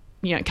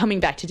 coming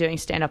back to doing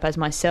stand up as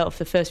myself,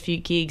 the first few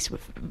gigs were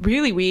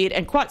really weird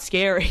and quite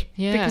scary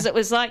because it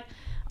was like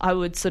I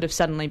would sort of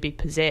suddenly be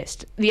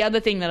possessed. The other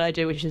thing that I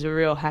do, which is a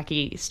real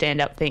hacky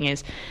stand-up thing,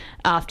 is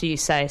after you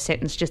say a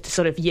sentence just to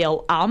sort of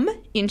yell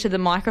into the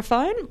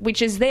microphone,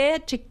 which is there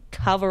to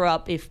cover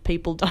up if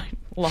people don't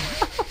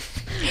laugh.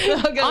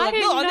 I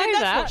didn't know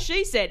that's what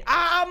she said.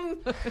 And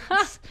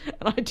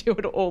I do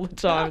it all the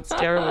time. It's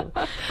terrible.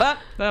 But,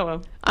 oh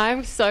well.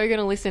 I'm so going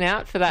to listen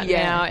out for that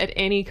now at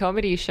any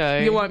comedy show.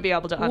 You won't be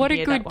able to unhear that one. What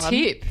a good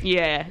tip.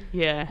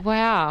 Yeah.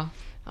 Wow.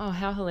 Oh,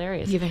 how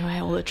hilarious. Giving away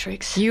all the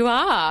tricks. You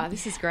are.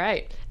 This is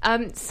great.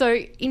 So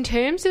in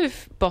terms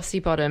of Bossy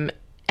Bottom,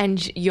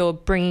 and you're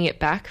bringing it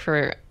back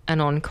for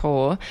an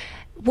encore,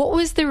 what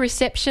was the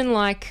reception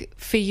like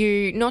for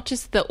you, not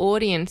just the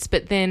audience,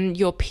 but then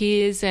your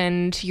peers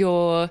and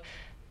your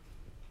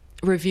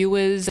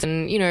reviewers,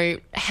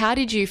 and, how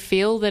did you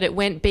feel that it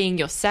went being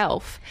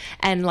yourself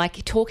and,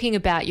 like, talking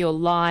about your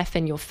life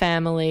and your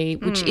family,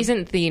 which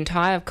isn't the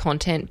entire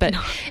content, but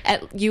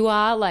you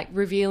are, like,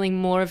 revealing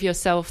more of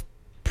yourself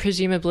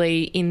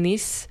presumably in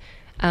this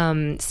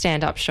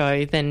stand-up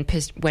show than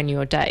when you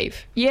were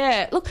Dave.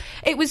 Yeah, look,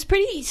 it was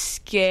pretty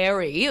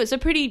scary. It was a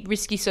pretty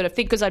risky sort of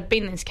thing because I'd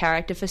been this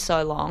character for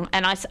so long,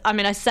 and I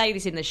say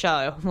this in the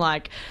show,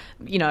 like,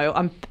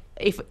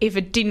 if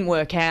it didn't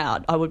work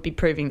out, I would be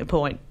proving the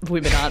point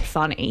women aren't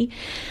funny.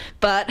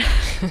 But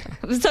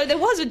so there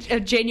was a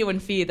genuine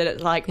fear that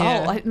it's like,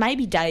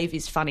 maybe Dave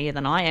is funnier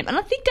than I am, and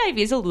I think Dave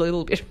is a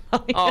little bit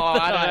funnier.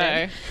 I don't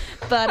know,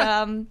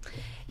 but.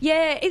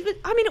 Yeah,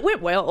 it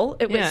went well.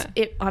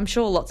 I'm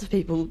sure lots of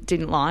people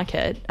didn't like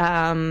it.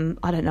 I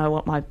don't know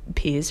what my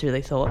peers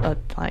really thought.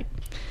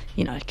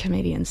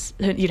 Comedians,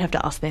 you'd have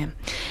to ask them.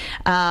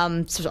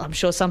 So I'm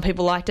sure some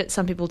people liked it,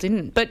 some people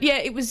didn't. But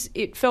yeah,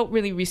 it felt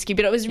really risky,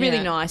 but it was really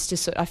nice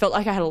to I felt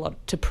like I had a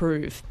lot to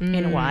prove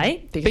in a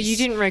way. But you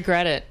didn't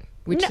regret it,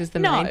 which is the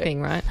main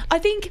thing, right? I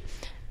think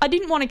I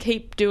didn't want to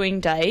keep doing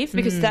Dave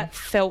because that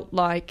felt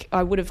like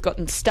I would have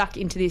gotten stuck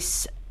into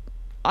this.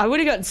 I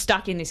would have gotten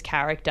stuck in this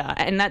character,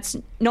 and that's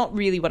not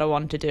really what I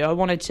wanted to do. I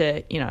wanted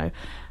to,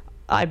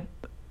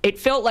 it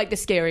felt like the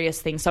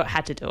scariest thing, so I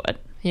had to do it.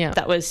 Yeah.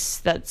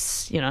 That's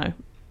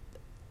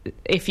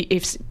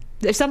if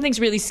something's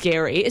really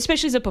scary,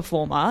 especially as a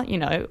performer,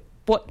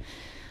 what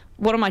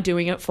am I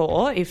doing it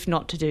for if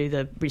not to do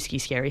the risky,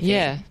 scary thing?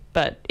 Yeah.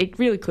 But it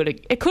really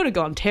could have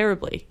gone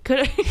terribly.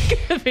 Could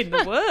have been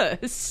the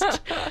worst.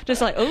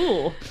 Just like,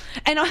 ooh.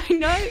 And I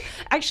know,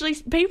 actually,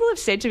 people have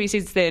said to me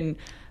since then,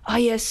 oh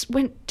yes,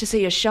 went to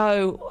see a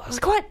show. I was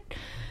quite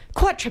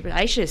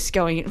trepidatious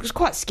going in. I was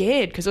quite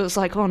scared because it was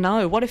like, oh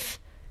no, what if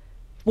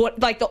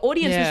the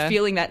audience was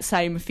feeling that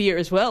same fear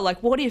as well.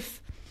 Like, what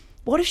if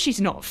she's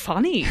not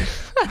funny?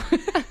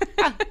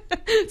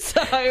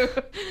 So,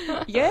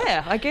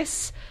 yeah, I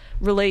guess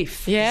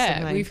relief.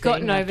 Yeah, we've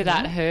gotten over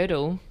that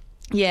hurdle.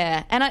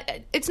 Yeah, and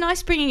it's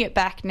nice bringing it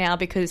back now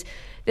because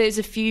there's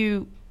a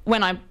few.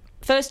 When I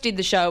first did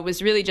the show, it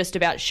was really just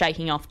about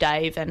shaking off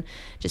Dave and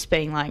just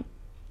being like,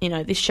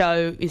 this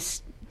show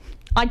is...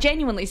 I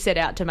genuinely set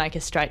out to make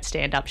a straight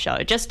stand-up show,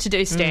 just to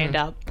do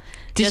stand-up.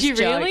 Did you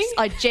really? Jokes.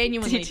 I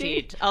genuinely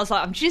did. I was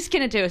like, I'm just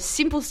going to do a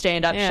simple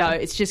stand-up show.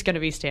 It's just going to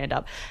be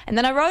stand-up. And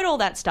then I wrote all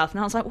that stuff, and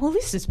I was like, well,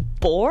 this is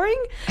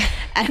boring.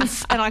 And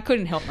I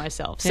couldn't help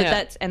myself. So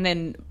and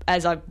then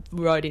as I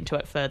wrote into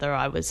it further,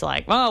 I was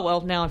like, oh,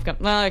 well, now I've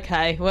got...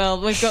 Okay, well,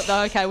 we've got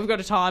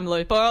a time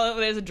loop. Oh,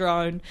 there's a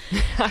drone.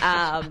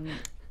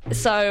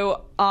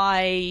 So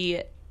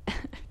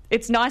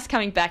it's nice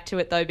coming back to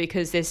it, though,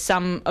 because there's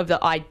some of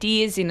the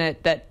ideas in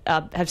it that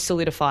have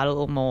solidified a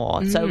little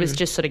more. So it was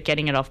just sort of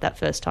getting it off that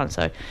first time.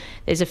 So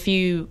there's a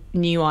few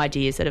new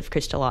ideas that have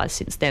crystallised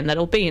since then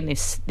that'll be in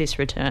this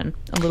return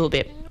a little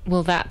bit.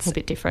 Well, that's a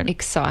bit different.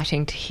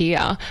 Exciting to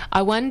hear.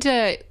 I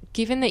wonder,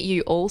 given that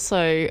you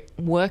also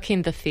work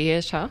in the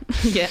theatre,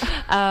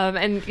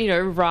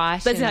 and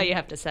write. That's how you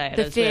have to say it.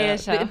 The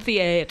theatre. The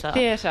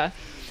theatre.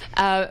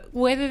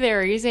 Whether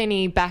there is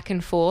any back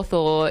and forth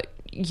or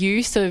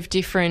use of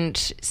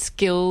different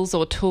skills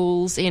or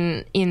tools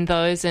in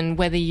those, and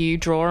whether you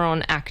draw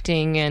on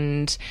acting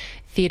and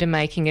theatre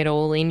making at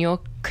all in your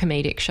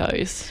comedic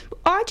shows?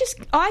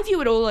 I view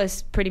it all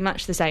as pretty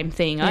much the same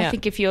thing. Yeah. I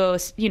think if you're,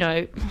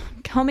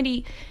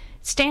 comedy,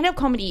 stand-up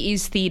comedy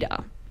is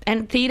theatre.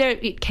 And theatre,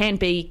 it can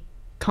be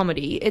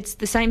comedy. It's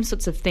the same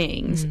sorts of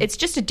things. It's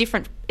just a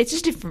different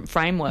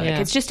framework. Yeah.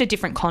 It's just a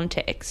different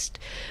context.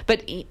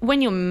 But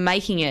when you're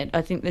making it,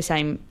 I think the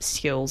same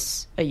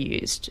skills are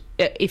used.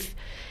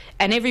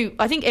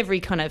 I think every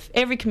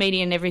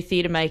comedian, every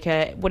theatre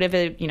maker, whatever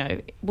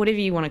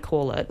you want to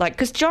call it, like,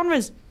 because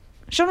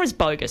genre's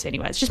bogus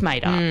anyway. It's just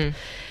made up.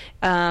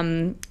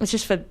 It's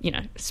just for,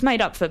 it's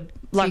made up for,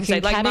 like, so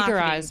you can like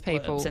categorise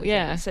people.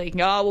 Yeah. So you can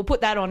go, we'll put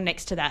that on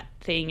next to that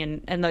thing,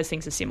 and those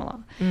things are similar.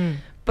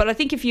 But I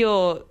think if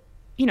you're,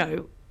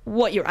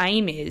 what your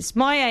aim is,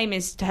 my aim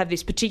is to have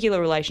this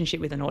particular relationship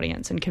with an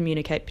audience and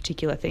communicate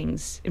particular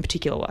things in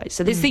particular ways.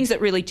 So there's things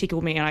that really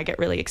tickle me and I get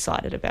really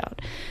excited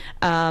about.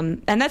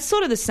 And that's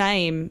sort of the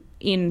same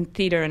in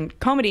theatre and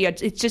comedy.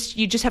 It's just,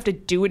 you just have to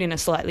do it in a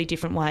slightly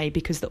different way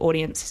because the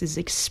audience is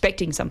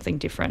expecting something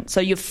different. So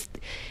if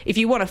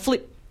you want to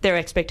flip their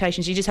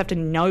expectations, you just have to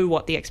know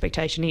what the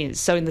expectation is.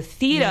 So in the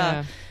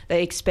theatre,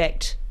 they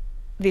expect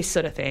this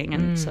sort of thing.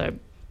 And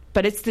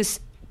but it's this,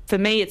 for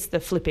me, it's the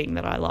flipping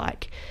that I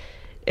like.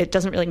 It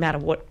doesn't really matter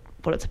what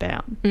it's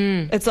about.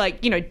 It's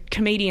like,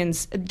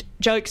 comedians,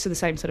 jokes are the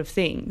same sort of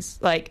things.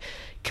 Like,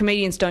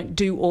 comedians don't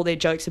do all their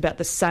jokes about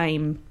the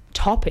same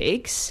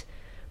topics,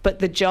 but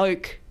the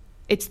joke,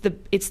 it's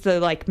the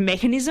like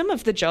mechanism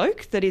of the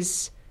joke that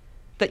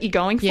you're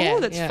going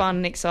for, that's fun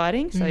and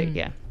exciting. So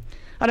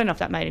I don't know if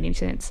that made any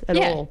sense at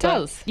all. Yeah, it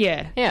does.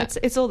 Yeah.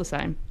 It's all the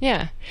same.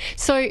 Yeah.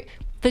 So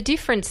the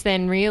difference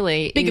then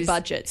really Bigger is...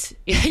 budgets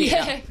in theatre.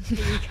 Yeah,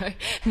 here you go.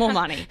 More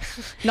money.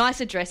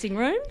 Nicer dressing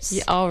rooms.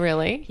 Yeah, oh,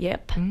 really?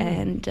 Yep.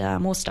 And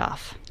more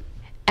staff.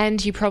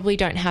 And you probably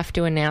don't have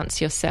to announce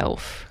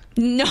yourself.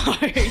 No,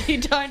 you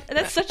don't.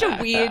 That's such a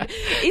weird...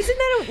 Isn't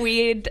that a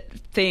weird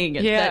thing?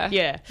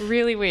 Yeah.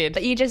 Really weird.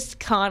 But you just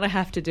kind of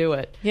have to do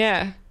it.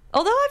 Yeah.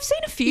 Although I've seen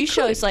a few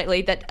shows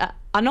lately that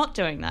are not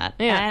doing that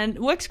and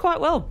works quite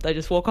well. They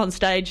just walk on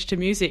stage to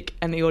music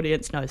and the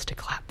audience knows to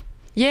clap.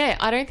 Yeah,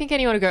 I don't think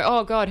anyone would go,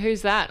 oh, God,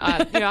 who's that?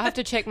 I have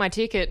to check my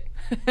ticket.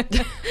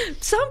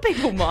 Some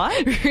people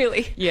might.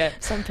 Really? Yeah,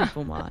 some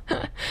people might.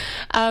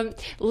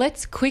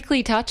 Let's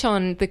quickly touch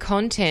on the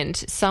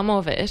content, some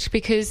of it,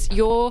 because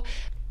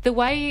the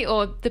way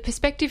or the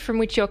perspective from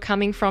which you're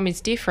coming from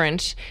is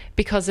different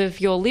because of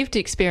your lived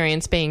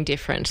experience being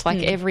different.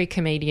 Like every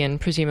comedian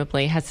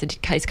presumably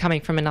is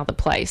coming from another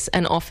place,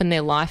 and often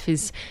their life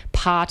is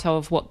part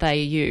of what they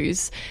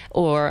use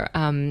or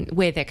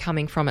where they're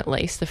coming from, at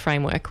least, the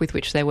framework with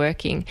which they're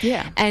working.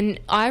 Yeah. And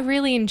I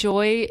really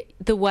enjoy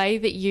the way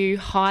that you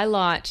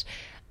highlight,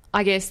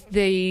 I guess,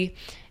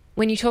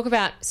 when you talk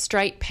about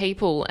straight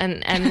people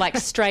and like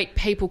straight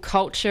people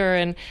culture,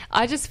 and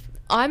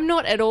I'm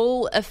not at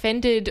all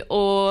offended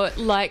or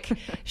like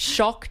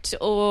shocked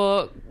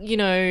or,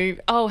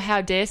 oh,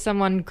 how dare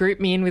someone group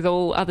me in with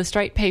all other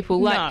straight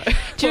people. Like, no.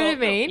 Do you know what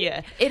I mean?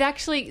 Yeah. It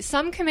actually,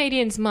 some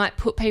comedians might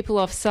put people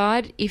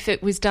offside if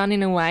it was done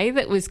in a way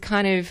that was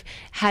kind of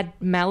had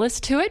malice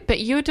to it, but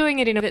you're doing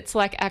it in a way that's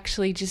like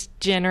actually just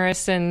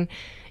generous and,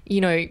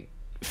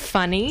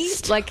 funny.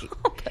 Stop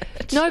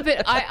it. No,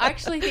 but I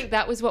actually think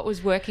that was what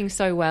was working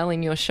so well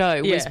in your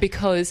show was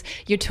because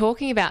you're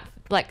talking about,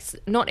 like,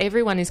 not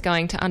everyone is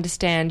going to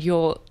understand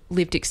your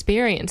lived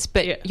experience,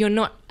 but you're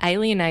not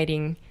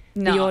alienating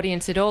the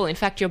audience at all. In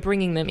fact, you're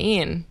bringing them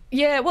in.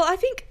 Yeah, well, I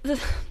think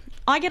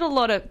I get a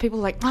lot of people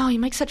like, oh, you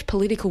make such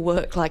political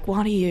work. Like,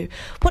 why do you...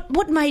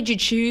 What made you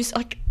choose...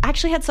 Like, I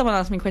actually had someone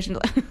ask me a question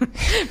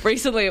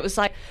recently. It was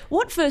like,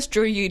 what first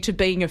drew you to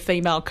being a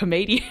female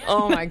comedian?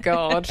 Oh, my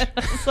God.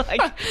 It's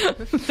like,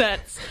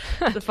 that's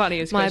the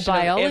funniest question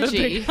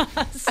biology. I've ever been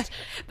asked.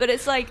 But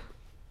it's like...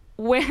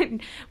 When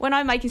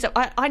I'm making stuff,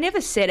 I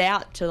never set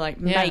out to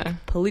make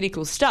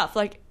political stuff.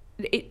 Like,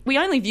 we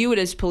only view it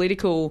as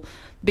political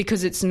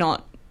because it's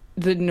not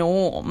the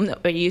norm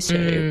that we're used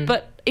to.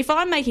 But if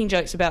I'm making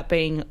jokes about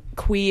being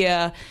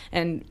queer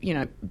and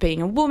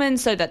being a woman,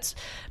 so that's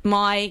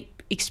my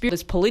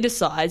experience is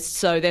politicized.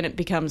 So then it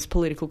becomes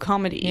political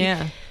comedy.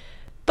 Yeah.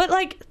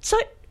 But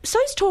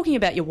so's talking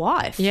about your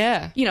wife.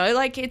 Yeah.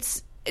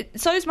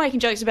 So's making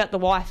jokes about the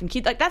wife and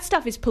kids. Like, that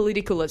stuff is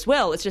political as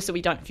well. It's just that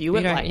we don't view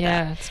it like that.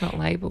 Yeah, it's not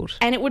labelled.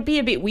 And it would be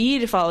a bit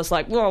weird if I was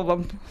like,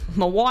 well,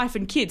 my wife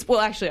and kids. Well,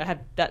 actually, I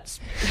had that.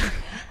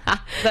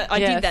 I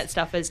did that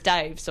stuff as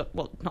Dave. So,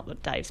 well, not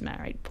that Dave's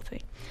married, poor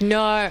thing.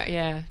 No,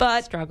 yeah,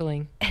 but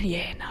struggling. And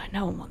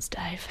no one wants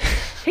Dave.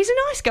 He's a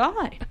nice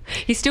guy.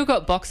 He's still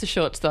got boxer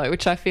shorts though,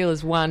 which I feel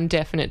is one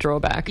definite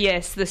drawback.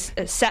 Yes, the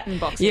satin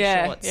boxer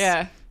shorts.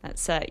 Yeah.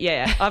 That's I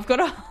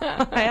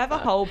have a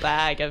whole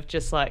bag of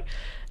just like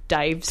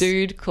Dave's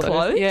dude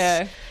clothes.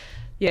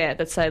 Yeah,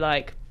 that say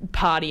like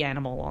party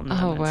animal on them.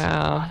 Oh,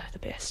 wow. They're the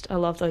best. I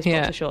love those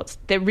boxer shorts.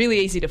 They're really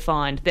easy to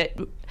find.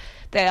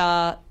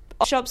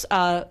 Shops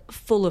are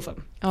full of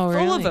them. Oh,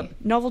 really? Full of them.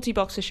 Novelty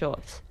boxer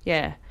shorts.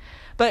 Yeah.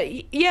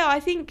 But yeah, I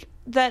think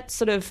that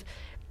sort of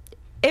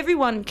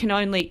everyone can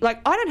only,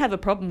 like, I don't have a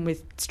problem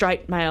with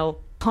straight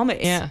male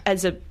comics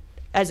as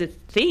a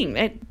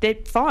thing. They're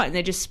fine.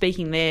 They're just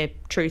speaking their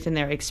truth and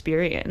their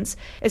experience.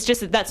 It's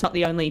just that that's not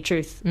the only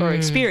truth or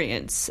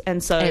experience.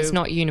 And so... it's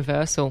not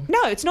universal.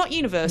 No, it's not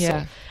universal.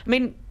 Yeah. I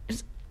mean,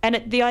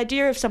 and the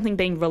idea of something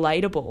being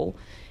relatable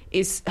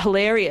is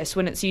hilarious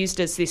when it's used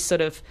as this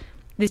sort of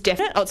this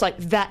definite. Oh, it's like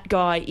that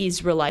guy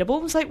is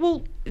relatable. It's like,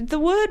 well, the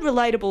word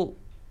relatable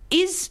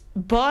is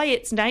by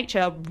its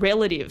nature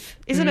relative,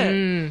 isn't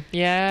it?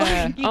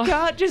 Yeah. Like, you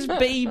can't just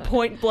be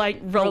point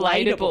blank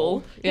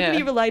relatable. You can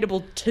be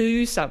relatable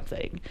to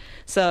something.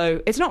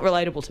 So it's not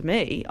relatable to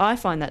me. I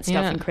find that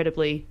stuff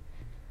incredibly,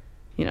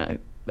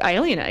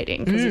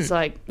 alienating because it's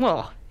like,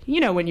 well,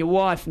 when your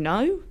wife,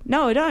 no,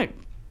 I don't.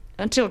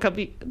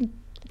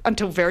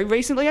 Until very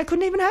recently, I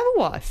couldn't even have a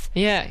wife.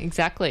 Yeah,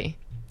 exactly.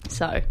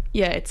 So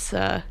yeah, it's.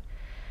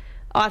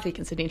 I think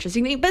it's an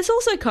interesting thing, but it's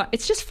also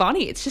it's just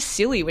funny. It's just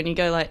silly when you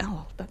go like,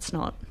 oh, that's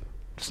not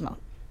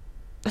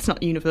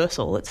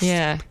universal. It's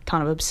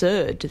kind of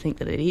absurd to think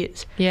that it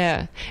is.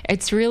 Yeah,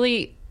 it's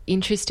really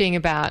interesting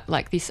about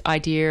like this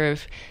idea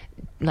of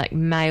like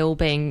male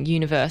being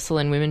universal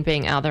and women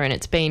being other, and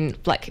it's been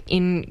like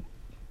in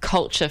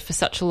culture for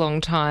such a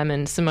long time,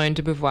 and Simone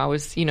de Beauvoir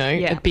was,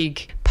 a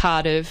big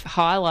part of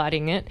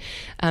highlighting it,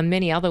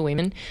 many other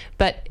women.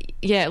 But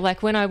yeah,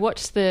 like when I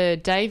watched the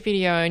Dave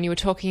video and you were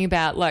talking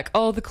about like,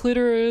 oh, the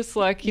clitoris,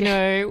 like,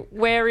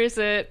 where is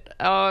it?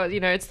 Oh,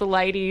 it's the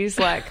ladies'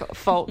 like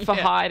fault for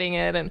hiding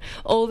it and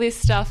all this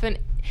stuff. And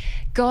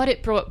God,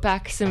 it brought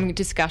back some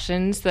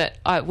discussions that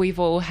we've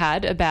all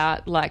had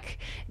about like,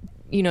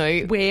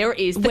 where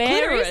is the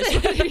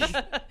clitoris?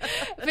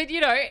 But,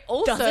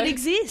 also... Does it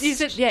exist?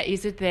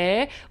 Is it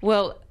there?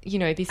 Well,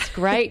 this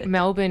great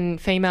Melbourne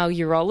female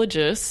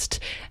urologist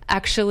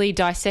actually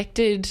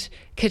dissected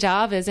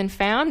cadavers and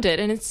found it,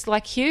 and it's,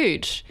 like,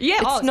 huge. Yeah,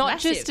 it's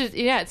not massive.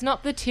 it's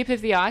not the tip of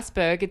the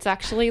iceberg. It's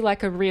actually,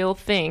 like, a real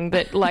thing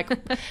that, like,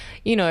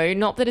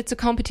 not that it's a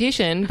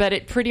competition, but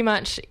it pretty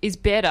much is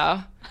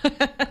better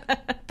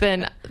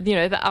than,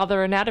 the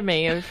other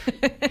anatomy of...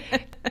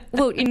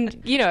 Well,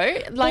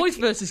 like... Boys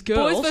versus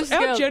girls.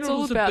 Our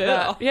genitals are better.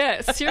 That.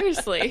 Yeah,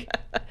 seriously.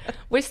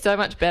 We're so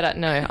much better.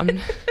 No,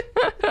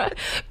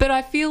 but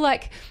I feel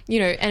like,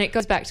 and it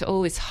goes back to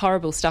all this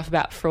horrible stuff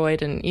about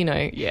Freud and,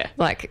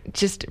 like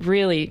just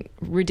really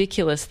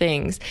ridiculous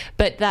things.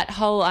 But that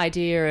whole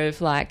idea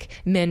of like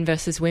men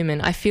versus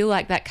women, I feel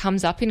like that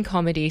comes up in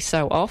comedy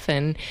so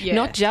often,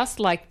 not just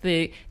like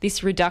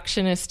this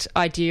reductionist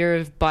idea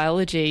of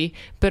biology,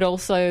 but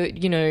also,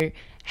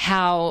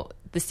 how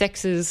the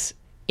sexes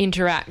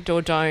interact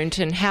or don't,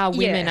 and how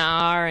women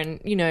are,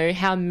 and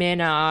how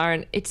men are,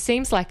 and it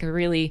seems like a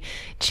really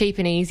cheap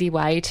and easy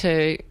way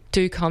to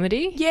do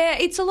comedy. Yeah,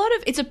 it's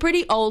a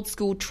pretty old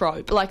school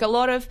trope, like a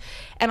lot of,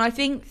 and I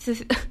think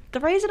the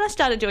reason I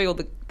started doing all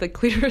the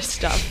clitoris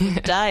stuff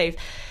with Dave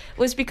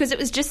was because it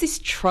was just this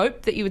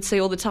trope that you would see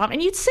all the time,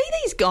 and you'd see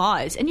these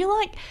guys and you're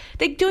like,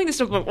 they're doing this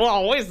stuff like,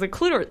 well, where's the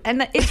clitoris?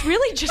 And it's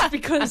really just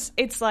because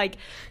it's like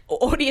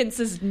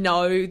audiences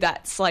know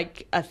that's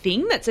like a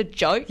thing, that's a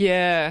joke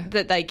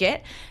that they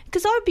get.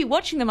 Because I would be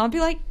watching them, I'd be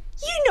like,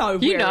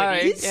 where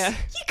it is. Yeah.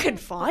 You can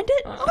find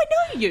it. I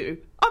know you.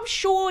 I'm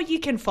sure you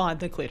can find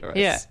the clitoris.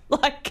 Yeah.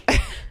 Like,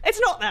 it's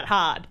not that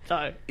hard,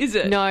 though, is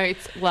it? No,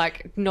 it's,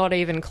 like, not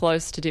even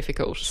close to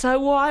difficult. So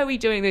why are we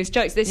doing these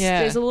jokes?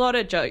 There's a lot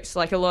of jokes,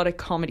 like a lot of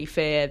comedy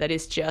fare that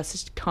is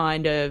just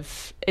kind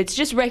of... It's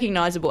just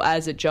recognisable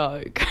as a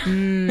joke.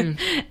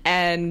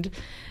 and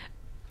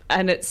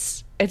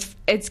it's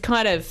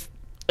kind of...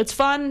 It's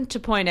fun to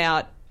point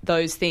out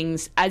those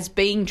things as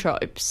being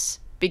tropes,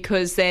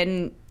 because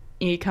then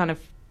you kind of...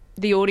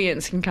 The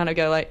audience can kind of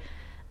go like,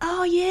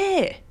 oh,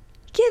 yeah,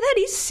 that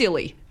is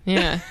silly.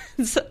 Yeah.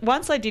 So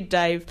once I did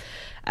Dave,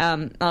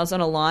 I was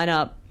on a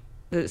lineup.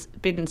 There's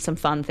been some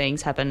fun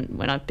things happen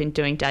when I've been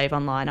doing Dave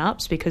on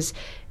lineups, because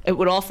it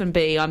would often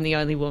be I'm the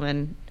only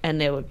woman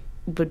and there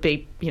would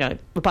be, a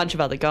bunch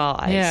of other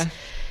guys. Yeah.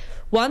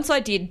 Once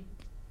I did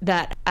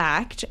that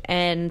act,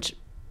 and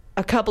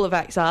a couple of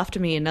acts after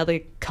me, another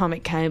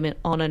comic came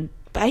on and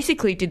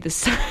basically did the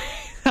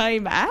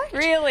same act.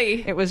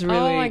 Really? It was really,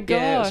 oh my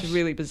gosh. It was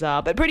really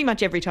bizarre. But pretty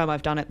much every time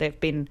I've done it, there've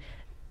been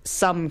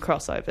some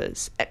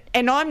crossovers.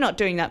 And I'm not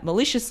doing that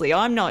maliciously.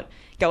 I'm not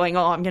going,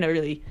 I'm going to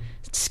really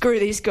screw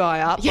this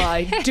guy up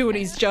by doing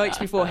his jokes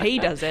before he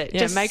does it.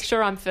 Yeah, make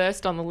sure I'm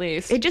first on the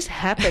list. It just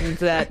happened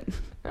that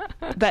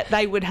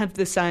they would have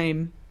the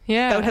same...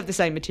 Yeah. They would have the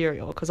same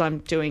material, because I'm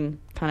doing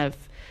kind of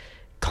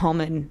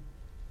common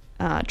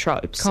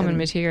tropes. Common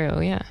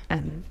material, yeah.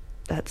 And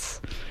that's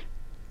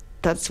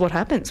what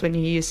happens when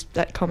you use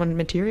that common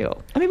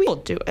material. I mean, we all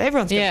do it.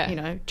 Everyone's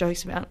got,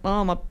 jokes about,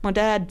 my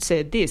dad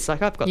said this.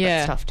 Like, I've got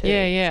that stuff too.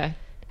 Yeah.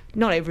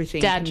 Not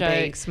everything Dad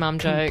can jokes, be mum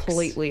jokes.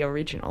 Completely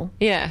original.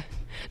 Yeah.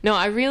 No,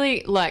 I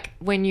really like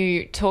when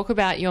you talk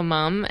about your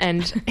mum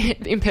and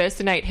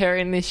impersonate her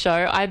in this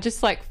show. I just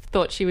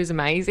thought she was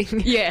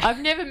amazing. Yeah.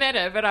 I've never met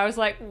her, but I was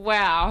like,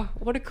 wow,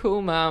 what a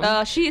cool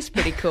mum. She is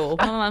pretty cool.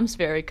 My mum's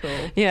very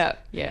cool. Yeah.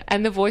 Yeah.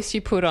 And the voice you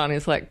put on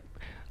is like,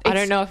 I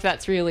don't know if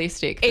that's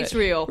realistic. It's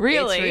real.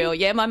 Really? It's real.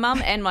 Yeah, my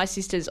mum and my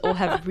sisters all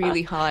have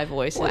really high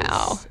voices.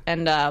 Wow.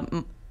 And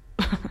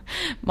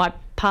my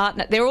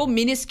partner, they're all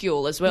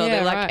minuscule as well. Yeah,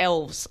 they're like right.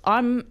 elves.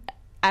 I'm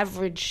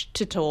average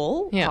to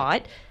tall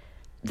height.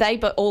 they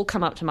all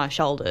come up to my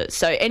shoulders.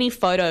 So any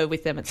photo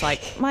with them, it's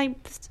like my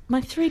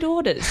 3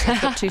 daughters.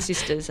 I've got 2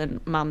 sisters,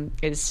 and Mum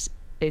is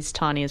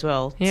tiny as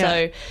well. Yeah.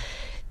 So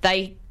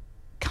they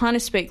kind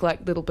of speak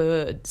like little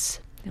birds.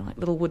 They're like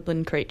little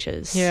woodland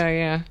creatures. Yeah,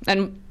 yeah.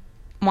 And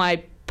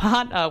my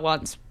partner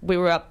once, we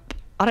were up,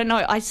 I don't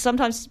know, I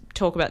sometimes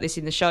talk about this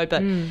in the show,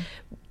 but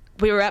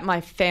we were at my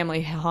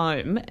family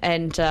home,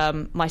 and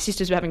my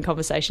sisters were having a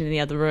conversation in the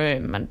other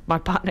room, and my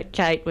partner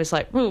Kate was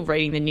like, we were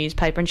reading the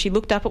newspaper, and she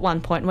looked up at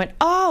one point and went,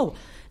 "Oh,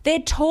 they're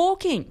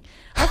talking.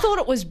 I thought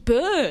it was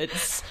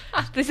birds."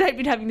 They've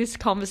been having this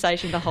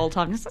conversation the whole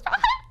time. It's like,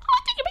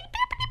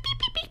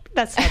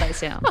 that's how they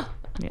sound.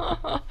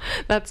 Yeah.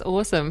 That's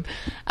awesome.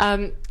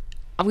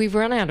 We've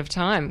run out of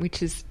time,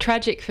 which is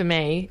tragic for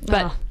me.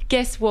 But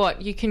guess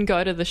what? You can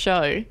go to the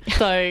show.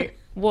 So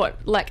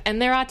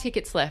and there are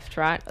tickets left,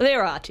 right?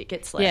 There are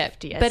tickets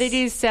left, yes. But it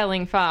is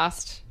selling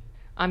fast.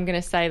 I'm going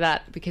to say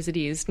that because it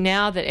is.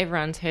 Now that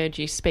everyone's heard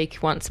you speak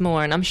once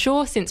more, and I'm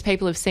sure since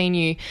people have seen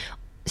you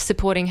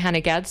supporting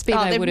Hannah Gadsby,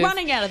 they're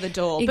running out of the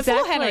door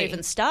before Hannah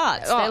even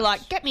starts. They're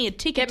like, get me a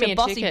ticket to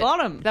Bossy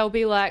Bottom. They'll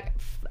be like,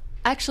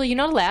 actually, you're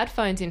not allowed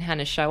phones in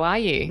Hannah's show, are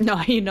you?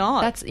 No, you're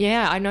not.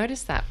 I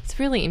noticed that. It's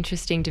really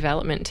interesting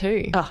development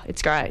too. Oh,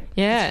 it's great.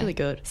 Yeah. It's really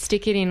good.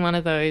 Stick it in one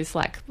of those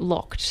like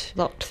locked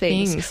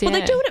things. Well,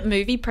 they do it at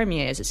movie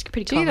premieres. It's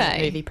pretty common at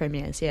movie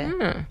premieres,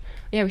 yeah.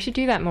 Yeah, we should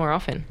do that more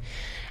often.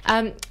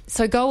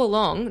 So go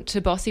along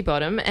to Bossy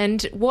Bottom,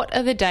 and what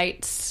are the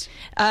dates?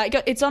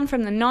 It's on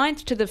from the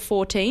 9th to the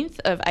 14th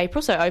of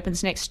April, so it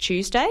opens next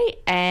Tuesday,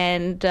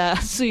 and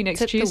see you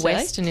next Tuesday. It's at the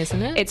Western,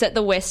 isn't it? It's at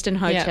the Western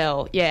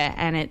Hotel, yeah,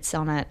 and it's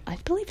on at, I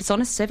believe it's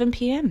on at 7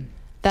 p.m.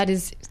 That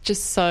is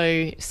just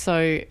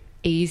so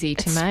easy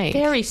to make.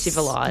 Very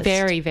civilised.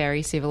 Very,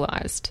 very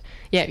civilised.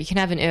 Yeah, you can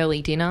have an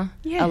early dinner,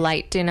 a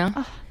late dinner.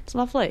 Oh, it's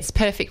lovely. It's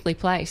perfectly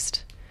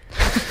placed.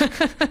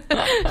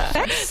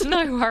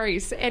 No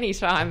worries,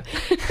 anytime.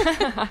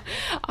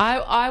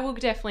 I will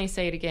definitely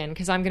see it again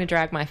because I'm going to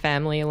drag my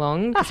family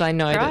along because I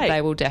know that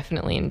they will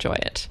definitely enjoy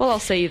it. Well, I'll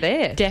see you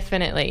there.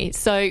 Definitely.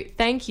 So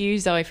thank you,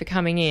 Zoe, for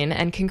coming in,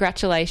 and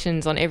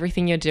congratulations on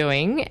everything you're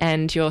doing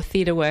and your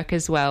theatre work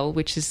as well,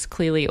 which is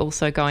clearly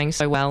also going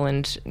so well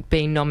and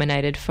being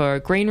nominated for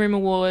Green Room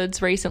Awards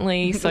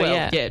recently. So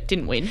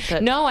didn't win.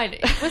 But... No,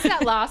 was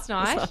that last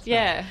night?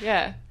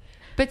 Yeah.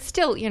 But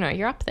still,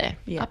 you're up there.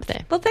 Yeah. Up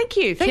there. Well, thank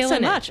you. Thanks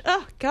Killing so much.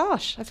 Oh,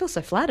 gosh. I feel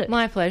so flattered.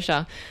 My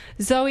pleasure.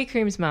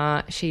 ZoCoombs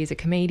Marr, she's a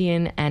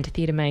comedian and a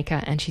theatre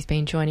maker, and she's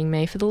been joining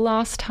me for the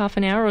last half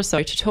an hour or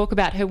so to talk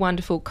about her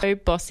wonderful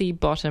Bossy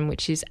Bottom,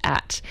 which is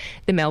at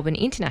the Melbourne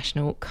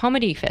International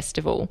Comedy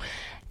Festival.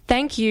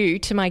 Thank you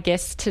to my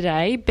guests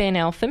today, Ben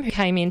Eltham, who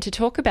came in to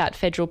talk about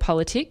federal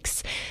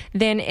politics,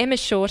 then Emma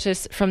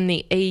Shortis from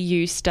the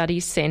EU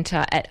Studies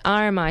Centre at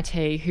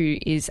RMIT, who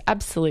is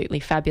absolutely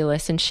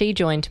fabulous, and she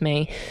joined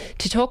me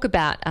to talk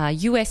about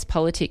US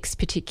politics,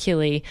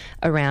 particularly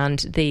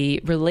around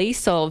the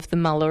release of the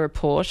Mueller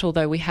report,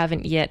 although we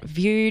haven't yet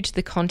viewed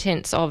the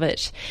contents of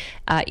it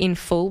in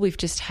full. We've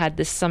just had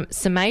the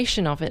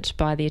summation of it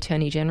by the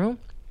Attorney General.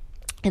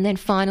 And then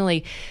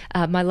finally,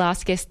 my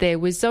last guest there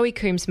was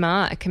ZoCoombs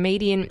Marr, a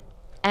comedian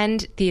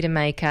and theatre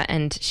maker,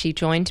 and she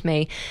joined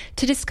me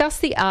to discuss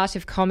the art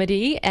of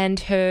comedy and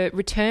her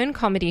return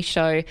comedy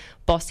show,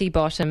 Bossy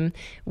Bottom,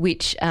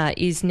 which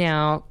is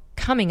now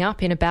coming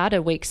up in about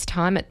a week's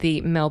time at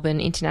the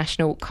Melbourne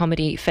International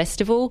Comedy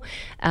Festival.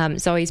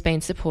 Zoe's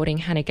been supporting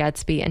Hannah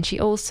Gadsby, and she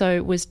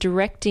also was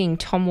directing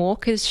Tom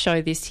Walker's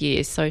show this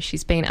year, so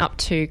she's been up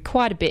to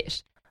quite a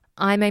bit.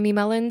 I'm Amy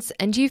Mullins,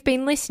 and you've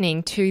been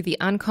listening to the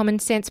Uncommon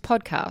Sense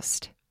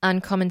podcast.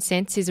 Uncommon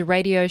Sense is a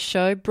radio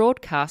show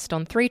broadcast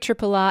on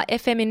 3RRR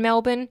FM in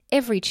Melbourne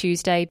every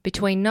Tuesday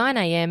between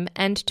 9am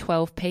and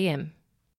 12pm.